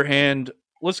the other hand,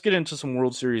 let's get into some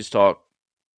World Series talk.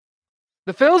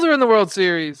 The Phillies are in the World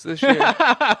Series this year.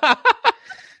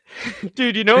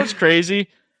 Dude, you know what's crazy?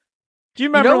 Do you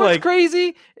remember, what's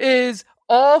crazy is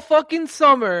all fucking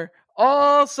summer,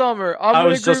 I'm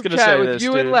in a group chat with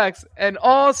you and Lex, and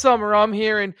all summer I'm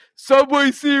hearing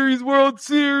SuBwAy Series, World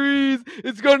Series,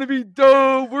 it's gonna be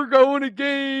dope, we're going to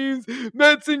games,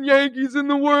 Mets and Yankees in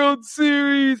the World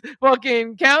Series,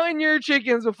 fucking counting your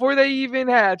chickens before they even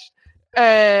hatched.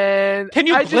 And can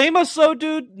you blame us though,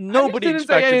 dude? Nobody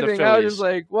expected the Phillies. I was just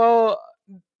like, well,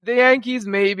 the Yankees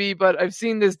maybe, but I've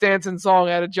seen this dancing song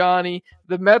out of Johnny.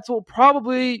 The Mets will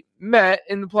probably Met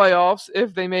in the playoffs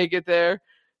if they make it there.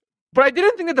 But I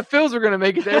didn't think that the Phils were going to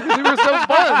make it there because we were so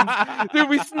bummed. Dude,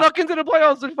 we snuck into the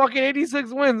playoffs with fucking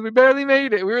 86 wins. We barely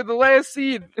made it. We were the last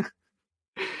seed.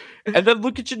 And then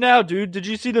look at you now, dude. Did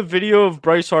you see the video of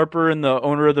Bryce Harper and the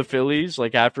owner of the Phillies,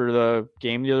 like after the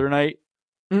game the other night?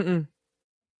 Mm-mm.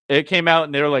 It came out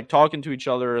and they were like talking to each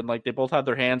other and like they both had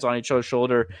their hands on each other's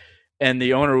shoulder. And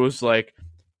the owner was like,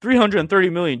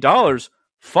 $330 million?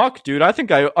 Fuck, dude, I think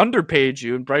I underpaid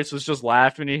you. And Bryce was just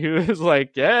laughing. He was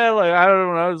like, yeah, like, I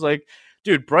don't know. I was like,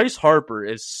 dude, Bryce Harper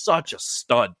is such a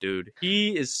stud, dude.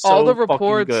 He is so all the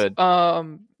reports, fucking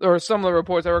good. Or some of the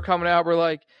reports that were coming out were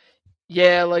like,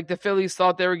 yeah, like the Phillies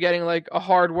thought they were getting like a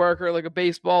hard worker, like a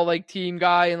baseball like team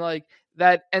guy. And like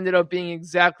that ended up being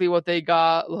exactly what they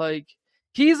got. Like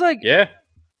he's like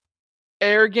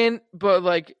arrogant, but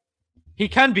like, he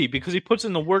can be because he puts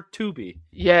in the work to be.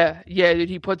 Yeah, dude.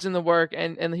 He puts in the work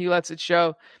and he lets it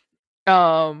show.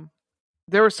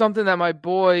 There was something that my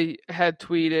boy had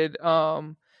tweeted.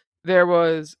 There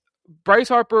was Bryce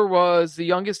Harper was the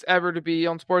youngest ever to be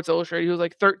on Sports Illustrated. He was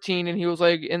like 13 and he was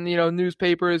like in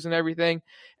newspapers and everything.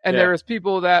 And there was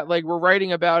people that like were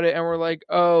writing about it and were like,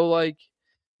 oh, like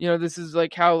this is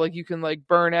like how like you can like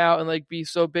burn out and like be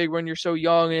so big when you're so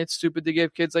young and it's stupid to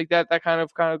give kids like that kind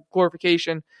of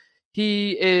glorification.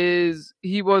 He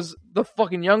was the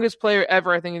fucking youngest player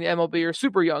ever, I think, in the MLB, or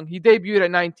super young. He debuted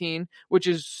at 19, which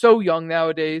is so young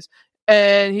nowadays,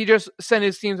 and he just sent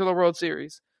his team to the World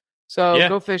Series. So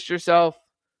go fish yourself,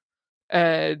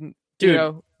 and keep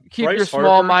Bryce your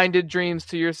small-minded dreams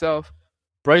to yourself.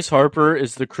 Bryce Harper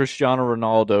is the Cristiano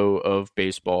Ronaldo of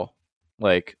baseball,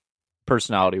 like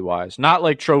personality-wise, not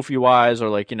like trophy-wise or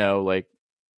like like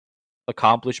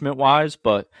accomplishment wise,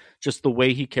 but just the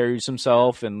way he carries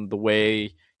himself and the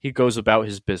way he goes about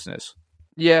his business.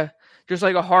 Yeah, just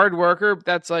like a hard worker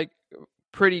that's like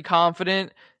pretty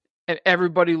confident and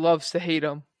everybody loves to hate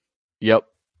him. Yep.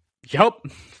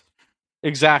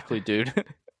 Exactly, dude.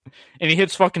 And he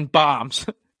hits fucking bombs.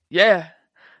 Yeah.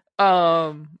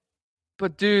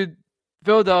 But dude,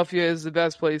 Philadelphia is the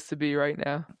best place to be right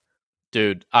now.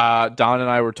 Dude, Don and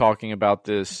I were talking about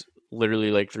this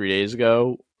literally like 3 days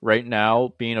ago. Right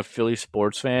now, being a Philly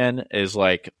sports fan is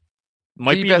like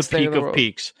might be the peak of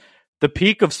peaks. The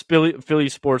peak of Philly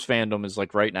sports fandom is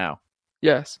like right now.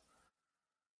 Yes,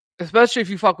 especially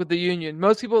if you fuck with the Union.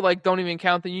 Most people like don't even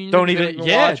count the Union. Don't even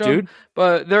watch them, dude.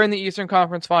 But they're in the Eastern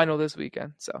Conference Final this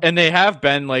weekend. So and they have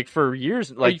been like for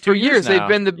years, like for years now.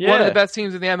 They've been one of the best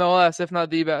teams in the MLS, if not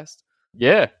the best.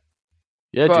 Yeah,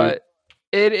 but dude.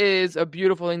 It is a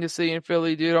beautiful thing to see in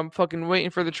Philly, dude. I'm fucking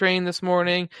waiting for the train this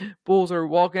morning. Bulls are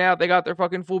walking out. They got their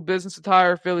fucking full business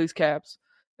attire, Phillies caps.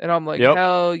 And I'm like,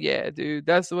 hell yeah, dude.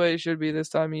 That's the way it should be this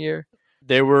time of year.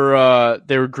 They were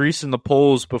greasing the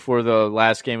poles before the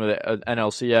last game of the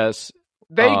NLCS.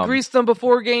 They greased them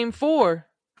before Game 4.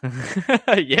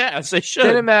 Yes, they should.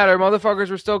 Didn't matter. Motherfuckers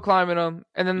were still climbing them.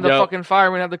 And then the fucking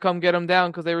firemen had to come get them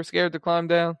down because they were scared to climb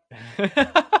down.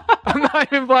 I'm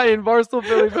not even playing. Barstool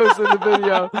Philly posted the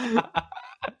video.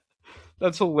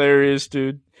 That's hilarious,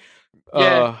 dude.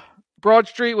 Yeah. Broad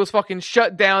Street was fucking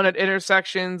shut down at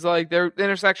intersections. Like, their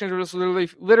intersections were just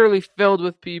literally filled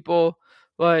with people.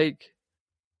 Like,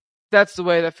 that's the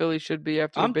way that Philly should be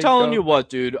after I'm telling you what,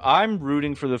 dude. I'm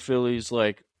rooting for the Phillies,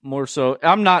 like, more so.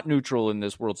 I'm not neutral in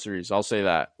this World Series. I'll say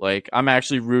that. Like, I'm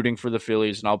actually rooting for the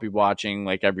Phillies, and I'll be watching,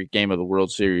 like, every game of the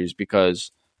World Series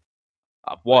because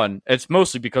One, it's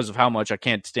mostly because of how much I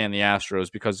can't stand the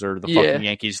Astros because they're the fucking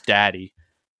Yankees' daddy.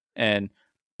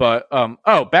 But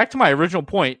back to my original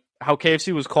point, how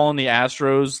KFC was calling the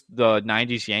Astros the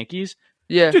 '90s Yankees.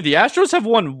 Yeah, dude, the Astros have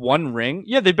won one ring.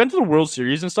 Yeah, they've been to the World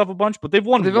Series and stuff a bunch, but they've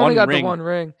won. They've one only got ring. the one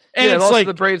ring. And yeah, it's lost like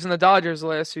to the Braves and the Dodgers the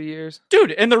last few years,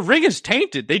 dude. And the ring is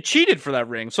tainted. They cheated for that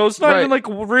ring, so it's not even like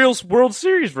a real World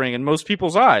Series ring in most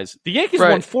people's eyes. The Yankees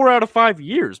won 4 out of 5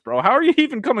 years, bro. How are you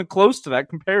even coming close to that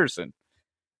comparison?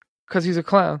 Because he's a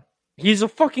clown. He's a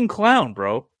fucking clown,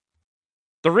 bro.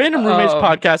 The Random Roommates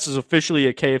podcast is officially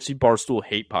a KFC Barstool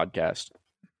hate podcast.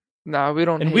 Nah, we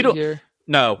don't hate here.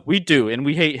 No, we do, and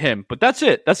we hate him. But that's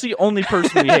it. That's the only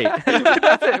person we hate.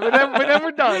 That's it. We're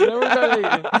never done. We're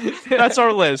done hating. That's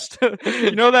our list.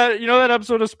 You know that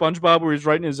episode of SpongeBob where he's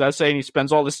writing his essay and he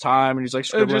spends all this time and he's like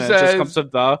scribbling and it just comes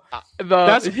to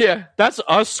That's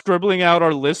us scribbling out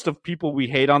our list of people we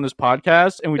hate on this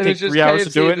podcast, and we take 3 hours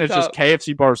to do it, and it's just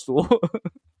KFC Barstool.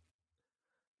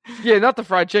 Yeah, not the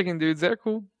fried chicken dudes. They're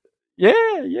cool.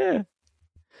 Yeah.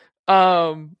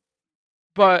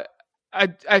 But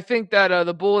I think that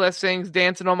the bull that sings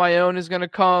 "Dancing on My Own" is going to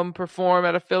come perform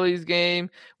at a Phillies game,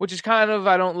 which is kind of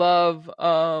I don't love.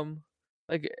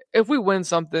 Like if we win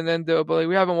something, then do it. But like,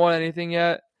 we haven't won anything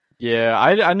yet. Yeah,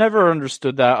 I never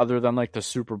understood that other than like the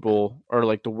Super Bowl or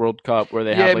like the World Cup where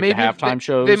they have like the halftime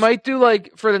shows. They might do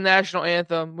like for the national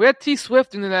anthem. We had T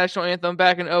Swift in the national anthem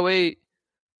back in 2008.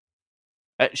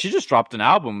 She just dropped an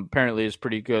album. Apparently, it's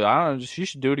pretty good. I don't know. She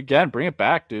should do it again. Bring it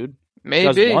back, dude.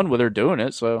 Maybe. You guys won with her doing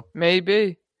it, so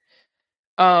maybe.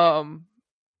 There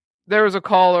was a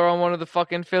caller on one of the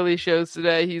fucking Philly shows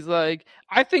today. He's like,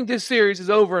 I think this series is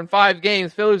over in 5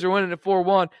 games. Phillies are winning at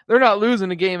 4-1. They're not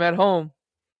losing a game at home.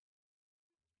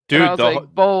 Dude, I was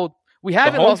like, bold. We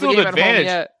haven't lost a game at home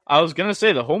yet. I was gonna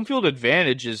say the home field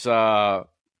advantage is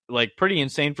like pretty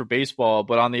insane for baseball,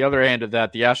 but on the other hand of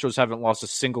that, the Astros haven't lost a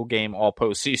single game all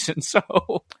postseason.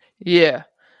 So yeah.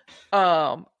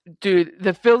 Dude,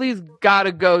 the Phillies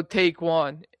gotta go take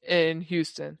one in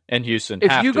Houston.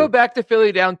 If you go back to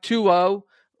Philly down 2-0,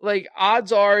 like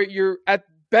odds are you're at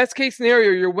best case scenario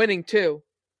you're winning 2.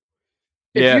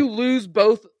 If you lose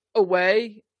both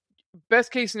away,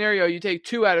 best case scenario you take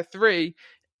 2 out of 3,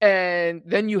 and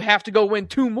then you have to go win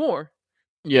 2 more.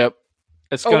 Yep.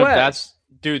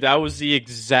 That was the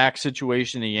exact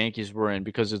situation the Yankees were in,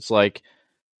 because it's like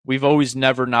we've always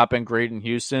never not been great in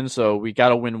Houston, so we got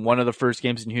to win one of the first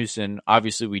games in Houston.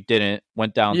 Obviously, we didn't.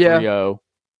 Went down 3-0,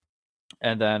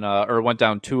 and then or went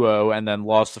down 2-0, and then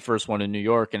lost the first one in New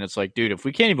York. And it's like, dude, if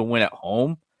we can't even win at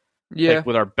home, like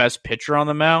with our best pitcher on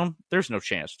the mound, there's no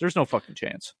chance. There's no fucking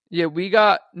chance. Yeah, we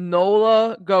got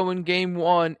Nola going game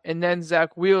 1, and then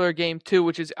Zach Wheeler game 2,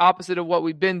 which is opposite of what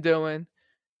we've been doing.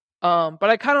 But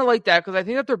I kind of like that because I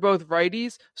think that they're both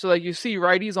righties. So like you see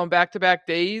righties on back-to-back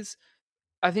days.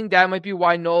 I think that might be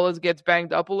why Nola gets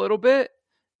banged up a little bit.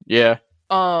 Yeah.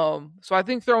 So I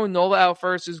think throwing Nola out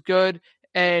first is good.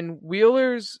 And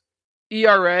Wheeler's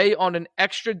ERA on an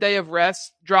extra day of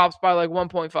rest drops by like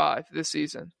 1.5 this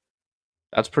season.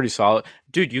 That's pretty solid.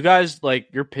 Dude, you guys, like,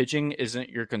 your pitching isn't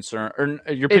your concern.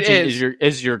 Or your pitching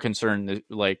is your concern.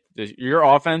 Like, your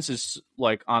offense is,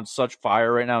 like, on such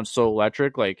fire right now and so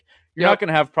electric. Like, you're not going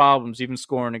to have problems even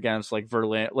scoring against, like,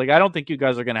 Verlander. Like, I don't think you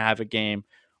guys are going to have a game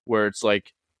where it's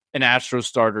like an Astros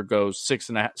starter goes 6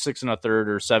 1/3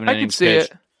 or 7 innings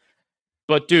pitched.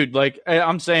 But dude, like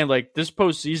I'm saying, like this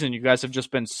postseason, you guys have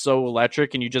just been so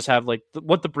electric, and you just have like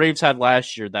what the Braves had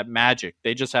last year, that magic.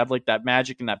 They just have like that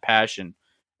magic and that passion,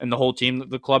 and the whole team,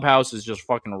 the clubhouse is just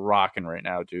fucking rocking right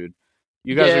now, dude.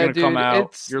 You guys are gonna come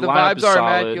out. Your lineup is solid. The vibes are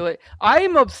immaculate. I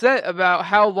am upset about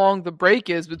how long the break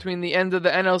is between the end of the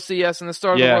NLCS and the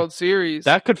start of the World Series.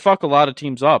 That could fuck a lot of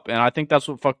teams up, and I think that's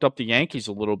what fucked up the Yankees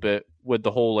a little bit with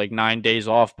the whole like 9 days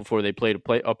off before they played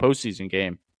a postseason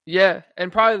game. Yeah,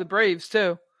 and probably the Braves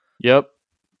too. Yep.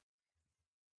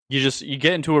 You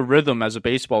get into a rhythm as a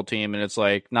baseball team, and it's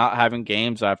like not having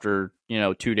games after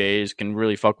 2 days can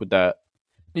really fuck with that.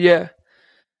 Yeah.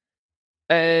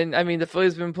 And, I mean, the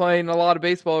Phillies have been playing a lot of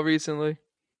baseball recently.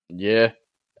 Yeah.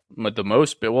 But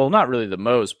not really the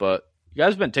most, but you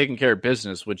guys have been taking care of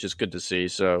business, which is good to see,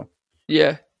 so.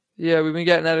 Yeah. Yeah, we've been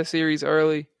getting out of series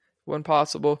early when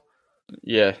possible.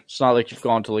 Yeah, it's not like you've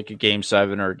gone to like a Game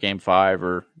 7 or a Game 5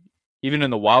 or even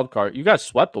in the wild card. You guys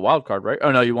swept the wild card, right?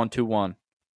 Oh, no, you won 2-1.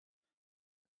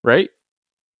 Right?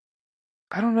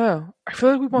 I don't know. I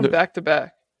feel like we won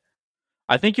back-to-back.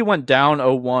 I think you went down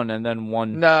 0-1 and then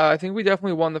won. No, I think we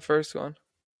definitely won the first one.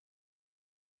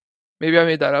 Maybe I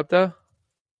made that up, though.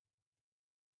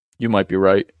 You might be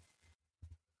right.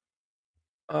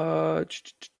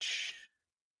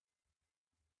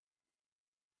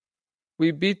 We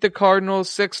beat the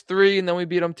Cardinals 6-3, and then we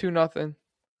beat them 2-0.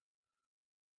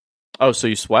 Oh, so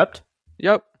you swept?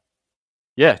 Yep.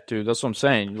 Yeah, dude, that's what I'm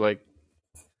saying. Like,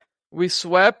 we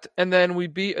swept, and then we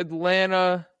beat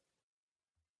Atlanta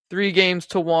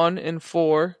 3-1 in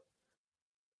 4.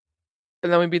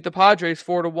 And then we beat the Padres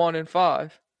 4-1 in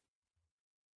 5.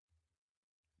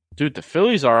 Dude, the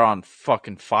Phillies are on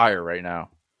fucking fire right now.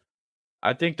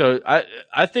 I think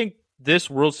I think this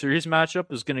World Series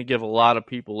matchup is going to give a lot of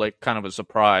people like kind of a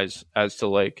surprise as to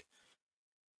like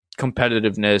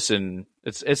competitiveness, and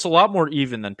it's a lot more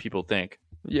even than people think.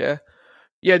 Yeah.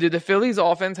 Yeah, dude, the Phillies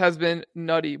offense has been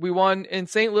nutty. We won in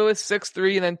St. Louis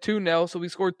 6-3 and then 2-0, so we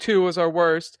scored 2 as our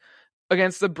worst.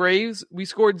 Against the Braves, we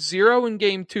scored 0 in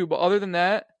game 2, but other than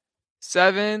that,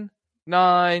 7,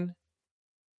 9,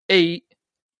 8.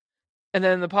 And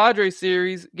then in the Padres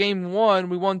series, game 1,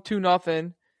 we won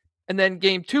 2-0. And then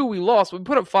game 2, we lost. We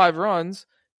put up 5 runs.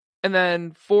 And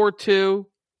then 4-2,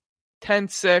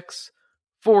 10-6,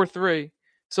 4-3.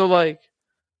 So, like...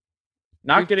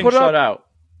 Not getting shut out.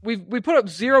 We put up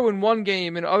 0 in one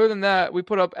game, and other than that, we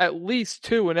put up at least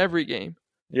 2 in every game.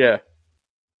 Yeah.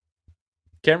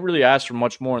 Can't really ask for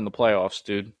much more in the playoffs,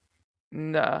 dude.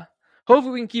 Nah.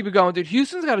 Hopefully we can keep it going, dude.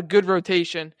 Houston's got a good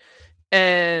rotation,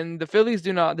 and the Phillies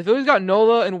do not. The Phillies got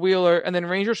Nola and Wheeler, and then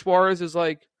Ranger Suarez is,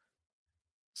 like,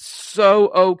 so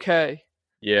okay.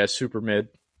 Yeah, super mid.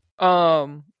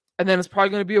 And then it's probably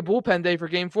going to be a bullpen day for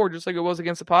Game 4, just like it was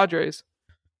against the Padres.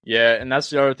 Yeah, and that's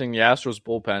the other thing. The Astros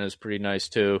bullpen is pretty nice,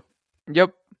 too.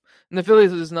 Yep. And the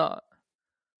Phillies is not.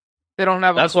 They don't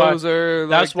have a closer.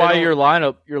 That's why your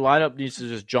lineup needs to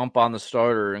just jump on the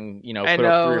starter and, put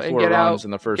up 3 or 4 runs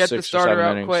in the first 6 or 7 innings. Get the starter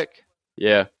out quick.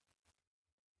 Yeah.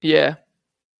 Yeah.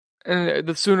 And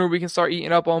the sooner we can start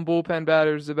eating up on bullpen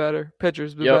batters, the better.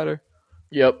 Pitchers, the better.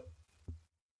 Yep.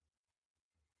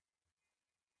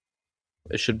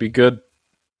 It should be good.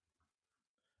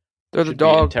 They're the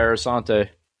dog. Interessante.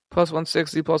 Plus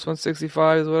 160, plus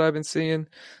 165 is what I've been seeing,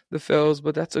 the Phils,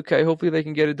 but that's okay. Hopefully they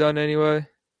can get it done anyway.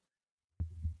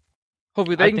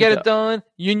 Hopefully they can get it done.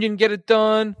 Union get it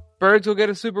done. Birds will get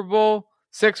a Super Bowl.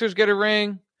 Sixers get a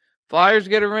ring. Flyers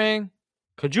get a ring.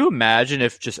 Could you imagine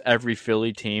if just every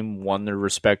Philly team won their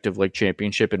respective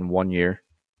championship in 1 year?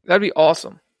 That'd be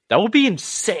awesome. That would be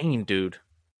insane, dude.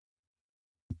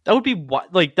 That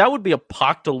would be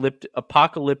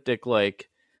apocalyptic. Like,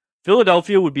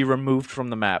 Philadelphia would be removed from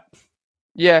the map.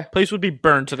 Yeah, place would be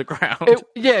burned to the ground.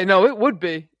 It would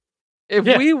be.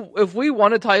 If we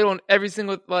won a title in every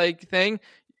single thing,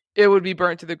 it would be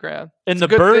burnt to the ground. And the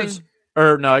Birds,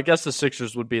 or no, I guess the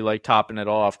Sixers would be topping it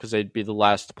off because they'd be the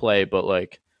last to play. But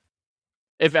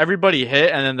if everybody hit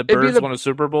and then the Birds won a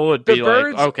Super Bowl, it'd be the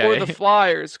Birds okay. Or the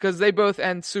Flyers, because they both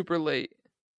end super late.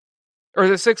 Or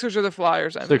the Sixers or the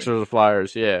Flyers. Sixers or the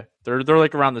Flyers, yeah. They're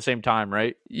around the same time,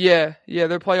 right? Yeah.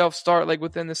 Their playoffs start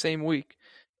within the same week.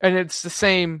 And it's the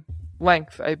same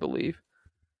length, I believe.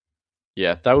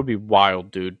 Yeah, that would be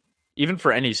wild, dude. Even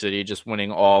for any city, just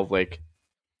winning all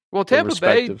Well, Tampa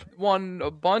Bay won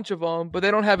a bunch of them, but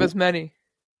they don't have as many.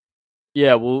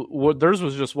 Yeah, well, theirs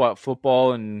was just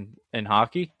football and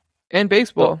hockey and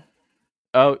baseball.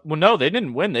 Well, no, they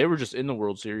didn't win. They were just in the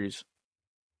World Series.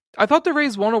 I thought the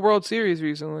Rays won a World Series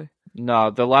recently. No,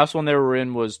 the last one they were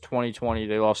in was 2020.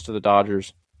 They lost to the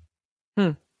Dodgers.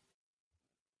 I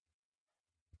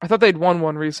thought they'd won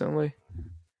one recently.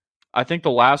 I think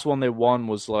the last one they won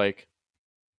was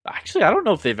actually, I don't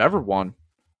know if they've ever won.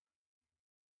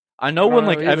 I know when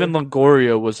Evan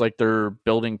Longoria was their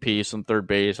building piece on third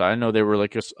base. I know they were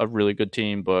a really good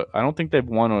team, but I don't think they've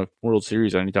won a World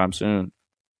Series anytime soon.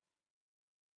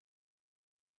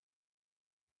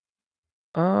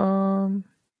 I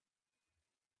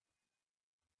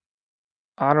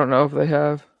don't know if they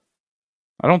have.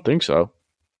 I don't think so.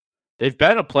 They've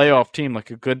been a playoff team, a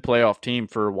good playoff team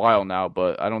for a while now,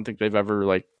 but I don't think they've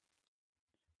ever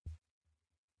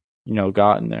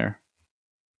gotten there.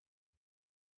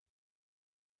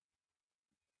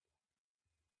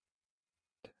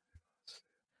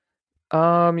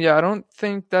 Yeah, I don't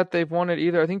think that they've won it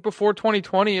either. I think before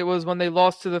 2020, it was when they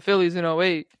lost to the Phillies in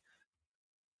 2008.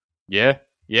 Yeah,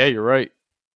 you're right.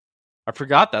 I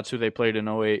forgot that's who they played in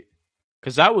 2008.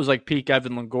 Because that was peak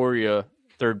Evan Longoria,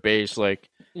 third base.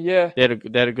 Yeah. They had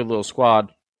a good little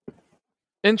squad.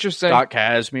 Interesting. Scott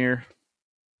Kazmir.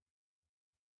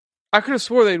 I could have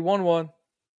swore they'd won one.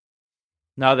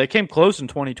 No, they came close in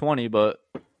 2020, but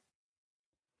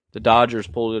the Dodgers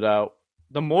pulled it out.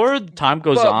 The more time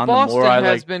goes on, Boston the more I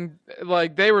has been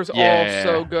they were all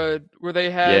so good. Where they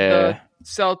had the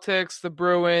Celtics, the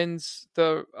Bruins,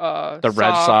 the Red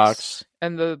Sox,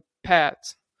 and the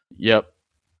Pats. Yep.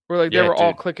 Where they were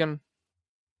all clicking.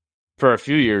 For a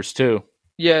few years, too.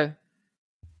 Yeah.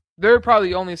 They're probably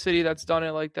the only city that's done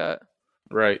it like that.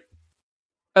 Right.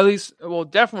 At least, well,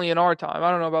 definitely in our time.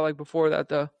 I don't know about like before that,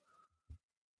 though.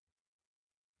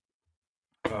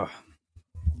 I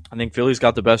think Philly's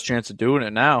got the best chance of doing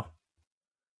it now.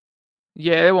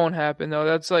 Yeah, it won't happen, though.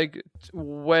 That's like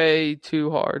way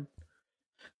too hard.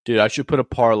 Dude, I should put a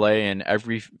parlay in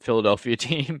every Philadelphia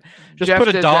team. Just Jeff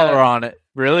put did $1 that. on it.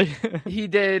 Really? He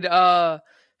did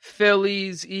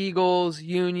Phillies, Eagles,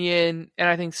 Union, and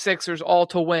I think Sixers all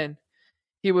to win.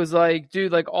 He was like,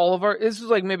 dude, like all of our, this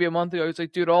was like maybe a month ago. He was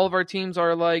like, dude, all of our teams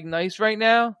are like nice right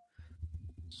now.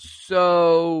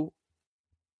 So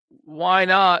why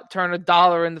not turn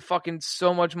 $1 into fucking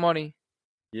so much money?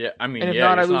 Yeah, I mean, And if yeah,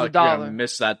 not, I it's lose not like $1. you're gonna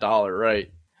miss that $1,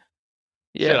 right?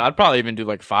 Yeah. Shit, I'd probably even do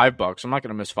like $5. I'm not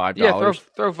gonna miss $5. Yeah,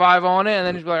 throw 5 on it, and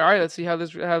then just be like, all right, let's see how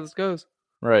this goes.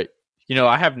 Right. You know,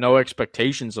 I have no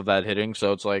expectations of that hitting,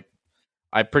 so it's like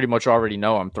I pretty much already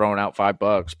know I'm throwing out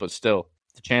 $5, but still,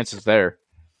 the chance is there.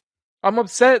 I'm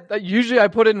upset that usually I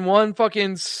put in one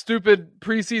fucking stupid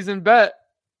preseason bet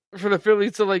for the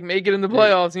Phillies to like make it in the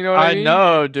playoffs. You know what I mean? I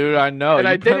know, dude. I know. And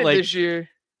You I did it like, this year.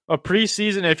 A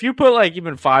preseason, if you put like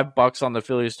even $5 on the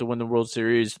Phillies to win the World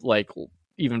Series, like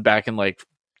even back in like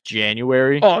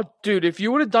January. Oh, dude, if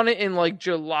you would have done it in like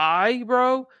July,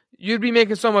 bro, you'd be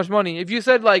making so much money. If you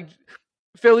said like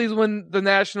Phillies win the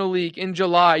National League in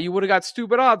July, you would have got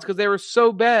stupid odds because they were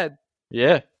so bad.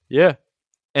 Yeah, yeah.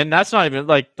 And that's not even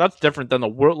like that's different than the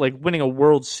world like winning a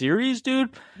World Series,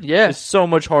 dude. Yeah. It's so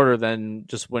much harder than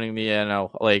just winning the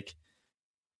NL. Like,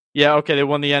 yeah, okay, they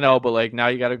won the NL, but like now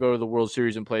you got to go to the World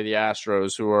Series and play the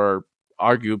Astros, who are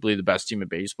arguably the best team in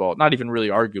baseball. Not even really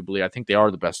arguably. I think they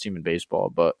are the best team in baseball,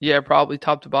 but yeah, probably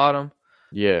top to bottom.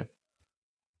 Yeah.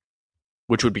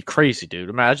 Which would be crazy, dude.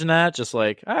 Imagine that. Just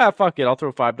like, fuck it. I'll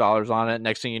throw $5 on it.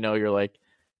 Next thing you know, you're like,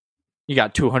 you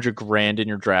got $200,000 in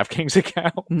your DraftKings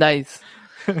account. Nice.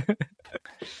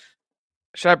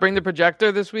 Should I bring the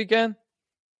projector this weekend?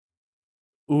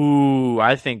 Ooh,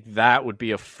 I think that would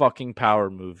be a fucking power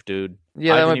move, dude.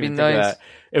 Yeah, that would be nice.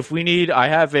 If we need, I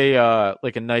have a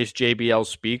like a nice JBL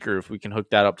speaker. If we can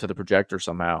hook that up to the projector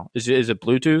somehow, is it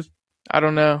Bluetooth? I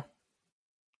don't know.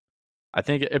 I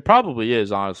think it probably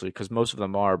is, honestly, because most of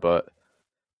them are. But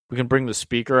we can bring the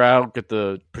speaker out, get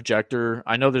the projector.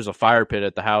 I know there's a fire pit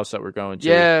at the house that we're going to.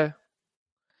 Yeah,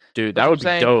 dude, that would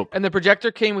be dope. And the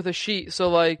projector came with a sheet, so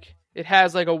like it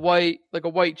has like a white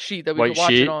sheet that we can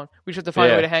watch it on. We just have to find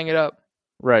a way to hang it up.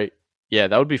 Right. Yeah,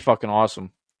 that would be fucking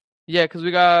awesome. Yeah, because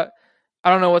we got,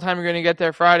 I don't know what time you're going to get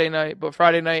there Friday night, but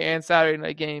Friday night and Saturday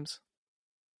night games.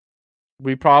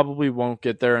 We probably won't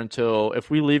get there until, if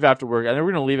we leave after work, I know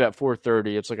we're going to leave at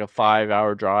 4:30. It's like a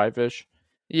 5-hour drive-ish.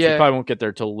 Yeah. So we probably won't get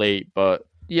there till late, but.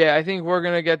 Yeah, I think we're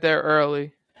going to get there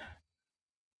early.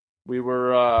 We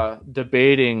were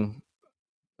debating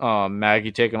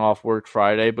Maggie taking off work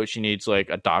Friday, but she needs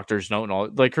like a doctor's note and all.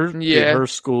 Like her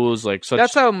school is like such.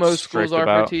 That's how most schools are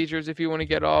for teachers. If you want to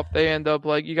get off, they end up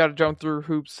like you got to jump through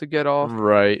hoops to get off.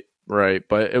 Right.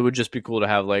 But it would just be cool to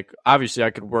have like, obviously I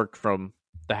could work from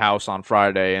the house on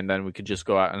Friday and then we could just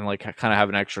go out and like kind of have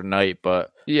an extra night.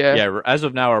 But yeah, as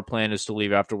of now, our plan is to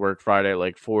leave after work Friday at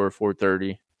like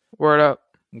 4:30. Word up.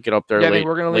 And get up there late. I think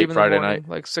we're gonna leave Friday night,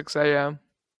 like 6 a.m.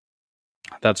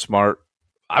 That's smart.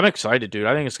 I'm excited, dude.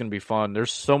 I think it's going to be fun.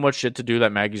 There's so much shit to do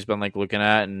that Maggie's been like looking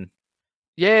at, and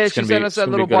yeah, she sent us that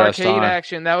little barcade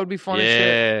action. That would be fun as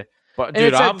shit. But and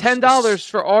dude, it's at $10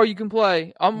 for all you can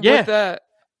play. I'm with that.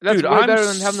 That's way better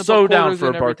than having to so put down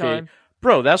for a barcade. Time.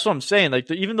 Bro, that's what I'm saying. Like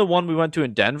even the one we went to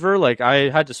in Denver, like I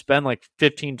had to spend like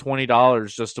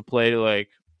 $15-$20 just to play like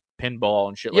pinball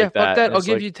and shit like that. Yeah, fuck that. I'll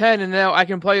give you 10 and now I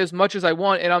can play as much as I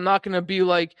want and I'm not going to be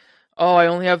like, oh, I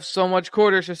only have so much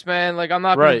quarters to spend. Like, I'm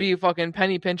not going to be fucking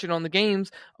penny pinching on the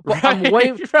games. But I'm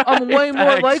way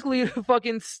more likely to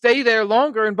fucking stay there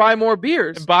longer and buy more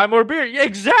beers. Yeah,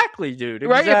 exactly, dude. Exactly.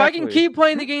 Right? If I can keep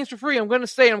playing the games for free, I'm going to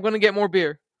stay and I'm going to get more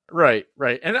beer. Right.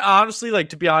 And honestly, like,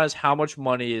 to be honest, how much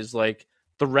money is, like,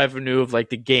 the revenue of, like,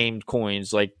 the game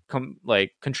coins, like,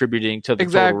 contributing to the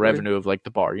total revenue of, like, the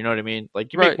bar? You know what I mean?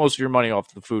 Like, you make most of your money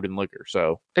off the food and liquor,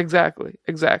 so. Exactly.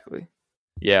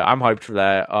 Yeah, I'm hyped for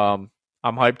that. I'm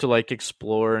hyped to like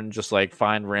explore and just like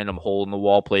find random hole in the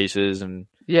wall places and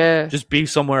just be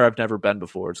somewhere I've never been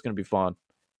before. It's gonna be fun.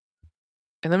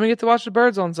 And then we get to watch the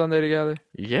Birds on Sunday together.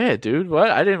 Yeah, dude.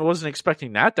 What? Wasn't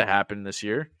expecting that to happen this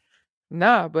year.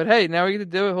 Nah, but hey, now we get to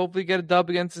do it. Hopefully, get a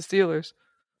dub against the Steelers.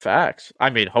 Facts.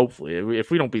 I mean, hopefully, if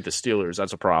we don't beat the Steelers,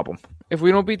 that's a problem. If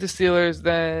we don't beat the Steelers,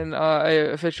 then I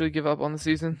officially give up on the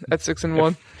season at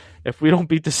 6-1. If we don't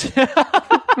beat the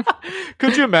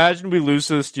Could you imagine we lose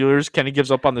to the Steelers? Kenny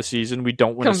gives up on the season. We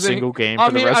don't win a single game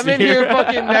for the rest of the year. I'm in here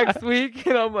fucking next week,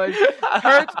 and I'm like,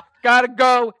 Hurts, gotta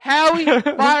go. Howie,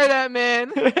 fire that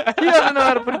man. He doesn't know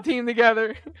how to put a team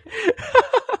together.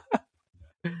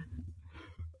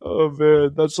 Oh,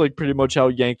 man. That's like pretty much how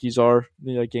Yankees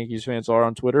fans are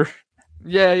on Twitter.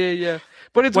 Yeah.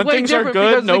 But it's when way things different are good,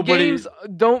 because nobody... the games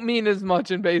don't mean as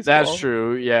much in baseball. That's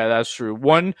true. Yeah, that's true.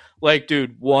 Losing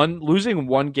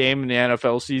one game in the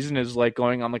NFL season is like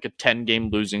going on like a 10-game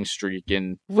losing streak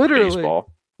in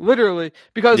baseball. Literally.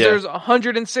 Because there's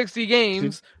 160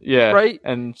 games. Yeah. Right?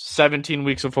 And 17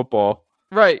 weeks of football.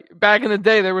 Right. Back in the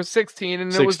day, there was 16,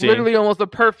 and it was literally almost a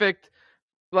perfect,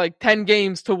 like, 10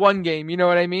 games to one game. You know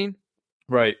what I mean?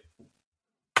 Right.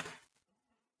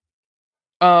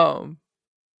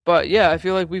 But yeah, I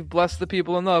feel like we've blessed the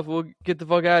people enough. We'll get the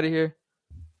fuck out of here.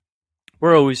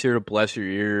 We're always here to bless your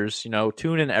ears.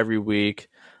 Tune in every week.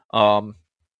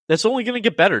 That's only going to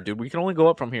get better, dude. We can only go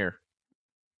up from here.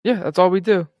 Yeah, that's all we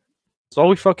do. That's all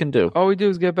we fucking do. All we do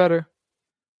is get better.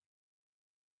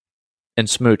 And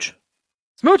smooch.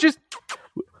 Smooches!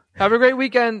 Have a great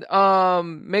weekend.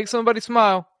 Make somebody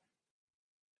smile.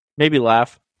 Maybe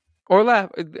laugh. Or laugh.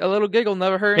 A little giggle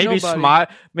never hurt nobody. Smile.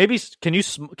 Maybe can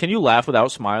you laugh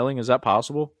without smiling? Is that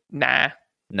possible? Nah,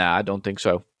 I don't think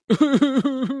so.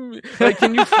 Like,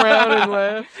 can you frown and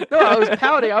laugh? No, I was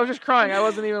pouting. I was just crying. I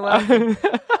wasn't even laughing.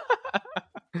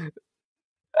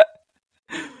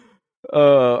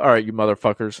 All right, you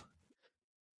motherfuckers.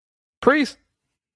 Priest.